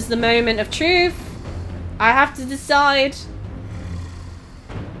 This is the moment of truth. I have to decide.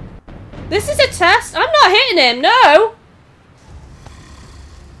 This is a test. I'm not hitting him. No.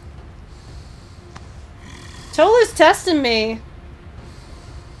 Tola's testing me.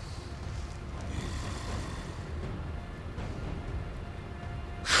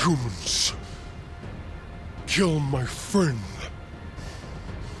 Humans. Kill my friend.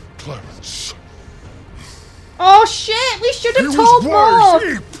 Clarence. Oh shit, we should have He told was Mark.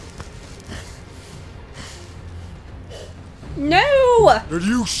 wise, Ape. No. Did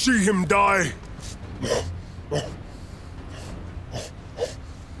you see him die?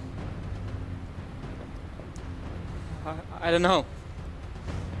 I don't know.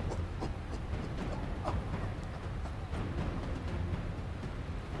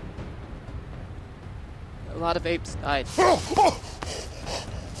 A lot of apes died.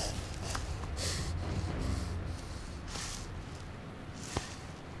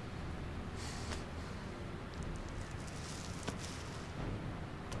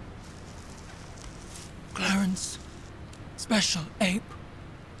 Clarence, special ape.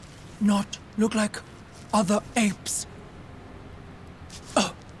 Not look like other apes.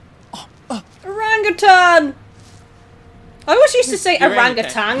 Orangutan! I always used to say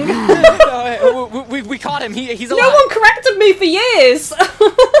orangutan. We caught him. He's No alive. one corrected me for years.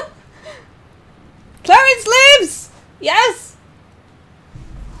 Clarence lives! Yes!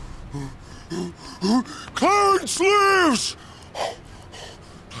 Clarence lives!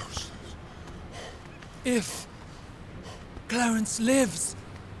 If Clarence lives,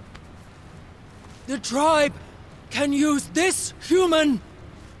 the tribe can use this human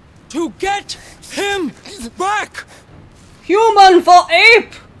to get him back! Human for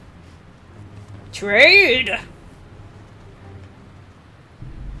ape! Trade!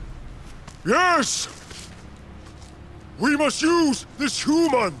 Yes! We must use this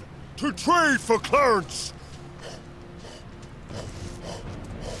human to trade for Clarence!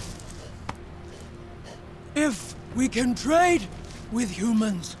 If we can trade with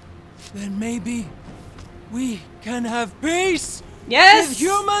humans, then maybe we can have peace Yes! with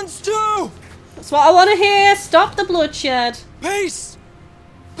humans too! That's what I want to hear. Stop the bloodshed. Peace!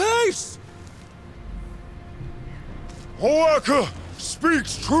 Peace! Hoaka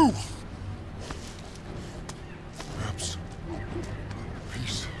speaks truth! Perhaps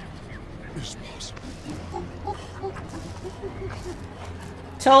peace is possible.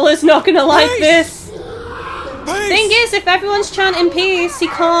 Tola's not gonna like Peace! this. Peace! Thing is, if everyone's chanting peace, he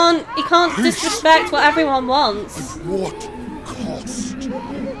can't disrespect what everyone wants. What cost?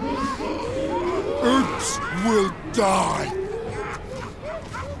 Apes will die!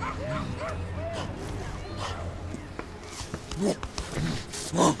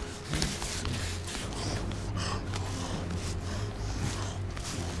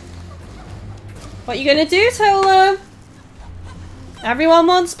 What you gonna do, Tola? Everyone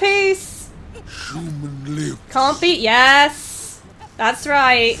wants peace. Human live Can't be. Yes, that's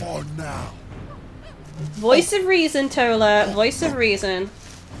right. for now. Voice of reason, Tola. Voice of reason.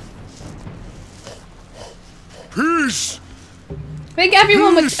 Peace! I think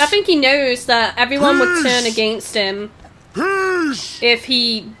everyone would. Peace! I think he knows that everyone would turn Peace! against him Peace! if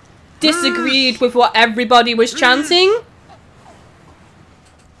he disagreed with what everybody was chanting.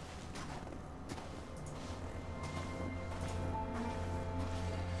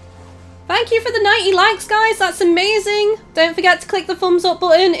 Thank you for the 90 likes, guys. That's amazing. Don't forget to click the thumbs up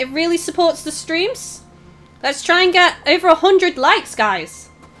button. It really supports the streams. Let's try and get over 100 likes, guys.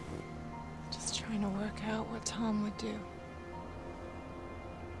 Just trying to work out what Tom would do.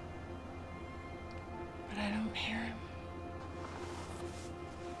 But I don't hear him.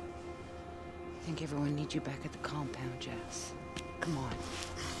 I think everyone needs you back at the compound, Jess. Come on.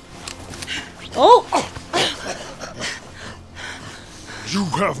 Oh! You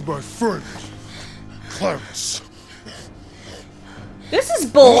have my friend, Clarence. This is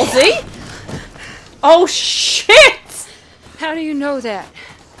ballsy. Oh, shit! How do you know that?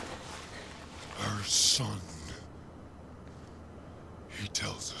 Her son. He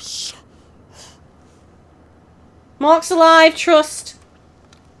tells us. Mark's alive, trust.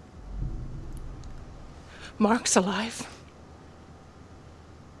 Mark's alive.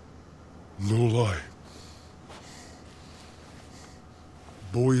 No lie.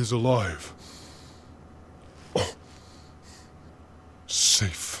 Boy is alive. Oh.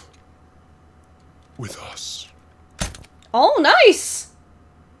 Safe. With us. Oh, nice!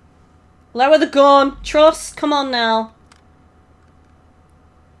 Lower the gun. Trust, come on now.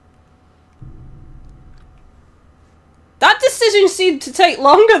 That decision seemed to take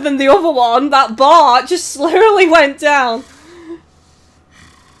longer than the other one. That bar just slowly went down.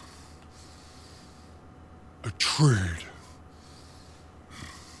 A trade.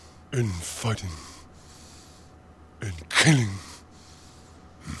 In fighting. In killing.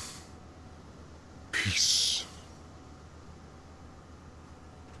 Peace.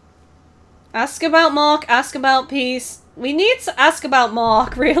 Ask about Mark, ask about peace. We need to ask about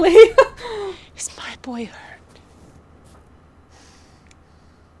Mark, really. Is my boy hurt?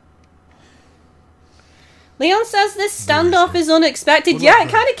 Leon says this standoff is unexpected. Yeah, it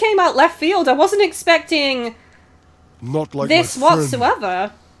kind of came out left field. I wasn't expecting Not like this my friend.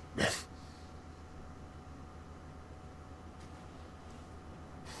 whatsoever.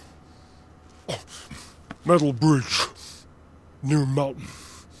 Metal bridge. Near mountain.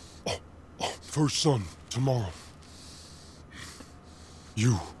 First sun, tomorrow.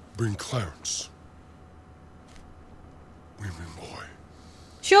 You bring Clarence. Women boy.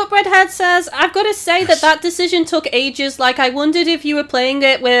 Shortbread Head says, I've got to say that decision took ages. Like, I wondered if you were playing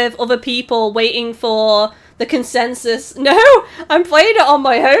it with other people waiting for the consensus. No, I'm playing it on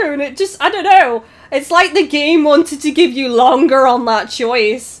my own. It just, I don't know. It's like the game wanted to give you longer on that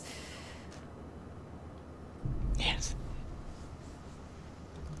choice. Yes.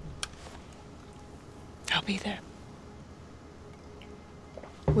 I'll be there.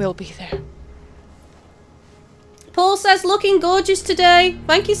 We'll be there. Paul says, looking gorgeous today.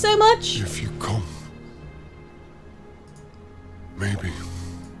 Thank you so much. If you come. Maybe.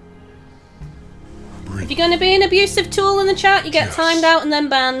 If you're going to be an abusive tool in the chat, you get timed out and then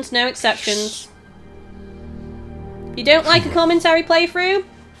banned. No exceptions. If you don't like a commentary playthrough,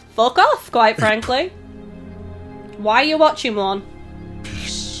 fuck off, quite frankly. Why are you watching one?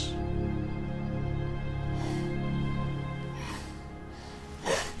 Peace.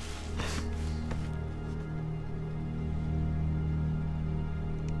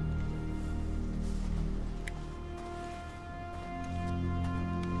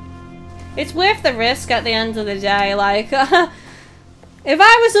 It's worth the risk at the end of the day. Like, if I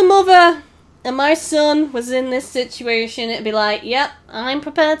was a mother and my son was in this situation, it'd be like, yep, I'm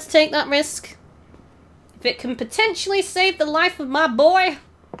prepared to take that risk. If it can potentially save the life of my boy,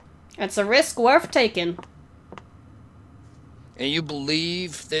 it's a risk worth taking. And you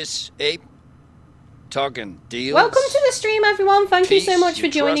believe this, Ape? Talking deals? Welcome to the stream, everyone. Thank you so much for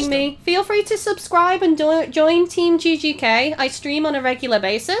joining me. Feel free to subscribe and join Team GGK. I stream on a regular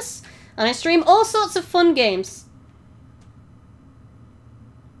basis. And I stream all sorts of fun games.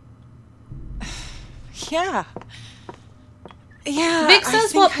 Yeah. Yeah. Vic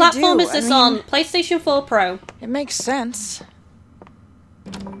says, what platform is this on? PlayStation 4 Pro. It makes sense.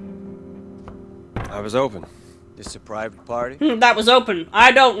 I was open. This a private party? That was open.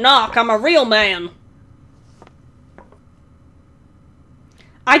 I don't knock. I'm a real man.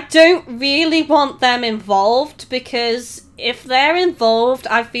 I don't really want them involved because if they're involved,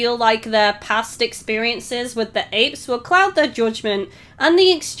 I feel like their past experiences with the apes will cloud their judgment and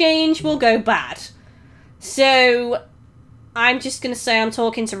the exchange will go bad. So I'm just going to say I'm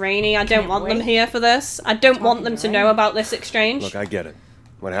talking to Rainey. I don't want them here for this. I don't want them to know about this exchange. Look, I get it.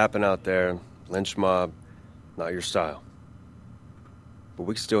 What happened out there, lynch mob, not your style. But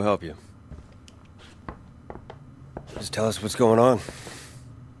we can still help you. Just tell us what's going on.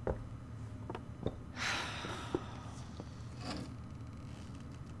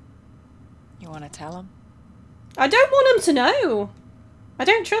 You want to tell him? I don't want him to know. I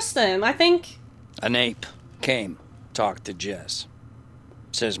don't trust them. I think... An ape came, talked to Jess.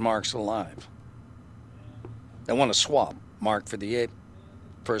 Says Mark's alive. They want to swap Mark for the ape.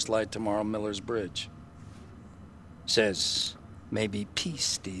 First light tomorrow, Miller's Bridge. Says maybe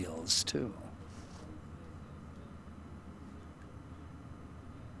peace deals, too.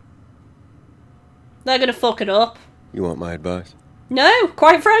 They're gonna fuck it up. You want my advice? No,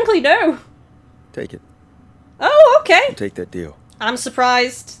 quite frankly, no. Take it. Oh, okay. Take that deal. I'm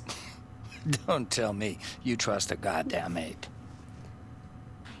surprised. Don't tell me you trust a goddamn ape.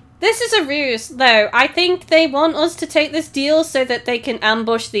 This is a ruse, though. I think they want us to take this deal so that they can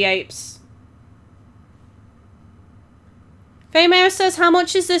ambush the apes. Female says, how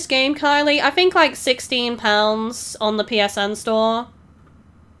much is this game, Kylie? I think like £16 on the PSN store.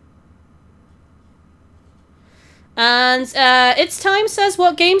 And It's Time says,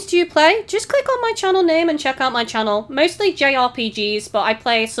 what games do you play? Just click on my channel name and check out my channel. Mostly JRPGs, but I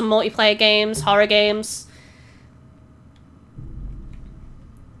play some multiplayer games, horror games.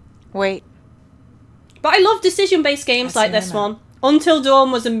 Wait. But I love decision-based games like this one. Until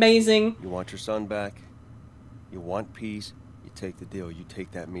Dawn was amazing. You want your son back? You want peace? You take the deal. You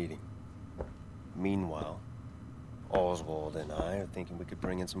take that meeting. Meanwhile, Oswald and I are thinking we could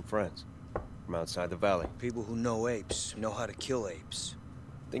bring in some friends from outside the valley. People who know apes, know how to kill apes.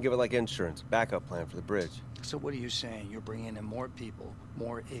 Think of it like insurance, backup plan for the bridge. So what are you saying? You're bringing in more people,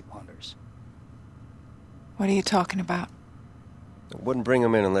 more ape hunters? What are you talking about? I wouldn't bring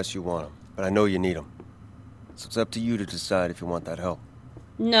them in unless you want them, but I know you need them. So it's up to you to decide if you want that help.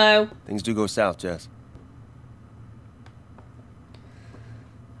 No. Things do go south, Jess.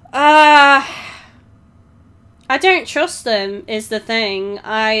 I don't trust them, is the thing.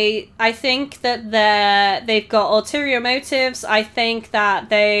 I think that they've got ulterior motives. I think that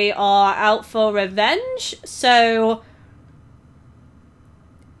they are out for revenge, so...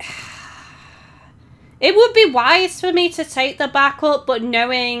 It would be wise for me to take the backup, but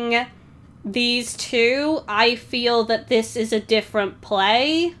knowing these two, I feel that this is a different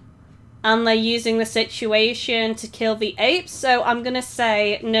play. And they're using the situation to kill the apes, so I'm gonna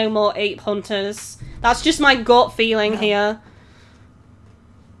say no more ape hunters. That's just my gut feeling here.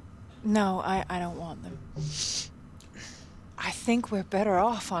 No, I don't want them. I think we're better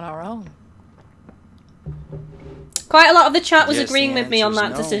off on our own. Quite a lot of the chat was Yes, agreeing the with me on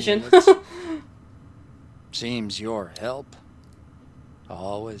that answer's no. decision. Seems your help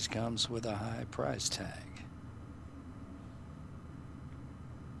always comes with a high price tag.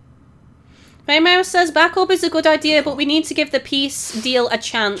 Maymo says backup is a good idea, but we need to give the peace deal a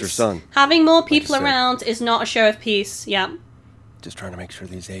chance. It's your son. Having more people around is not a show of peace. Yeah. Just trying to make sure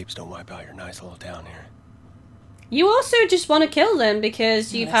these apes don't wipe out your nice little town here. You also just want to kill them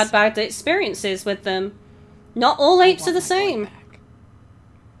because you've had bad experiences with them. Not all apes are the same.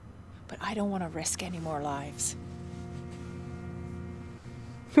 But I don't want to risk any more lives.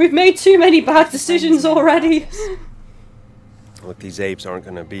 We've made too many bad decisions already. Look, these apes aren't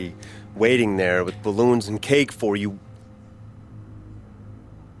going to be waiting there with balloons and cake for you.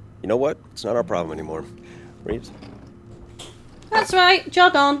 You know what? It's not our problem anymore. Reeves? That's right.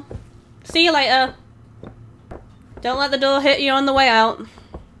 Jog on. See you later. Don't let the door hit you on the way out.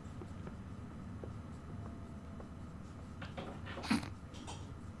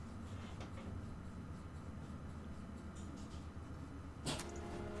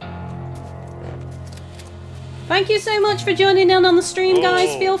 Thank you so much for joining in on the stream,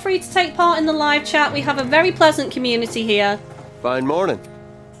 guys. Feel free to take part in the live chat. We have a very pleasant community here. Fine morning.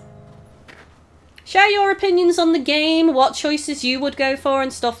 Share your opinions on the game, what choices you would go for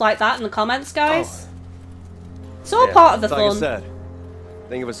and stuff like that in the comments, guys. It's all part of the fun. Like I said,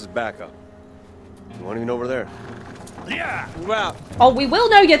 think of us as backup. You want to even over there? Yeah! Wow. Oh, we will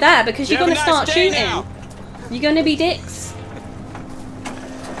know you're there because you're going to start shooting. Now. You're going to be dicks.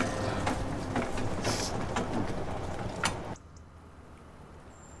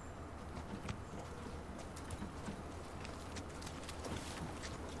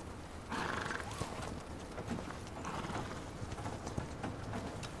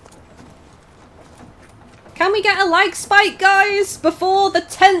 Can we get a like spike, guys, before the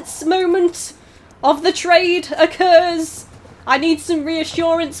tense moment of the trade occurs? I need some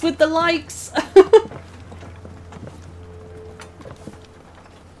reassurance with the likes.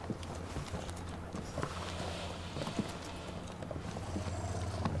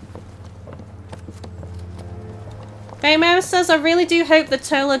 Baymo says, I really do hope that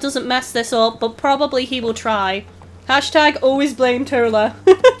Tola doesn't mess this up, but probably he will try. Hashtag always blame Tola.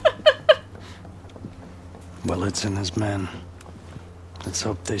 Willits and his men. Let's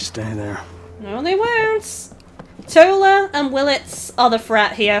hope they stay there. No, they won't. Tola and Willits are the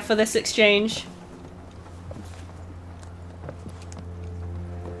threat here for this exchange.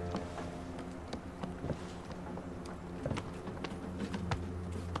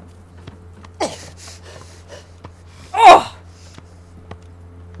 Oh!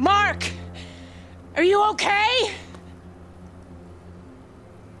 Mark! Are you okay?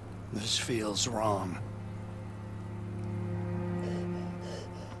 This feels wrong.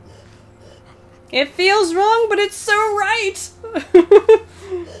 It feels wrong, but it's so right!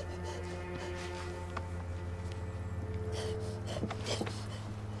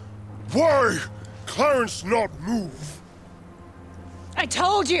 Why? Clarence not move? I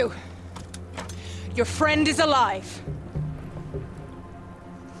told you! Your friend is alive.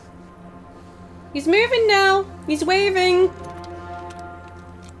 He's moving now. He's waving.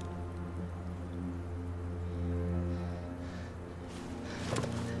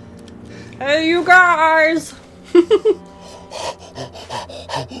 Hey, you guys!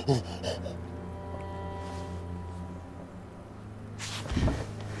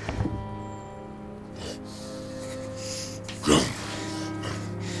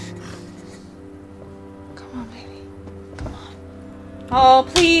 Oh,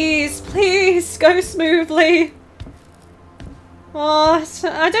 please, please, go smoothly. Oh,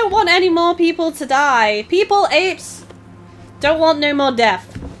 I don't want any more people to die. People, apes, don't want no more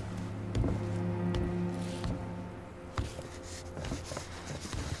death.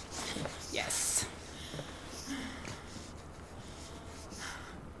 Yes.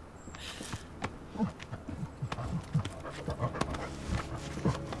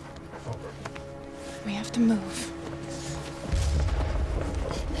 We have to move.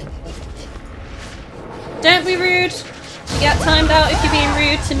 Don't be rude. You get timed out if you're being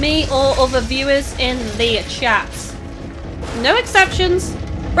rude to me or other viewers in the chat. No exceptions.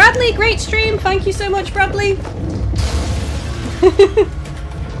 Bradley, great stream. Thank you so much, Bradley.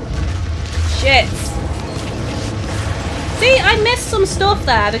 Shit. See, I missed some stuff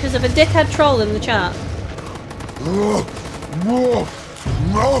there because of a dickhead troll in the chat. No.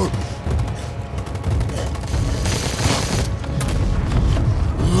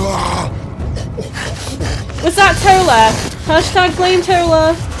 Was that Tola? Hashtag blame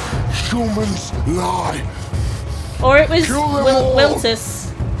Tola. Humans lie. Or it was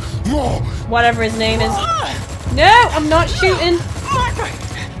Wiltus. No. Whatever his name is. No, I'm not shooting.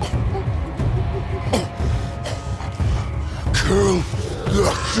 Kill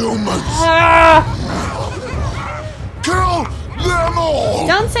the humans. Ah! Kill them all.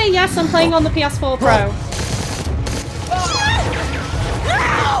 Don't say yes, I'm playing on the PS4 Pro.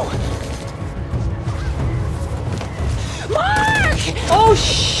 Mark! Oh,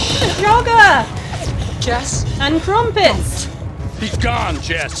 sugar! Jess? And crumpets! He's gone,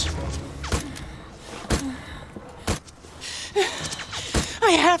 Jess.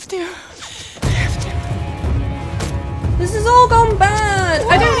 I have to. This has all gone bad!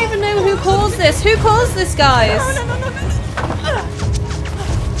 I don't even know who caused this. Who caused this, guys? No.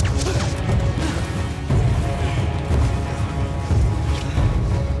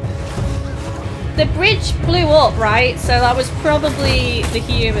 The bridge blew up, right? So that was probably the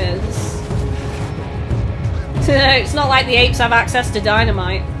humans. It's not like the apes have access to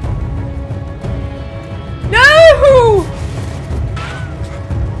dynamite. No!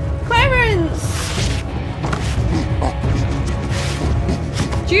 Clarence!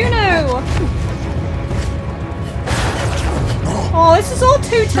 Juno! Oh, this is all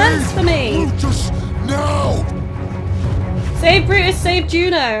too tense for me. Brutus, now! Save Brutus, save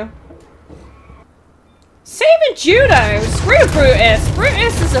Juno. Saving Juno? Screw Brutus.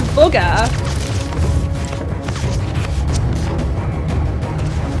 Brutus is a bugger.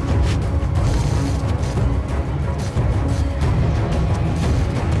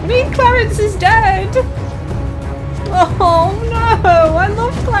 I mean, Clarence is dead. Oh no, I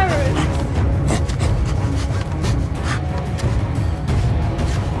love Clarence.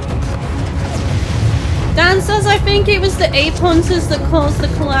 Dan says I think it was the ape hunters that caused the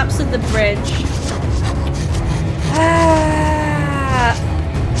collapse of the bridge.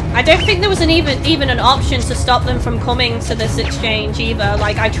 I don't think there was even an option to stop them from coming to this exchange either.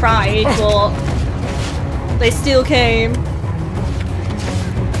 Like, I tried, but they still came.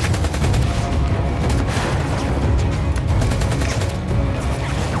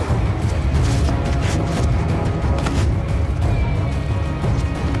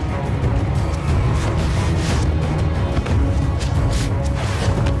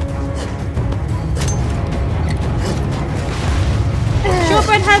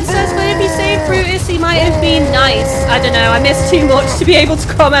 Shortbread says, but if he saved Brutus, he might have been nice. I don't know, I missed too much to be able to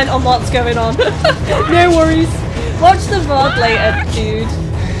comment on what's going on. No worries. Watch the VOD later, dude.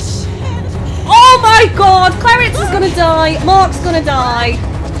 Oh my god! Clarence is gonna die. Mark's gonna die.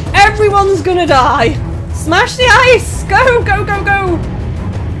 Everyone's gonna die. Smash the ice! Go, go, go, go!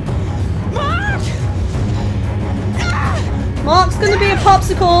 Mark! Mark's gonna be a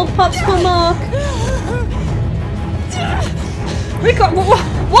popsicle. Popsicle Mark. We got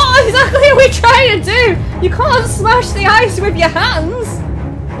what exactly are we trying to do? You can't smash the ice with your hands.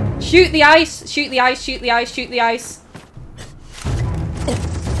 Shoot the ice, shoot the ice, shoot the ice, shoot the ice.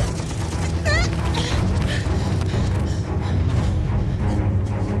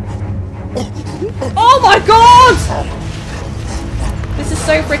 Oh my god! This is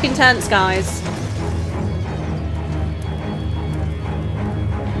so freaking tense, guys.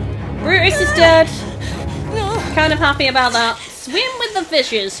 Brutus is dead. Kind of happy about that. Swim with the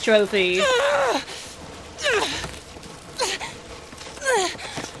fishes trophy.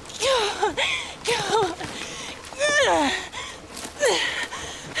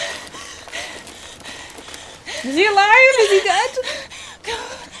 Is he alive? Is he dead?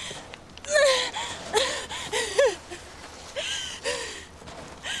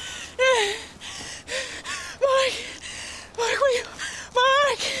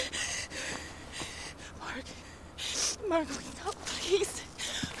 Mark, please.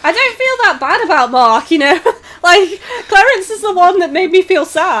 I don't feel that bad about Mark, you know? Like, Clarence is the one that made me feel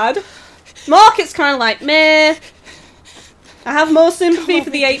sad. Mark, it's kind of like, meh. I have more sympathy for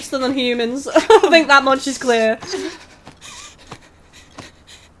the apes than the humans. I think that much is clear.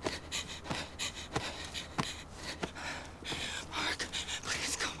 Mark,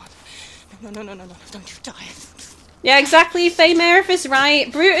 please, come on. No, don't you die. Yeah, exactly. Faye Merriff is right.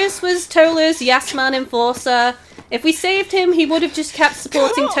 Brutus was Tola's yes man enforcer. If we saved him, he would have just kept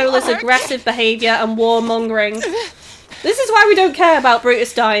supporting Tola's aggressive behaviour and warmongering. This is why we don't care about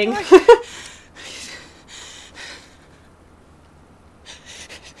Brutus dying.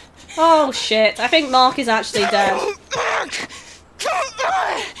 Oh shit, I think Mark is actually dead.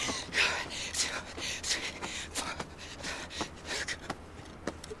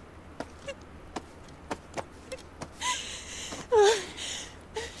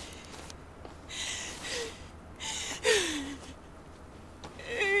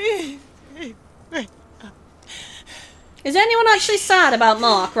 Is anyone actually sad about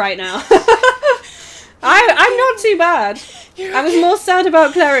Mark right now? I'm not too bad. I was more sad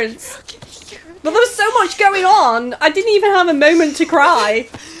about Clarence. But there was so much going on, I didn't even have a moment to cry.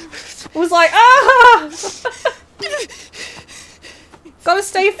 I was like, ah! Gotta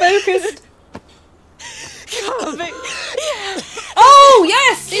stay focused. Oh,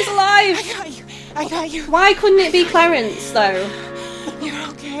 yes! He's alive! I got you. Why couldn't it be Clarence, though? You're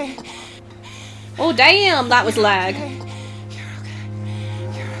okay. Oh, damn, that was lag.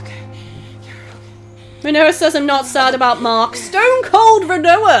 Renoa says I'm not sad about Mark. Stone Cold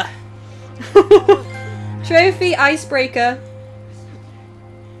Renoa! Trophy Icebreaker.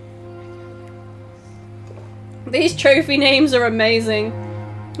 These trophy names are amazing.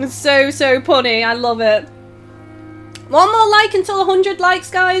 It's so punny. I love it. One more like until 100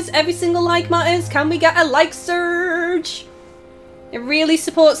 likes, guys. Every single like matters. Can we get a like surge? It really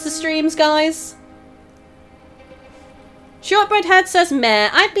supports the streams, guys. Shortbread Head says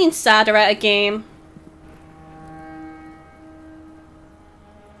meh. I've been sadder at a game.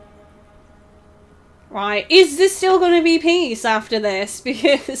 Right, is this still going to be peace after this?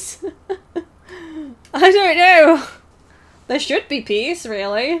 Because I don't know. There should be peace,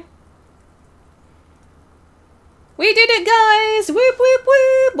 really. We did it, guys! Whoop, whoop,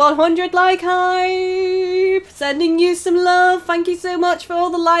 whoop! 100 like hype! Sending you some love. Thank you so much for all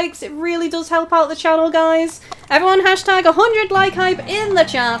the likes. It really does help out the channel, guys. Everyone hashtag 100 like hype in the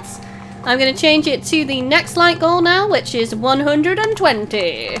chats. I'm going to change it to the next like goal now, which is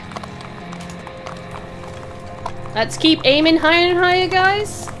 120. Let's keep aiming higher and higher,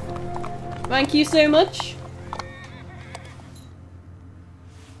 guys. Thank you so much.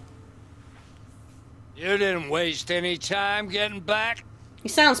 You didn't waste any time getting back. He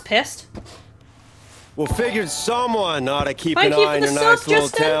sounds pissed. Well, figured someone ought to keep Thank an you eye for on the your sub, nice little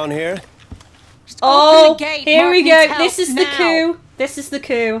Justin. town here. Oh, the gate. here Mark we needs go. help This is the now. coup. This is the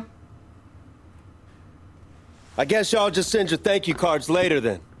coup. I guess y'all just send your thank you cards later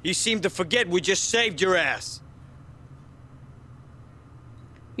then. You seem to forget we just saved your ass.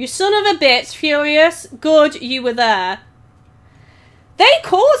 You son of a bitch, Furious. Good you were there. They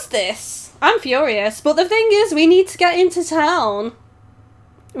caused this. I'm furious. But the thing is, we need to get into town.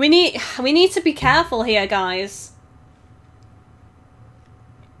 We need to be careful here, guys.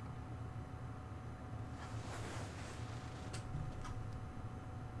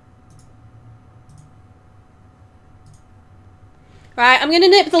 Right, I'm going to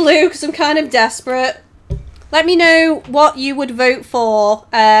nip the loo because I'm kind of desperate. Let me know what you would vote for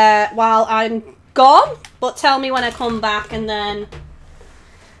while I'm gone, but tell me when I come back and then...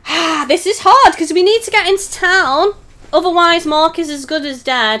 this is hard because we need to get into town. Otherwise, Mark is as good as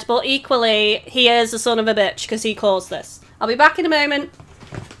dead, but equally, he is a son of a bitch because he caused this. I'll be back in a moment.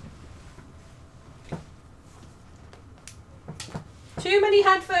 Too many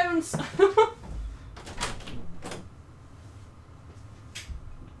headphones.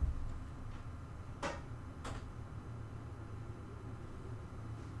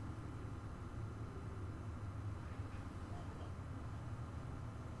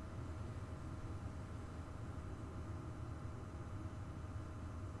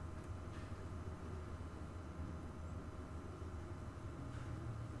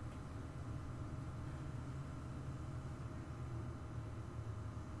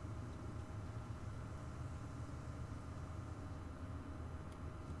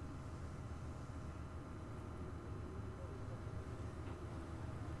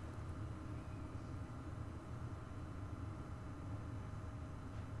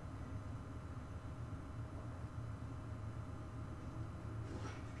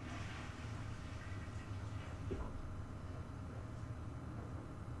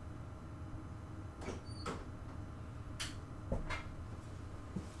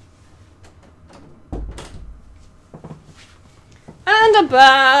 we're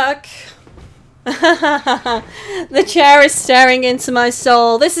back. The chair is staring into my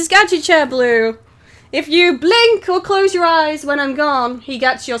soul. This is Gadget Chair Blue. If you blink or close your eyes when I'm gone, he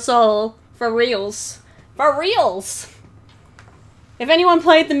gets your soul. For reals. For reals. If anyone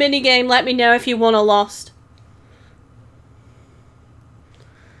played the minigame, let me know if you won or lost.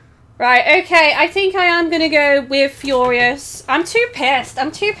 Right, okay, I think I am gonna go with Furious. I'm too pissed.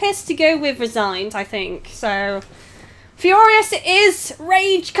 I'm too pissed to go with Resigned, I think. So, Furious it is!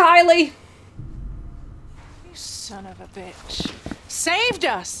 Rage, Kylie! You son of a bitch. Saved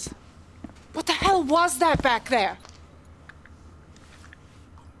us! What the hell was that back there?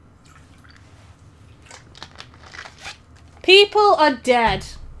 People are dead.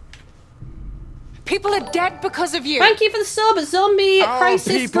 People are dead because of you. Thank you for the sub, Zombie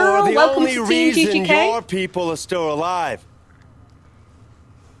Crisis people Girl. are the Welcome only to Team reason GGK. your people are still alive.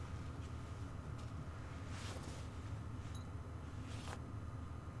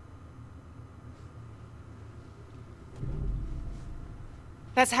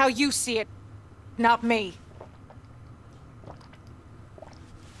 That's how you see it, not me.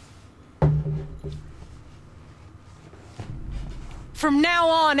 From now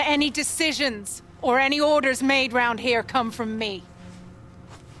on, any decisions or any orders made round here come from me.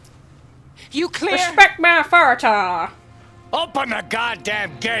 You clear? Respect my authority. Open the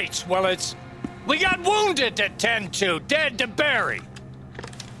goddamn gates, Willits. We got wounded to tend to, dead to bury.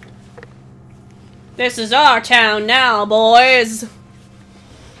 This is our town now, boys.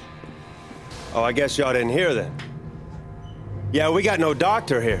 Oh, I guess y'all didn't hear then. Yeah, we got no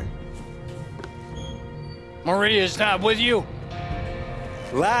doctor here. Maria's not with you?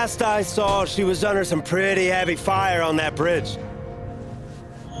 Last I saw, she was under some pretty heavy fire on that bridge.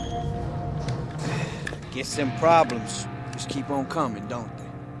 Guess them problems just keep on coming, don't they?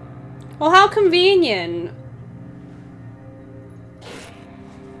 Well, how convenient.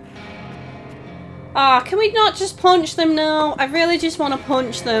 Ah, can we not just punch them now? I really just want to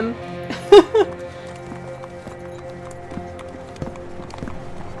punch them.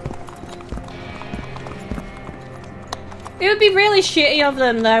 It would be really shitty of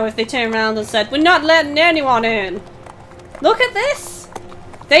them, though, if they turned around and said, "We're not letting anyone in." Look at this!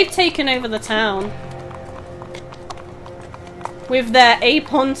 They've taken over the town. With their ape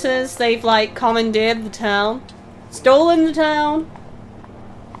hunters, they've, like, commandeered the town. Stolen the town.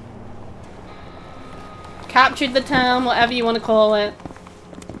 Captured the town, whatever you want to call it.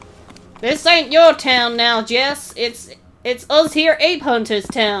 This ain't your town now, Jess. It's us here ape hunters'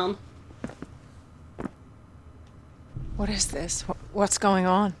 town. What is this? What's going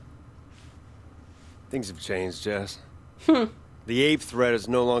on? Things have changed, Jess. Hmm. The ape threat is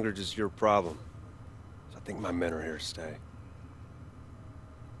no longer just your problem. So I think my men are here to stay.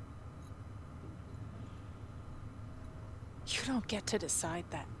 You don't get to decide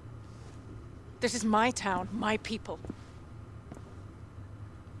that. This is my town, my people.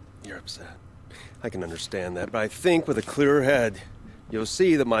 You're upset. I can understand that, but I think with a clearer head, you'll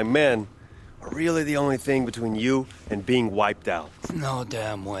see that my men are really the only thing between you and being wiped out. No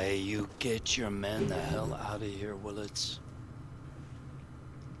damn way. You get your men the hell out of here, Willits.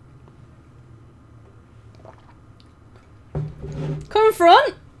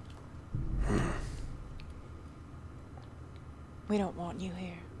 Confront! We don't want you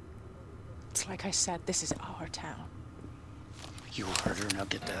here. It's like I said, this is our town. You heard her, now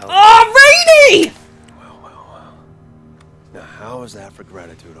get the hell out. Oh, Rainy! Well. Now, how is that for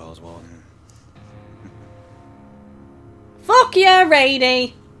gratitude, Oswald? Fuck yeah,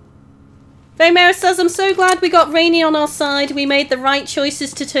 Rainy! Famo says, "I'm so glad we got Rainy on our side. We made the right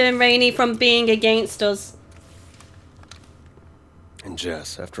choices to turn Rainy from being against us." And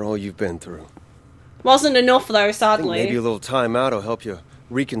Jess, after all you've been through. Wasn't enough though, I think sadly. maybe a little time out will help you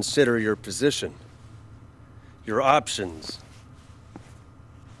reconsider your position. Your options.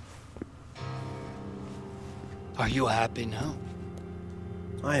 Are you happy now?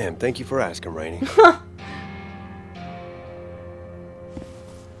 I am. Thank you for asking, Rainey.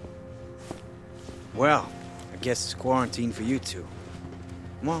 Well, I guess it's quarantine for you two.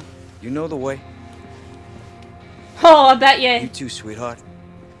 Come on, you know the way. Oh, I bet you. You too, sweetheart.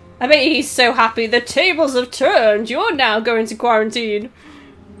 I bet he's so happy. The tables have turned. You're now going to quarantine.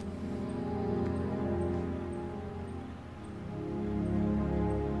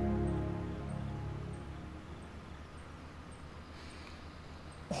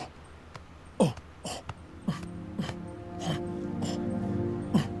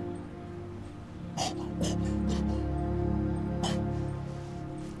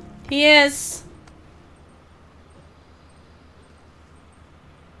 He is.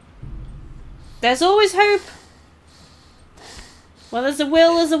 There's always hope. Well, there's a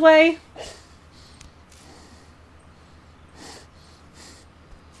will, there's a way.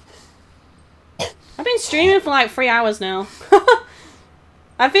 I've been streaming for like 3 hours now.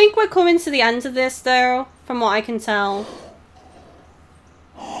 I think we're coming to the end of this though, from what I can tell.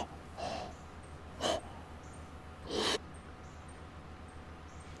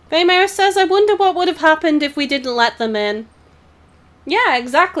 Vaymara says, I wonder what would have happened if we didn't let them in. Yeah,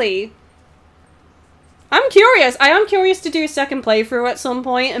 exactly. I'm curious. I am curious to do a second playthrough at some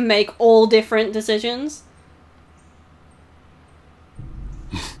point and make all different decisions.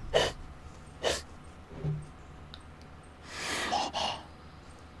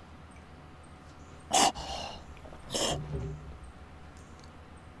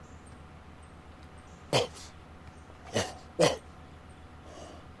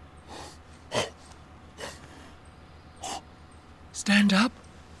 Stand up.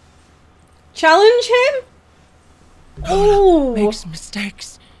 Challenge him? Lola makes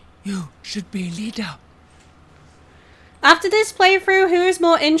mistakes. You should be leader. After this playthrough, who is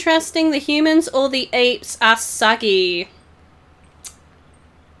more interesting, the humans or the apes? Asked Saggy.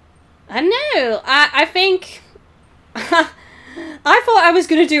 I know. I think... I thought I was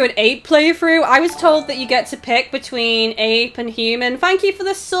going to do an ape playthrough. I was told that you get to pick between ape and human. Thank you for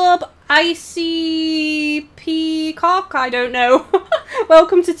the sub, Icy Peacock. I don't know.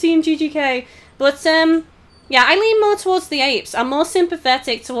 Welcome to Team GGK. But, yeah, I lean more towards the apes. I'm more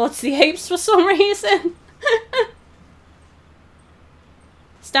sympathetic towards the apes for some reason.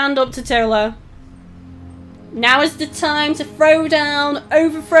 Stand up to Tola. Now is the time to throw down,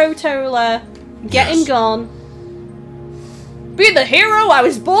 overthrow Tola. Get him gone. Be the hero I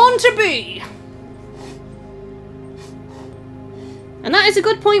was born to be! And that is a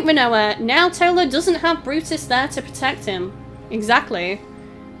good point, Rinoa. Now Tola doesn't have Brutus there to protect him. Exactly.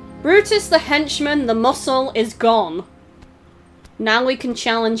 Brutus the henchman, the muscle, is gone. Now we can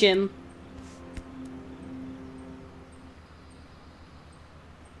challenge him.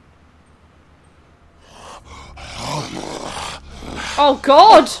 Oh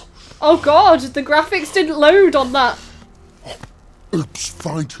god! Oh god, the graphics didn't load on that. Apes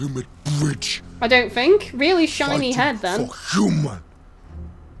find him at bridge. I don't think. Really shiny head then. For human.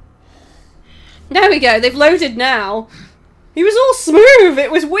 There we go, they've loaded now. He was all smooth, it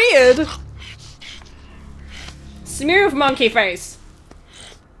was weird. Smooth monkey face.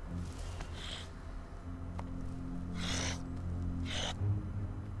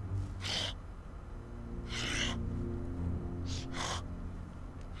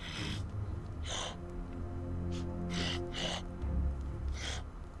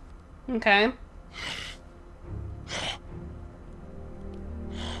 Okay.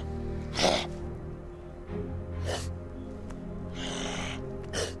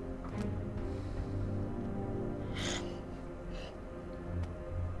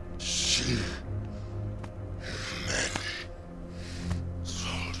 See many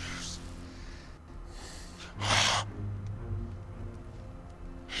soldiers.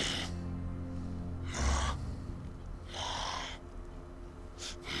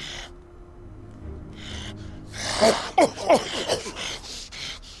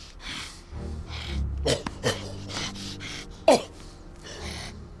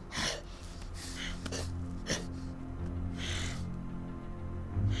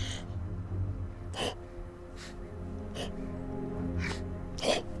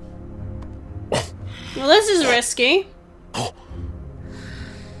 Well, this is risky.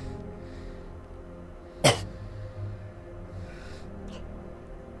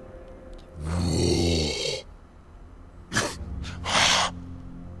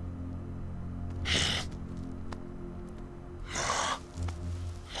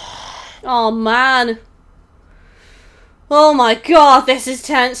 Oh man. Oh my god, this is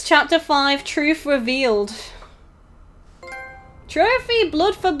tense. Chapter 5, Truth Revealed. Trophy,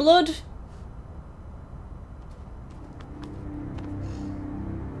 blood for blood.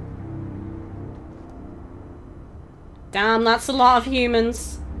 Damn, that's a lot of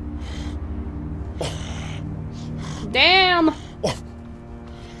humans. Damn!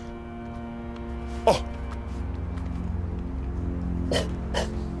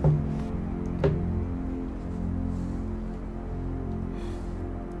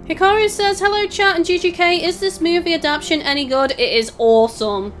 Hikaru says, hello chat and GGK, is this movie adaptation any good? It is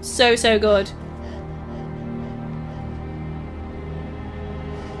awesome. So, so good.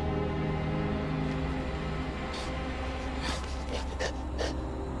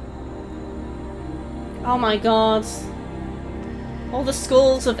 Oh my god. All the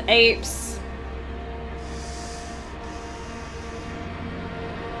skulls of apes.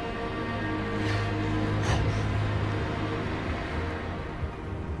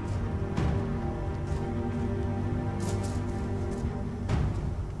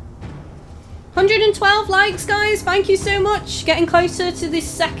 112 likes, guys. Thank you so much. Getting closer to this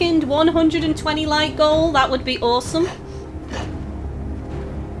second 120 like goal. That would be awesome.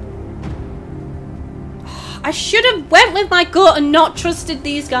 I should have went with my gut and not trusted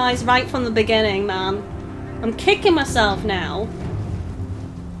these guys right from the beginning, man. I'm kicking myself now.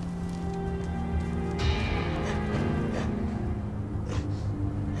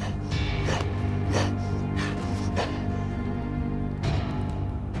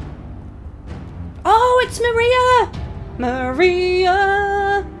 Oh, it's Maria!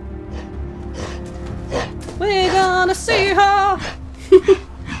 Maria! We're gonna see her!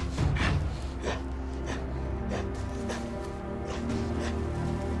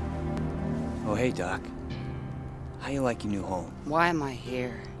 Oh, hey, Doc. How you like your new home? Why am I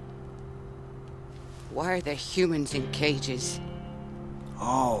here? Why are there humans in cages?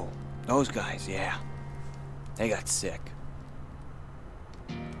 Oh, those guys, yeah. They got sick.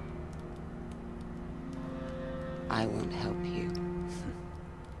 I won't help you.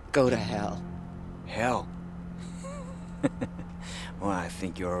 Go to hell. Hell? Well, I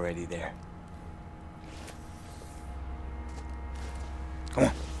think you're already there. Come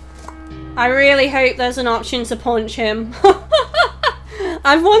on. I really hope there's an option to punch him.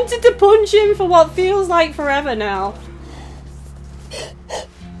 I've wanted to punch him for what feels like forever now.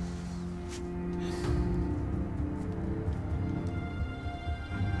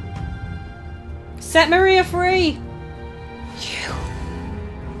 Set Maria free!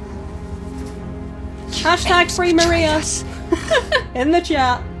 Hashtag free Maria! In the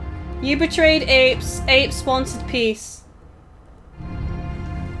chat. You betrayed Apes. Apes wanted peace.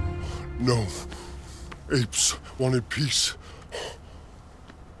 No. Apes wanted peace.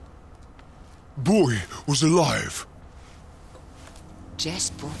 Boy was alive. Jess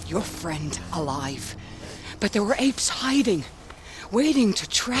brought your friend alive. But there were apes hiding, waiting to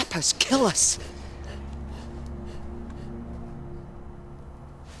trap us, kill us.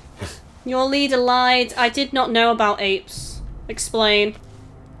 Your leader lied. I did not know about apes. Explain.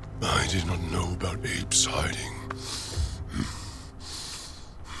 I did not know about apes hiding.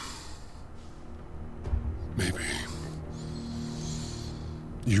 Maybe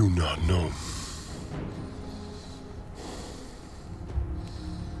you not know.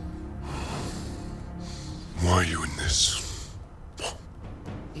 Why are you in this?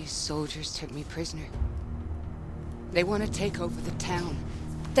 These soldiers took me prisoner. They want to take over the town.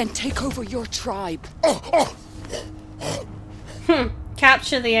 Then take over your tribe.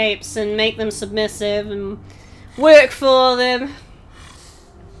 Capture the apes and make them submissive and work for them.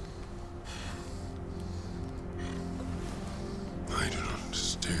 I do not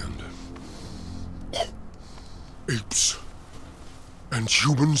understand. Apes and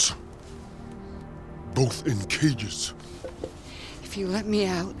humans, both in cages. If you let me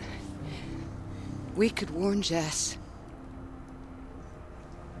out, we could warn Jess.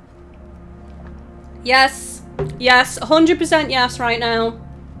 Yes. Yes. 100% yes right now.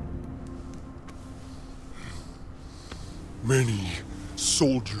 Many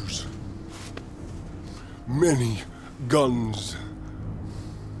soldiers. Many guns.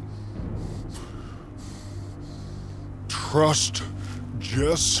 Trust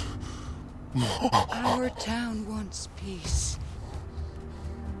Jess? Our town wants peace.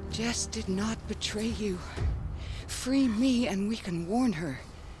 Jess did not betray you. Free me and we can warn her.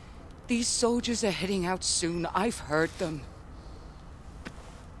 These soldiers are heading out soon. I've heard them.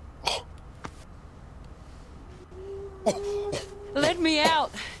 Let me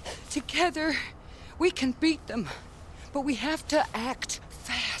out. Together, we can beat them. But we have to act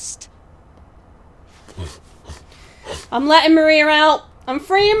fast. I'm letting Maria out. I'm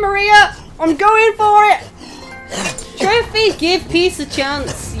freeing Maria. I'm going for it. Trophy, give peace a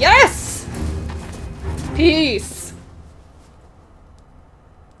chance. Yes! Peace.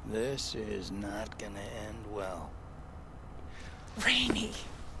 This is not gonna end well. Rainey.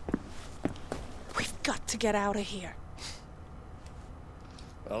 We've got to get out of here.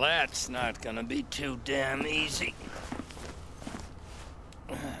 Well, that's not gonna be too damn easy.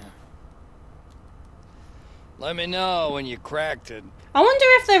 Let me know when you cracked it. I wonder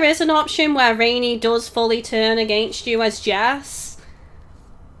if there is an option where Rainey does fully turn against you as Jess.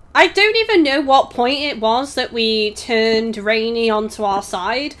 I don't even know what point it was that we turned Rainey onto our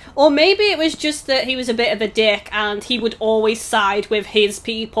side. Or maybe it was just that he was a bit of a dick and he would always side with his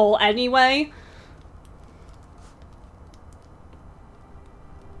people anyway.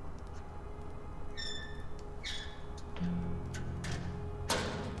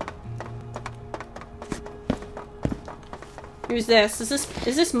 Who's this?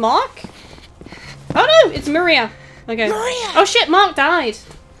 Is this Mark? Oh no, it's Maria. Okay. Maria! Oh shit, Mark died.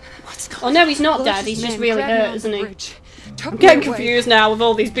 What's going Oh no, he's not dead. He's just really hurt, isn't he? I'm getting confused now with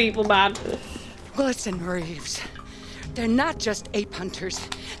all these people, man. Listen, Reeves. They're not just ape hunters.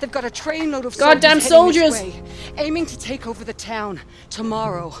 They've got a trainload of goddamn soldiers heading this way, aiming to take over the town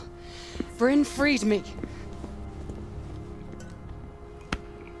tomorrow. Bryn freed me.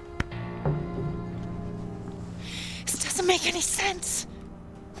 This doesn't make any sense.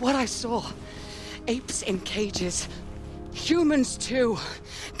 What I saw. Apes in cages. Humans too.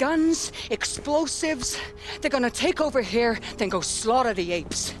 Guns, explosives. They're gonna take over here, then go slaughter the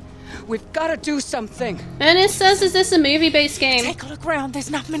apes. We've gotta do something. And it says, is this a movie-based game? Take a look around,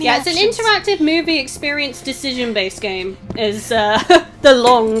 there's not many options. It's an interactive movie experience decision-based game, is the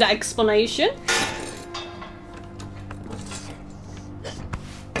long explanation.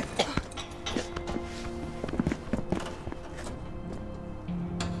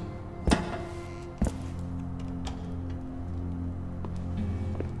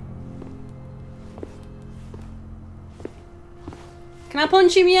 Can I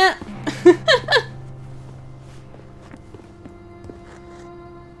punch him yet?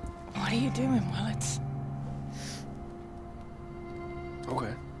 What are you doing, Willits?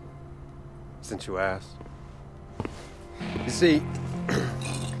 Okay. Since you asked. You see,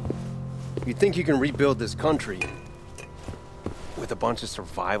 you think you can rebuild this country with a bunch of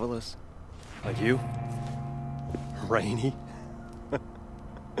survivalists like you? Rainy?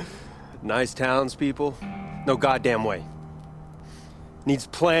 Nice townspeople? No goddamn way. Needs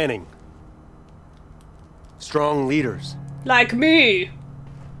planning. Strong leaders. Like me.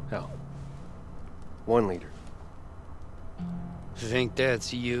 Hell. One leader. Think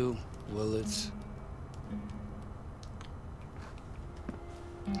that's you, Willits?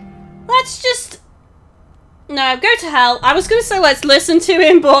 Let's just... No, go to hell. I was gonna say let's listen to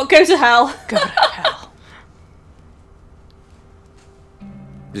him, but go to hell. Go to hell.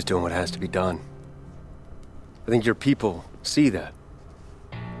 Just doing what has to be done. I think your people see that.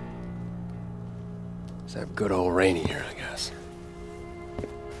 It's that good old Rainy here, I guess.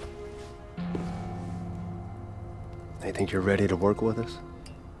 They think you're ready to work with us?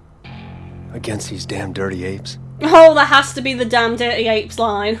 Against these damn dirty apes? Oh, that has to be the damn dirty apes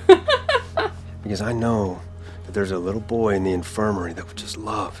line. Because I know that there's a little boy in the infirmary that would just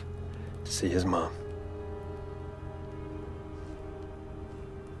love to see his mom.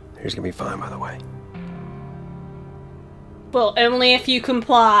 He's gonna be fine, by the way. Well, only if you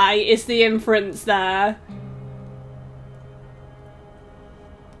comply is the inference there.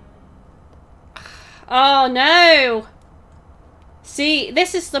 Oh no! See,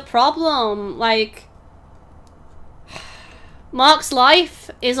 this is the problem. Like, Mark's life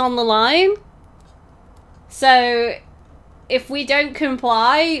is on the line. So, if we don't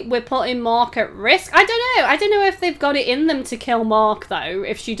comply, we're putting Mark at risk. I don't know. I don't know if they've got it in them to kill Mark, though,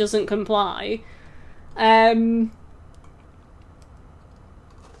 if she doesn't comply.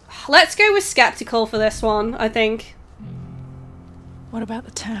 Let's go with skeptical for this one, I think. What about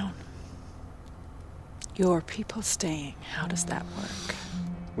the town? Your people staying, how does that work?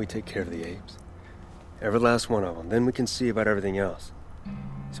 We take care of the apes. Every last one of them. Then we can see about everything else.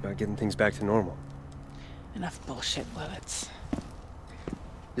 It's about getting things back to normal. Enough bullshit, Willits.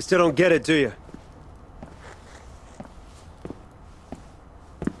 You still don't get it, do you?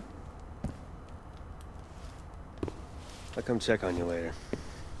 I'll come check on you later.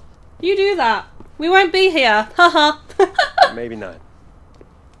 You do that. We won't be here. Haha. Maybe not.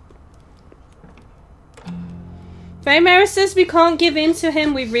 If Amara says we can't give in to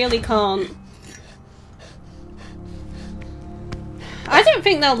him, we really can't. I don't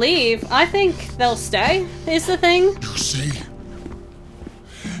think they'll leave. I think they'll stay, is the thing. You see?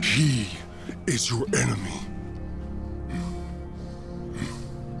 He is your enemy.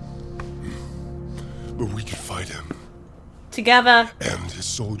 But we can fight him. Together. And his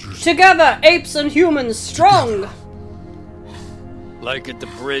soldiers. Together, apes and humans, strong! Together. Like at the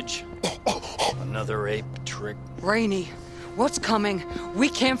bridge. Another ape trick. Rainy, what's coming? We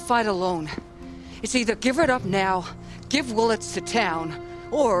can't fight alone. It's either give it up now, give Willits to town,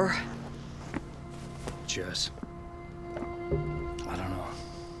 or... Jess. I don't know.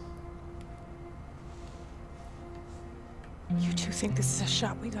 You two think this is a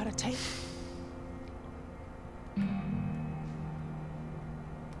shot we gotta take?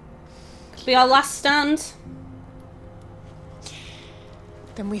 Be our last stand.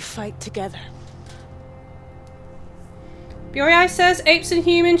 Then we fight together. Buri says apes and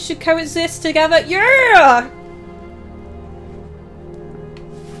humans should coexist together. Yeah!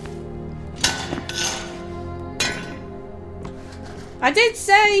 I did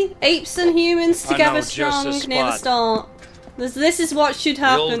say apes and humans together strong near the start. This is what should The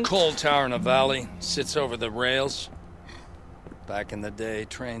happen. old coal tower in the valley sits over the rails. Back in the day,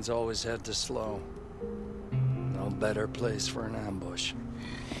 trains always had to slow. No better place for an ambush.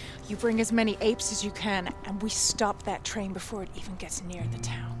 You bring as many apes as you can, and we stop that train before it even gets near the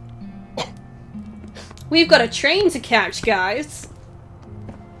town. We've got a train to catch, guys.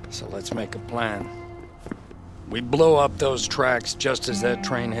 So let's make a plan. We blow up those tracks just as that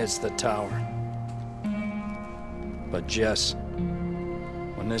train hits the tower. But Jess,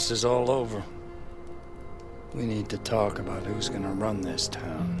 when this is all over, we need to talk about who's gonna run this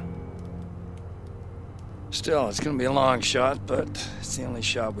town. Still, it's gonna be a long shot, but it's the only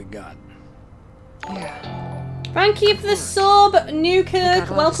shot we got. Yeah. Thank you for the sub, Newkirk.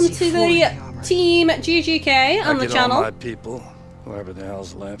 Welcome to the team GGK on the channel. All my people, whoever the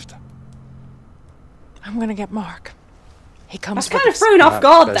hell's left. I'm gonna get Mark. He comes. I was kind of thrown off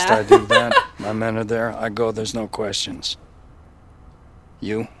guard there. Best I do that. My men are there. I go. There's no questions.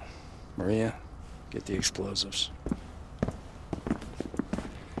 You, Maria, get the explosives.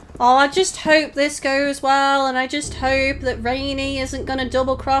 Oh, I just hope this goes well, and I just hope that Rainey isn't gonna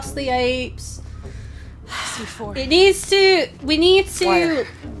double cross the apes. C4. It needs to. We need to Wire.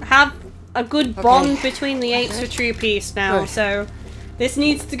 have a good bond between the apes for true peace now. Good. So this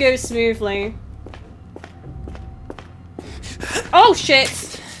needs to go smoothly. Oh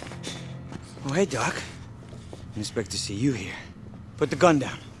shit! Oh, hey, Doc. Didn't expect to see you here. Put the gun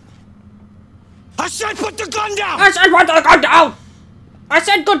down. I said put the gun down! I said put the gun down! I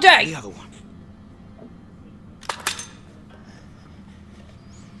said good day! The other one.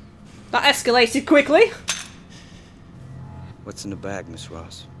 That escalated quickly. What's in the bag, Miss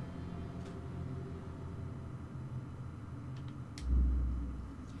Ross?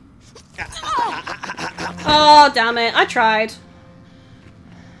 Oh, damn it. I tried.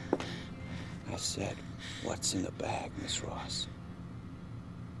 I said, what's in the bag, Miss Ross?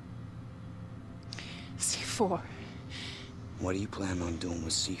 C4. What do you plan on doing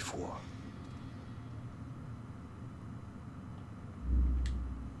with C4?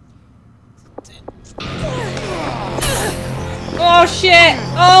 Oh shit!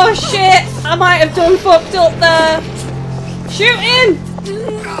 Oh shit! I might have done fucked up there. Shoot him!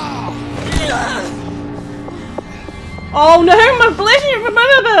 Oh no! My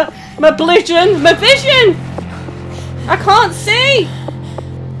vision! I can't see!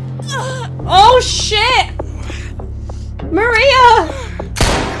 Oh shit! Maria!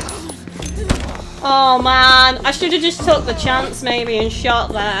 Oh man, I should have just took the chance maybe and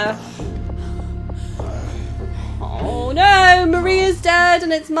shot there. Oh no, Maria's dead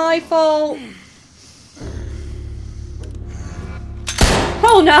and it's my fault.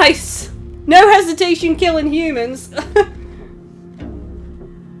 Oh nice! No hesitation killing humans.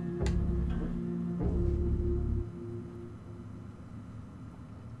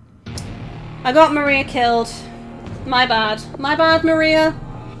 I got Maria killed. My bad. My bad, Maria.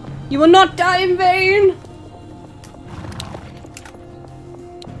 You will not die in vain.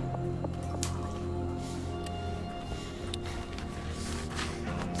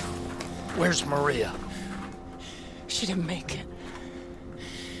 Where's Maria? She didn't make it.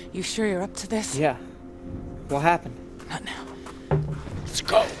 You sure you're up to this? Yeah. What happened? Not now. Let's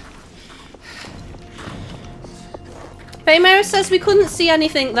go. Faymare says we couldn't see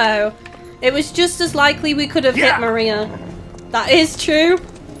anything though. It was just as likely we could have hit Maria. That is true.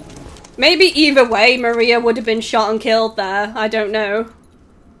 Maybe either way Maria would have been shot and killed there. I don't know.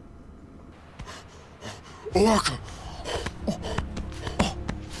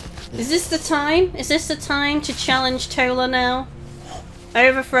 Is this the time? Is this the time to challenge Tola now?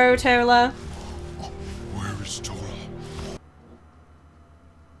 Overthrow Tola. Where is Tola?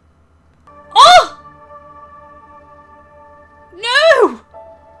 Oh! No!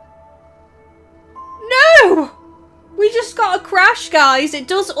 No! We just got a crash, guys. It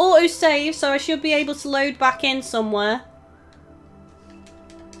does auto-save, so I should be able to load back in somewhere.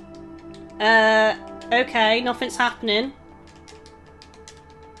 Okay, nothing's happening.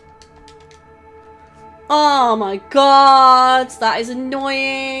 Oh my god, that is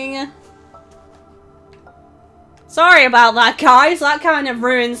annoying. Sorry about that, guys. That kind of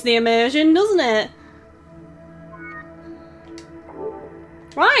ruins the immersion, doesn't it?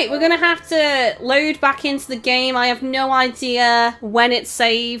 Right, we're gonna have to load back into the game. I have no idea when it's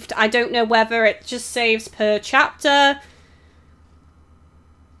saved. I don't know whether it just saves per chapter.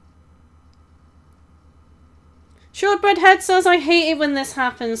 Shortbreadhead says, I hate it when this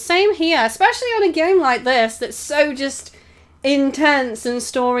happens. Same here, especially on a game like this that's so just intense and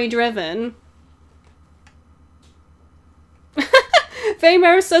story-driven.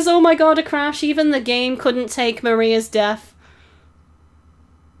 Faymare says, oh my god, a crash. Even the game couldn't take Maria's death.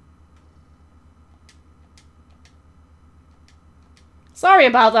 Sorry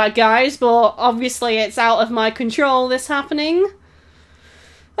about that, guys, but obviously it's out of my control, this happening.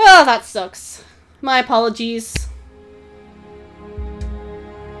 Oh, that sucks. My apologies.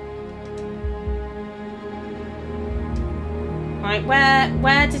 Right,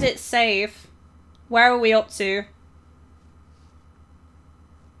 where did it save? Where are we up to?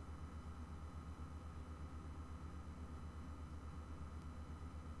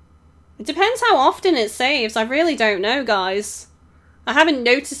 It depends how often it saves. I really don't know, guys. I haven't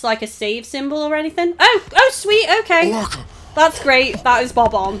noticed like a save symbol or anything. Oh, sweet, okay. That's great. That is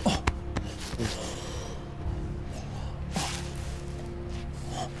bob on.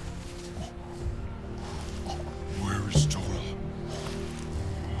 Where is Tola?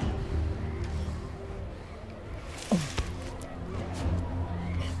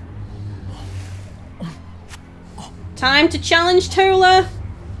 Time to challenge Tola.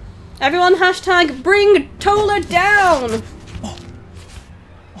 Everyone hashtag bring Tola down.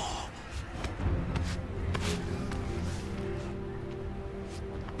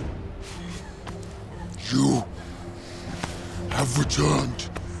 You have returned.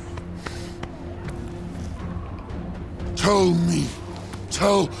 Tell me,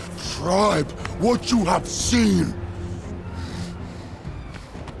 tell Tribe what you have seen.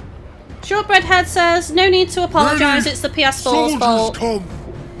 Shortbread Head says, no need to apologise, it's the PS4's fault. Come.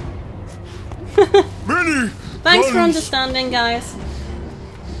 Many Thanks for guns. understanding, guys.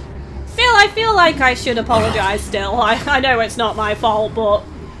 I feel like I should apologise still. I know it's not my fault, but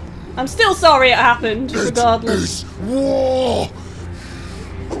I'm still sorry it happened, regardless. It is war!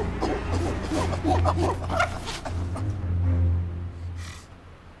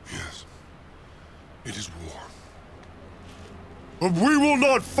 Yes, it is war. But we will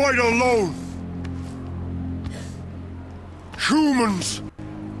not fight alone! Humans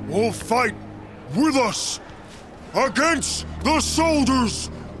will fight with us against the soldiers!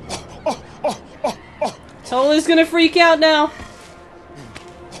 Tola's gonna freak out now.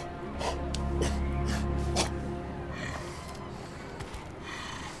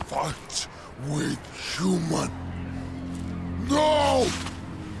 Fight with human. No!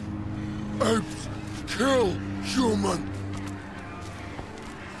 Apes kill human.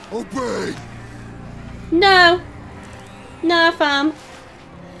 Obey. No. No, fam.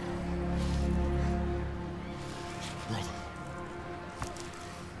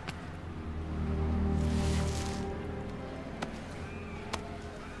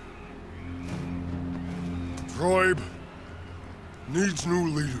 Tribe needs new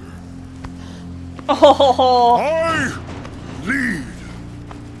leader. Oh. I lead.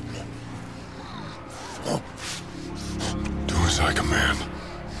 Do as I command.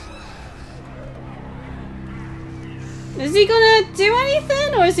 Is he gonna do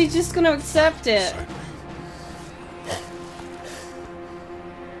anything, or is he just gonna accept it?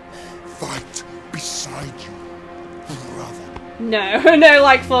 Fight beside you, brother. No, no,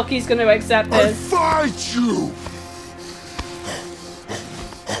 like fuck, he's gonna accept this. Fight you.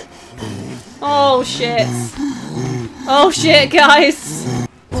 Oh shit. Oh shit, guys.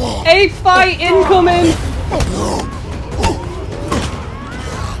 Ape fight incoming.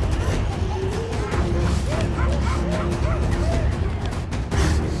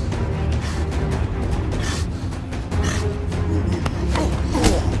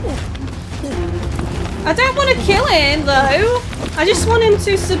 I don't want to kill him though. I just want him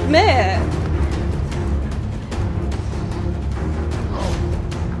to submit.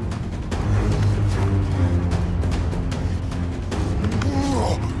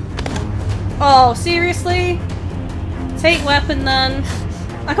 Oh, seriously? Take weapon then.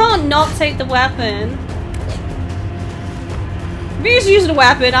 I can't not take the weapon. If he's using a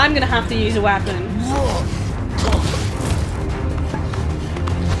weapon, I'm gonna have to use a weapon.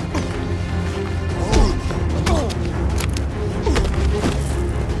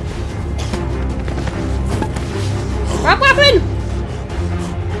 Grab weapon!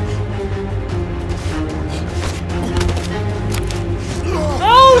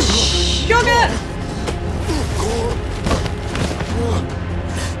 Oh, sugar!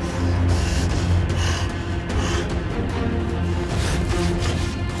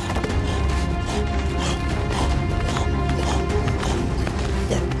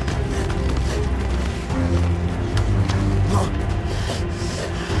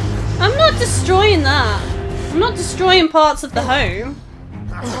 I'm not destroying that. I'm not destroying parts of the home.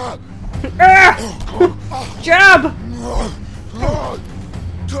 Jab!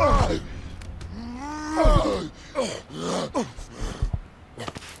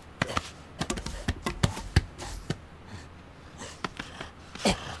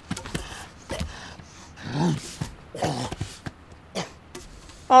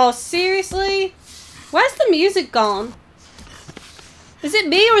 Oh, seriously? Where's the music gone? Is it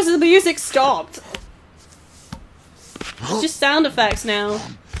me or has the music stopped? It's just sound effects now.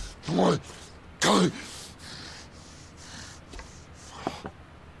 Come on, Kylie.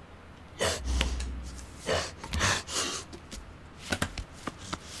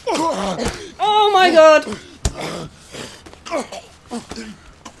 Oh my god!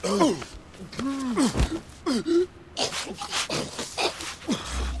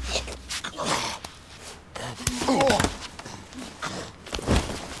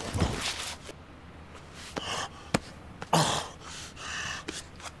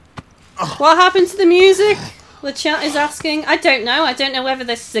 What happened to the music? The chat is asking. I don't know. I don't know whether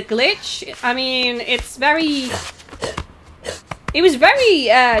this is a glitch. I mean, it's very... It was very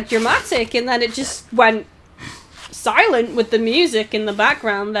dramatic, and then it just went silent with the music in the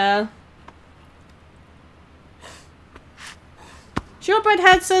background there.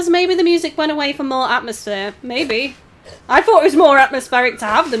 Shortbreadhead says maybe the music went away for more atmosphere. Maybe. I thought it was more atmospheric to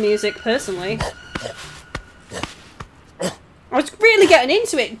have the music, personally. I was really getting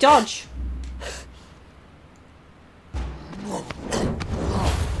into it. Dodge.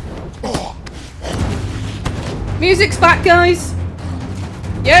 Music's back, guys.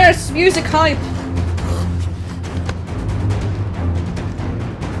 Yes, music hype.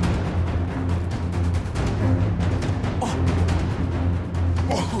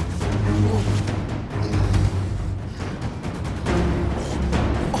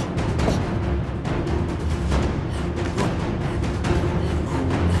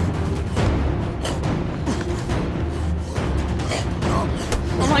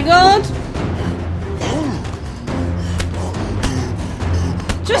 Oh my god.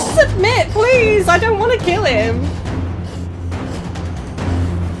 Just submit, please! I don't want to kill him!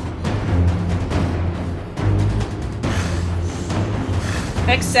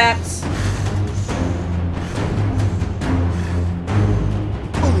 Accept.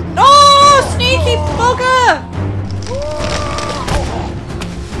 No! Sneaky bugger!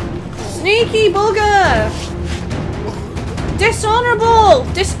 Sneaky bugger! Dishonorable!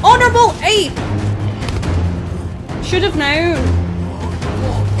 Dishonorable ape! Should have known.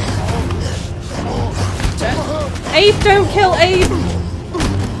 Ape, don't kill Ape!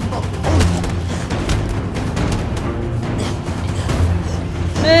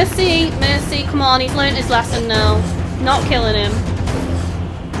 Mercy, Mercy, come on, he's learnt his lesson now. Not killing him.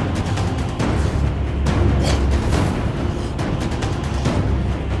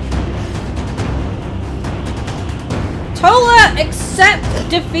 Tola, accept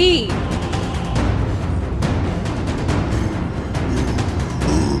defeat!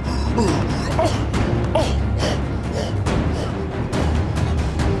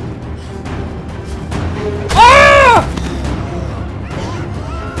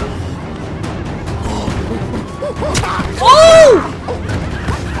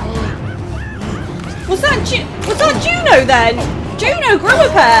 Was that Juno then? Juno grew a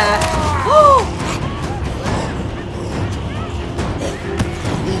pair! Oh!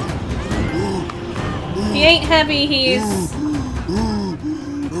 He ain't heavy, he's...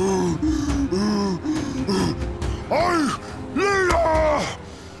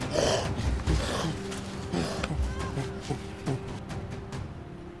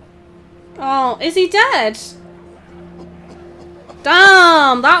 Oh, is he dead?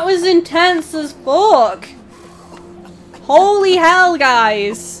 Damn, that was intense as fuck. Holy hell,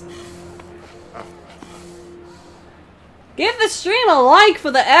 guys. Give the stream a like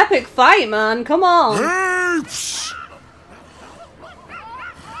for the epic fight, man. Come on. Apes!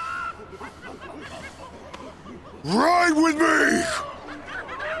 Ride with me!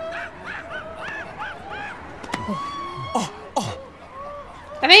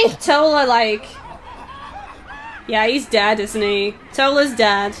 I think Tola, like... Yeah, he's dead, isn't he? Tola's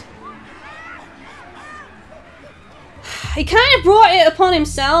dead. He kind of brought it upon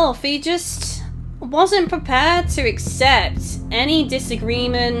himself. He just wasn't prepared to accept any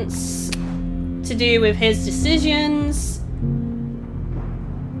disagreements to do with his decisions.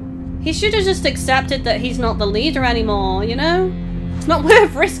 He should have just accepted that he's not the leader anymore, you know? It's not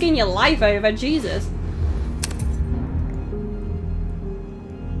worth risking your life over, Jesus.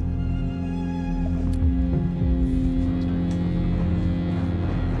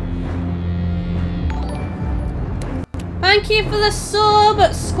 Thank you for the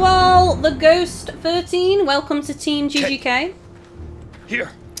sub, Squall the Ghost 13. Welcome to Team GGK.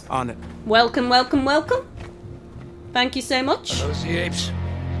 Here. On it. Welcome, welcome, welcome. Thank you so much. Are those the apes?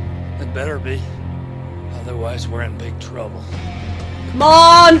 It better be. Otherwise, we're in big trouble. Come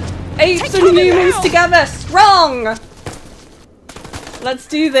on! Apes and humans together! Strong! Let's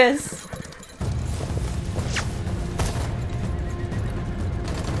do this.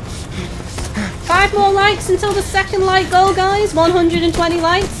 Five more likes until the second like goal, guys. 120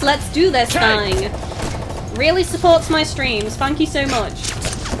 likes. Let's do this thing. Really supports my streams. Thank you so much.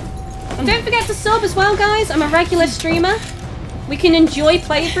 And don't forget to sub as well, guys. I'm a regular streamer. We can enjoy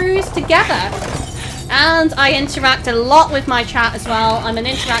playthroughs together. And I interact a lot with my chat as well. I'm an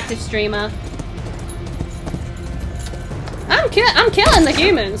interactive streamer. I'm killing the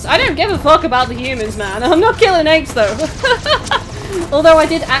humans. I don't give a fuck about the humans, man. I'm not killing apes, though. Although I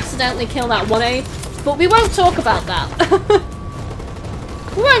did accidentally kill that one ape. But we won't talk about that.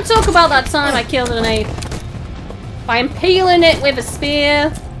 We won't talk about that time I killed an ape. By impaling it with a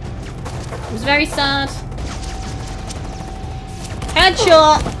spear. It was very sad.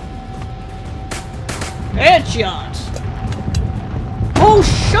 Headshot! Headshot! Oh,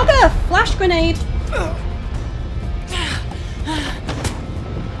 sugar! Flash grenade! No!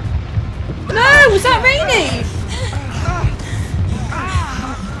 Was that Rainy?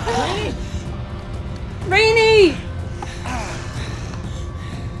 Rainy!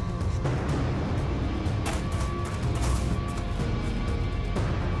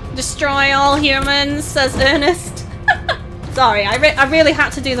 Destroy all humans, says Ernest. Sorry, I really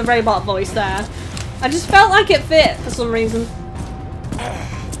had to do the robot voice there. I just felt like it fit for some reason.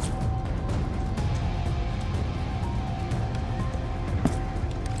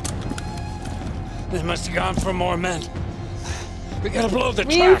 They must have gone for more men. We gotta blow the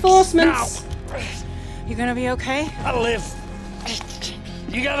reinforcements. Tracks now. You gonna be okay? I'll live.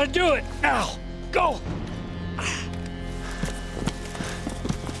 You gotta do it now. Go.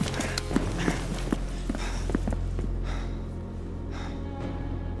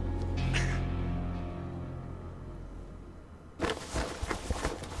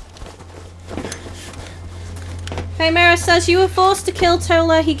 Hey, Mara says you were forced to kill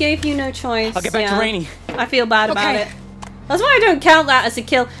Tola. He gave you no choice. I'll get back to Rainy. I feel bad about it. That's why I don't count that as a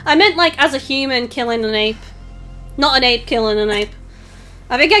kill. I meant like as a human killing an ape. Not an ape killing an ape.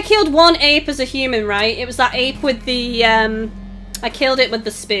 I think I killed one ape as a human, right? It was that ape with the, I killed it with the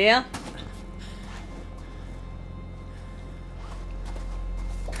spear.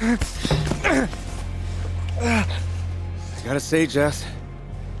 I gotta say, Jess,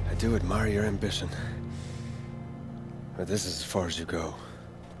 I do admire your ambition. But this is as far as you go.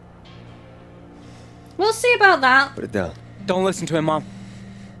 We'll see about that. Put it down. Don't listen to him, Mom.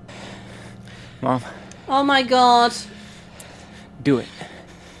 Mom. Oh my god. Do it.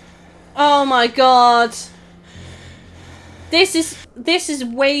 Oh my god. This is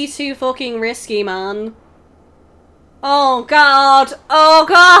way too fucking risky, man. Oh god. Oh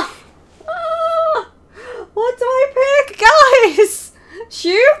god. Oh, what do I pick, guys?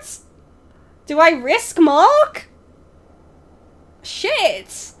 Shoot? Do I risk Mark?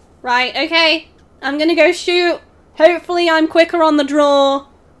 Shit. Right, okay. I'm gonna go shoot. Hopefully I'm quicker on the draw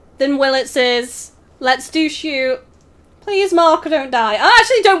than Willits is. Let's do shoot. Please, Mark, don't die. I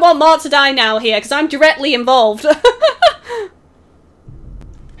actually don't want Mark to die now here, because I'm directly involved.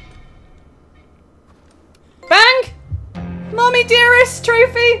 Bang! Mommy dearest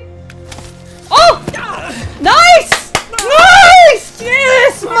trophy! Oh! Nice! Nice!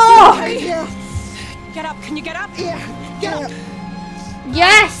 Yes, Mark! Get up, can you get up? Yeah, get up.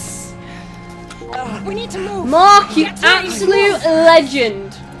 Yes! We need to move. Mark, you absolute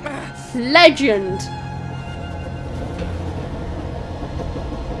legend. Legend.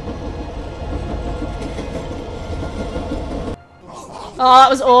 Oh, that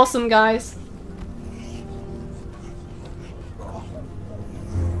was awesome, guys.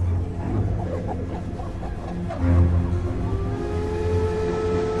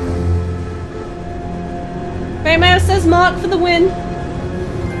 Baymail says Mark for the win.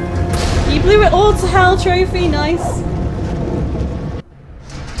 You blew it all to hell trophy, nice.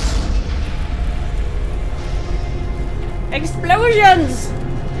 Explosions!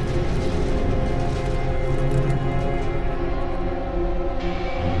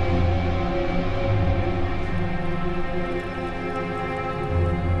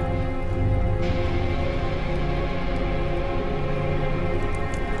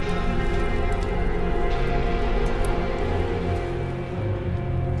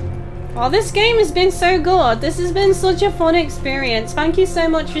 Oh, this game has been so good. This has been such a fun experience. Thank you so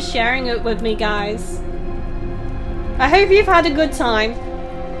much for sharing it with me, guys. I hope you've had a good time.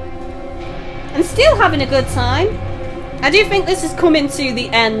 And still having a good time. I do think this is coming to the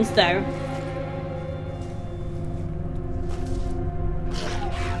end, though.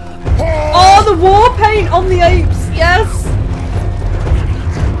 Oh, the war paint on the apes, yes!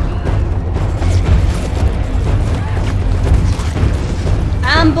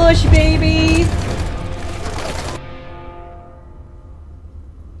 Ambush, baby!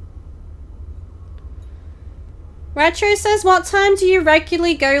 Retro says, what time do you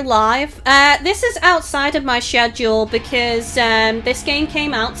regularly go live? This is outside of my schedule because this game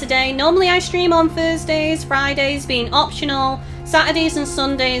came out today. Normally I stream on Thursdays, Fridays being optional, Saturdays and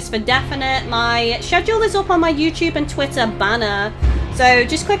Sundays for definite. My schedule is up on my YouTube and Twitter banner. So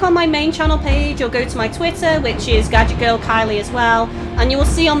just click on my main channel page or go to my Twitter, which is GadgetGirlKylie as well, and you will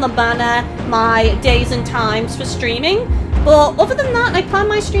see on the banner my days and times for streaming. But other than that, I plan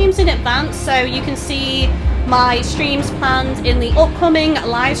my streams in advance, so you can see my streams planned in the upcoming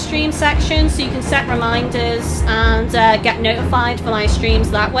live stream section, so you can set reminders and get notified for my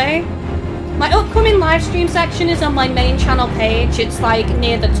streams that way. My upcoming live stream section is on my main channel page. It's like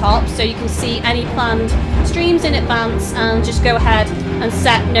near the top, so you can see any planned streams in advance and just go ahead and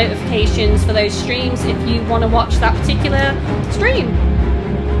set notifications for those streams if you want to watch that particular stream.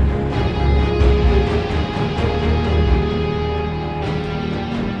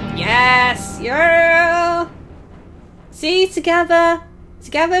 Yes, yeah. See, together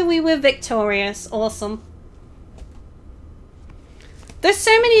we were victorious. Awesome. There's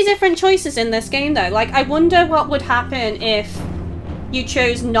so many different choices in this game though. Like, I wonder what would happen if you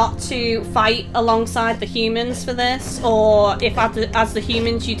chose not to fight alongside the humans for this, or if as the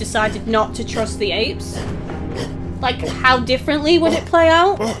humans you decided not to trust the apes. Like, how differently would it play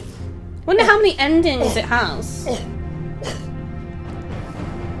out? Wonder how many endings it has.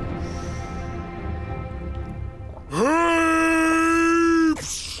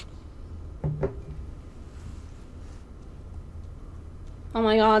 Oh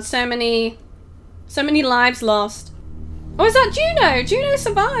my god, so many lives lost. Oh, is that Juno? Juno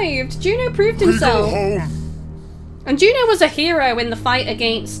survived. Juno proved himself. And Juno was a hero in the fight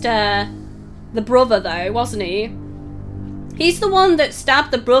against the brother though, wasn't he? He's the one that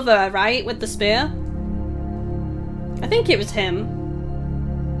stabbed the brother, right, with the spear? I think it was him.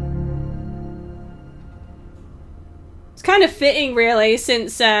 It's kind of fitting really,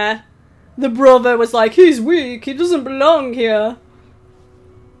 since the brother was like, he's weak, he doesn't belong here.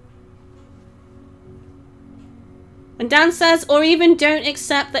 And Dan says, or even don't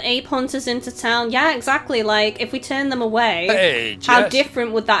accept the ape hunters into town. Yeah, exactly. Like, if we turn them away, hey, Jess. How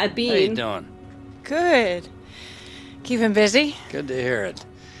different would that have been? How you doing? Good. Keeping busy? Good to hear it.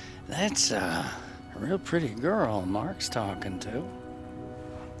 That's a real pretty girl Mark's talking to.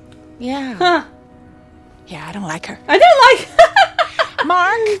 Yeah. Huh. Yeah, I don't like her. I don't like her.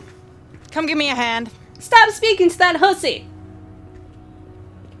 Mark, come give me a hand. Stop speaking to that hussy.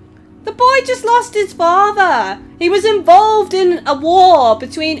 The boy just lost his father. He was involved in a war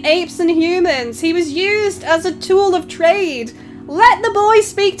between apes and humans. He was used as a tool of trade. Let the boy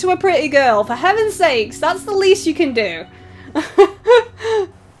speak to a pretty girl, for heaven's sakes. That's the least you can do.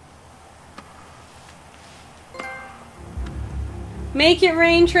 Make it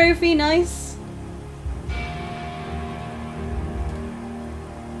rain trophy, nice.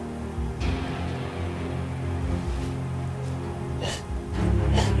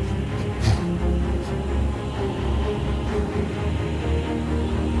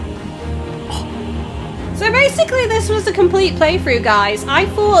 So basically this was a complete playthrough, guys. I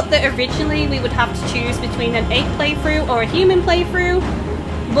thought that originally we would have to choose between an ape playthrough or a human playthrough,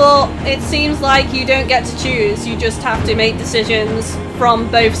 but it seems like you don't get to choose, you just have to make decisions from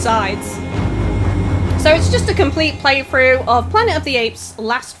both sides. So it's just a complete playthrough of Planet of the Apes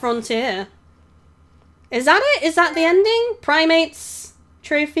Last Frontier. Is that it? Is that the ending? Primates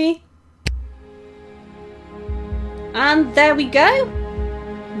trophy? And there we go.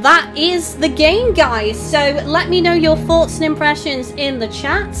 That is the game, guys. So let me know your thoughts and impressions in the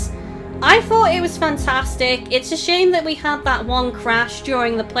chat. I thought it was fantastic. It's a shame that we had that one crash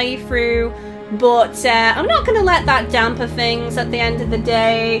during the playthrough, but I'm not going to let that damper things at the end of the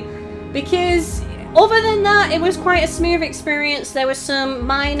day, because other than that, it was quite a smooth experience. There were some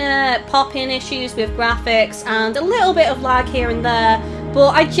minor pop-in issues with graphics and a little bit of lag here and there, but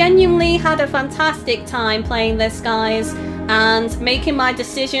I genuinely had a fantastic time playing this, guys, and making my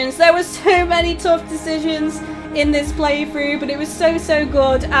decisions. There were so many tough decisions in this playthrough, but it was so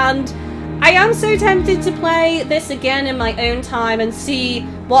good, and I am so tempted to play this again in my own time and see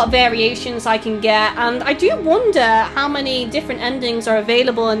what variations I can get, and I do wonder how many different endings are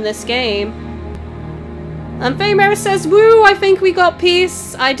available in this game. And Famer says, woo, I think we got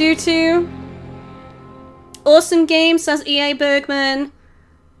peace. I do too. Awesome game, says EA Bergman.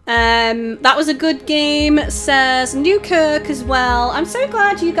 That was a good game, says Newkirk as well. I'm so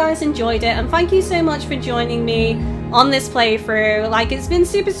glad you guys enjoyed it, and thank you so much for joining me on this playthrough. Like, it's been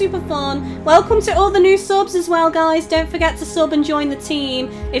super, super fun. Welcome to all the new subs as well, guys. Don't forget to sub and join the team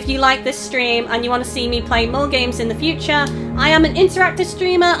if you like this stream and you want to see me play more games in the future. I am an interactive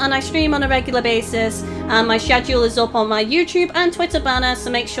streamer and I stream on a regular basis, and my schedule is up on my YouTube and Twitter banner, so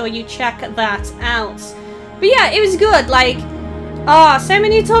make sure you check that out. But yeah, it was good. Like, so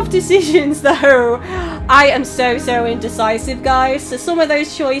many tough decisions though. I am so indecisive, guys, so some of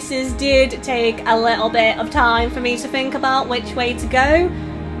those choices did take a little bit of time for me to think about which way to go.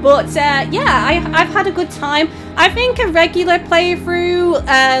 But yeah, I've had a good time. I think a regular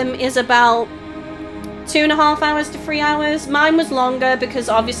playthrough is about 2.5 hours to 3 hours. Mine was longer because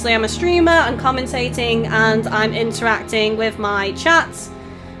obviously I'm a streamer, I'm commentating, and I'm interacting with my chats.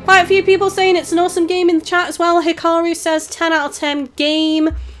 Quite a few people saying it's an awesome game in the chat as well. Hikaru says 10 out of 10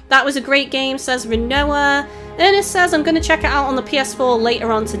 game. That was a great game, says Renoa. Ernest says I'm going to check it out on the PS4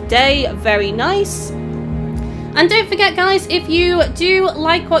 later on today. Very nice. And don't forget, guys, if you do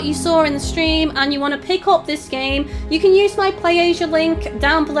like what you saw in the stream and you want to pick up this game, you can use my PlayAsia link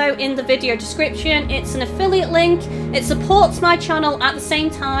down below in the video description. It's an affiliate link. It supports my channel at the same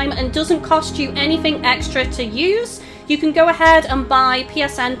time and doesn't cost you anything extra to use. You can go ahead and buy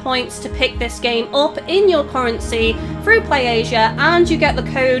PSN points to pick this game up in your currency through PlayAsia, and you get the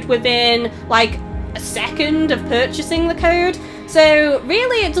code within like a second of purchasing the code. So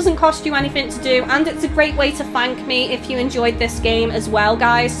really it doesn't cost you anything to do, and it's a great way to thank me if you enjoyed this game as well,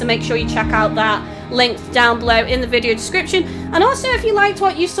 guys. So make sure you check out that link down below in the video description. And also, if you liked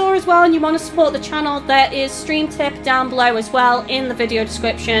what you saw as well and you want to support the channel, there is stream tip down below as well in the video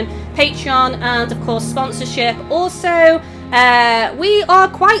description, Patreon, and of course sponsorship. Also, we are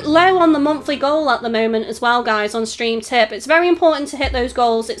quite low on the monthly goal at the moment as well, guys, on stream tip. It's very important to hit those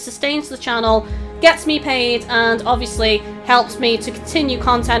goals. It sustains the channel, gets me paid, and obviously helps me to continue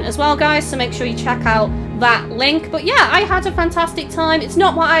content as well, guys, so make sure you check out that link. But yeah, I had a fantastic time. It's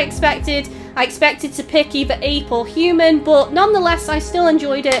not what I expected. I expected to pick either ape or human, but nonetheless I still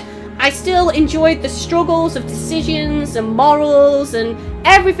enjoyed it. I still enjoyed the struggles of decisions and morals and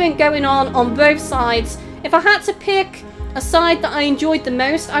everything going on both sides. If I had to pick a side that I enjoyed the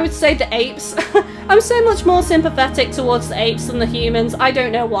most, I would say the apes. I'm so much more sympathetic towards the apes than the humans. I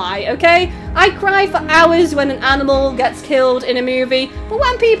don't know why, okay? I cry for hours when an animal gets killed in a movie, but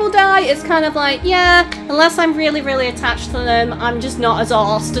when people die, it's kind of like, yeah, unless I'm really, really attached to them, I'm just not as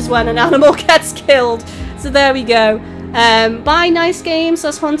arsed as when an animal gets killed. So there we go. Bye, nice game,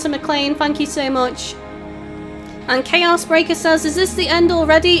 says Hunter McLean. Thank you so much. And Chaos Breaker says, is this the end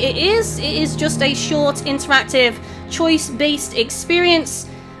already? It is. It is just a short, interactive, choice-based experience.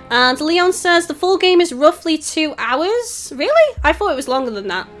 And Leon says the full game is roughly 2 hours. Really? I thought it was longer than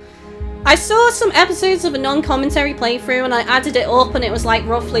that. I saw some episodes of a non-commentary playthrough and I added it up and it was like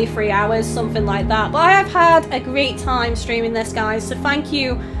roughly 3 hours, something like that. But I have had a great time streaming this, guys, so thank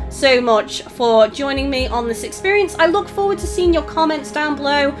you so much for joining me on this experience. I look forward to seeing your comments down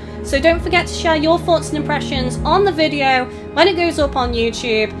below, so don't forget to share your thoughts and impressions on the video when it goes up on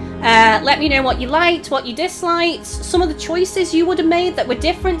YouTube. Let me know what you liked, what you disliked, some of the choices you would have made that were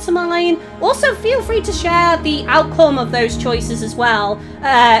different to mine. Also, feel free to share the outcome of those choices as well,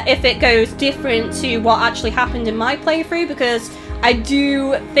 if it goes different to what actually happened in my playthrough, because I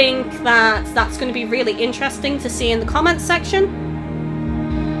do think that that's going to be really interesting to see in the comments section.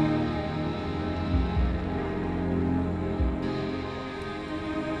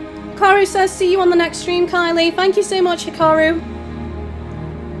 Hikaru says, see you on the next stream, Kylie. Thank you so much, Hikaru.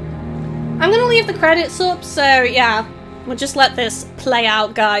 I'm going to leave the credits up, so yeah, we'll just let this play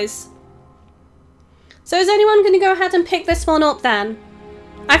out, guys. So is anyone going to go ahead and pick this one up then?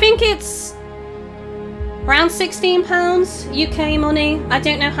 I think it's around £16 UK money. I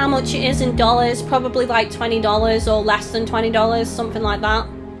don't know how much it is in dollars, probably like $20 or less than $20, something like that.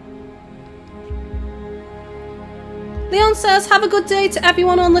 Leon says, have a good day to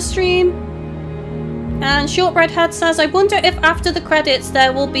everyone on the stream. And Shortbread Head says, I wonder if after the credits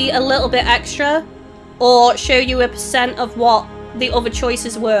there will be a little bit extra or show you a % of what the other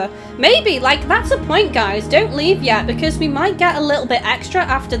choices were. Maybe, like, that's the point, guys. Don't leave yet, because we might get a little bit extra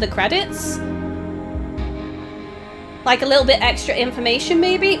after the credits. Like a little bit extra information,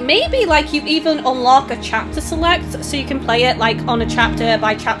 maybe. Maybe, like, you even unlock a chapter select so you can play it, like, on a chapter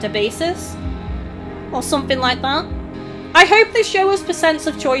by chapter basis. Or something like that. I hope they show us %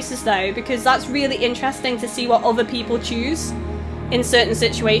 of choices though, because that's really interesting to see what other people choose in certain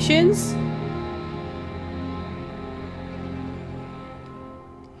situations.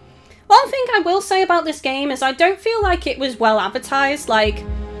 One thing I will say about this game is I don't feel like it was well advertised. Like,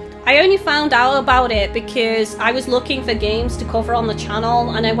 I only found out about it because I was looking for games to cover on the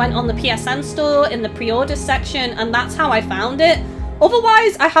channel, and I went on the PSN store in the pre-order section, and that's how I found it.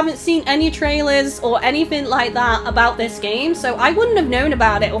 Otherwise, I haven't seen any trailers or anything like that about this game, so I wouldn't have known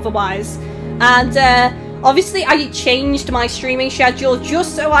about it otherwise. And obviously I changed my streaming schedule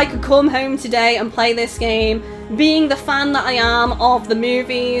just so I could come home today and play this game. Being the fan that I am of the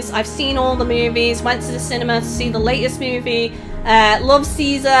movies, I've seen all the movies, went to the cinema to see the latest movie, love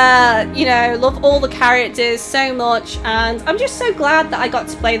Caesar, you know, love all the characters so much, and I'm just so glad that I got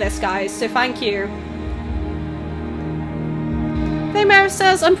to play this, guys, so thank you. Mara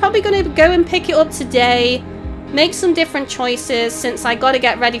says, I'm probably going to go and pick it up today, make some different choices since I got to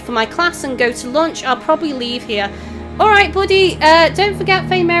get ready for my class and go to lunch. I'll probably leave here. Alright, buddy, don't forget,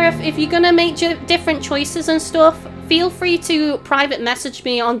 Mara, if you're going to make different choices and stuff, feel free to private message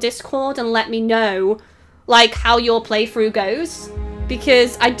me on Discord and let me know, like, how your playthrough goes.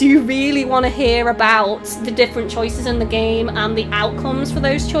 Because I do really want to hear about the different choices in the game and the outcomes for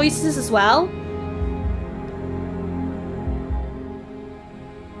those choices as well.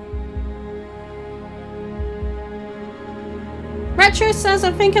 Retro says,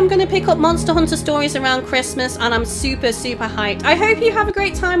 I think I'm going to pick up Monster Hunter Stories around Christmas, and I'm super hyped. I hope you have a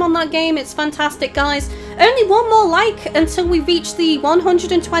great time on that game. It's fantastic, guys. Only one more like until we reach the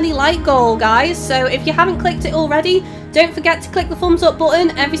 120 like goal, guys. So if you haven't clicked it already, don't forget to click the thumbs up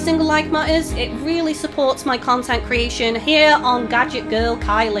button. Every single like matters. It really supports my content creation here on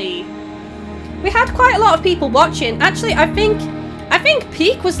GadgetGirlKylie. We had quite a lot of people watching. Actually, I think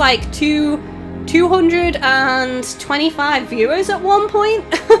peak was like 225 viewers at one point,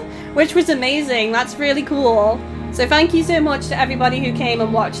 which was amazing. That's really cool. So thank you so much to everybody who came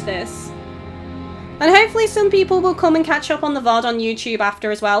and watched this. And hopefully some people will come and catch up on the VOD on YouTube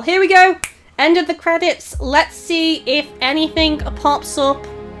after as well. Here we go. End of the credits. Let's see if anything pops up.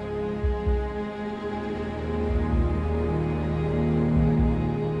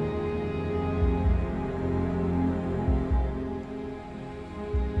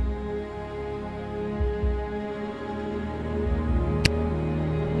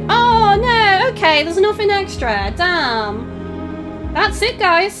 Oh no, okay, there's nothing extra. Damn. That's it,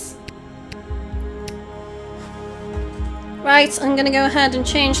 guys. Right, I'm gonna go ahead and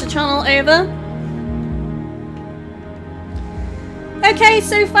change the channel over. Okay,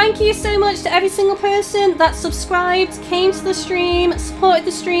 so thank you so much to every single person that subscribed, came to the stream, supported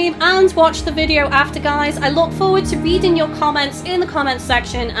the stream, and watched the video after, guys. I look forward to reading your comments in the comments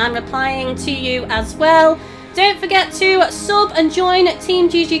section and replying to you as well. Don't forget to sub and join Team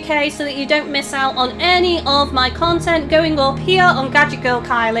GGK so that you don't miss out on any of my content going up here on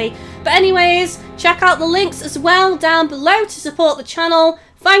GadgetGirlKylie. But anyways, check out the links as well down below to support the channel.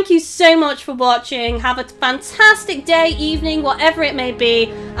 Thank you so much for watching. Have a fantastic day, evening, whatever it may be.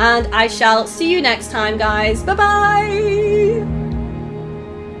 And I shall see you next time, guys. Bye-bye!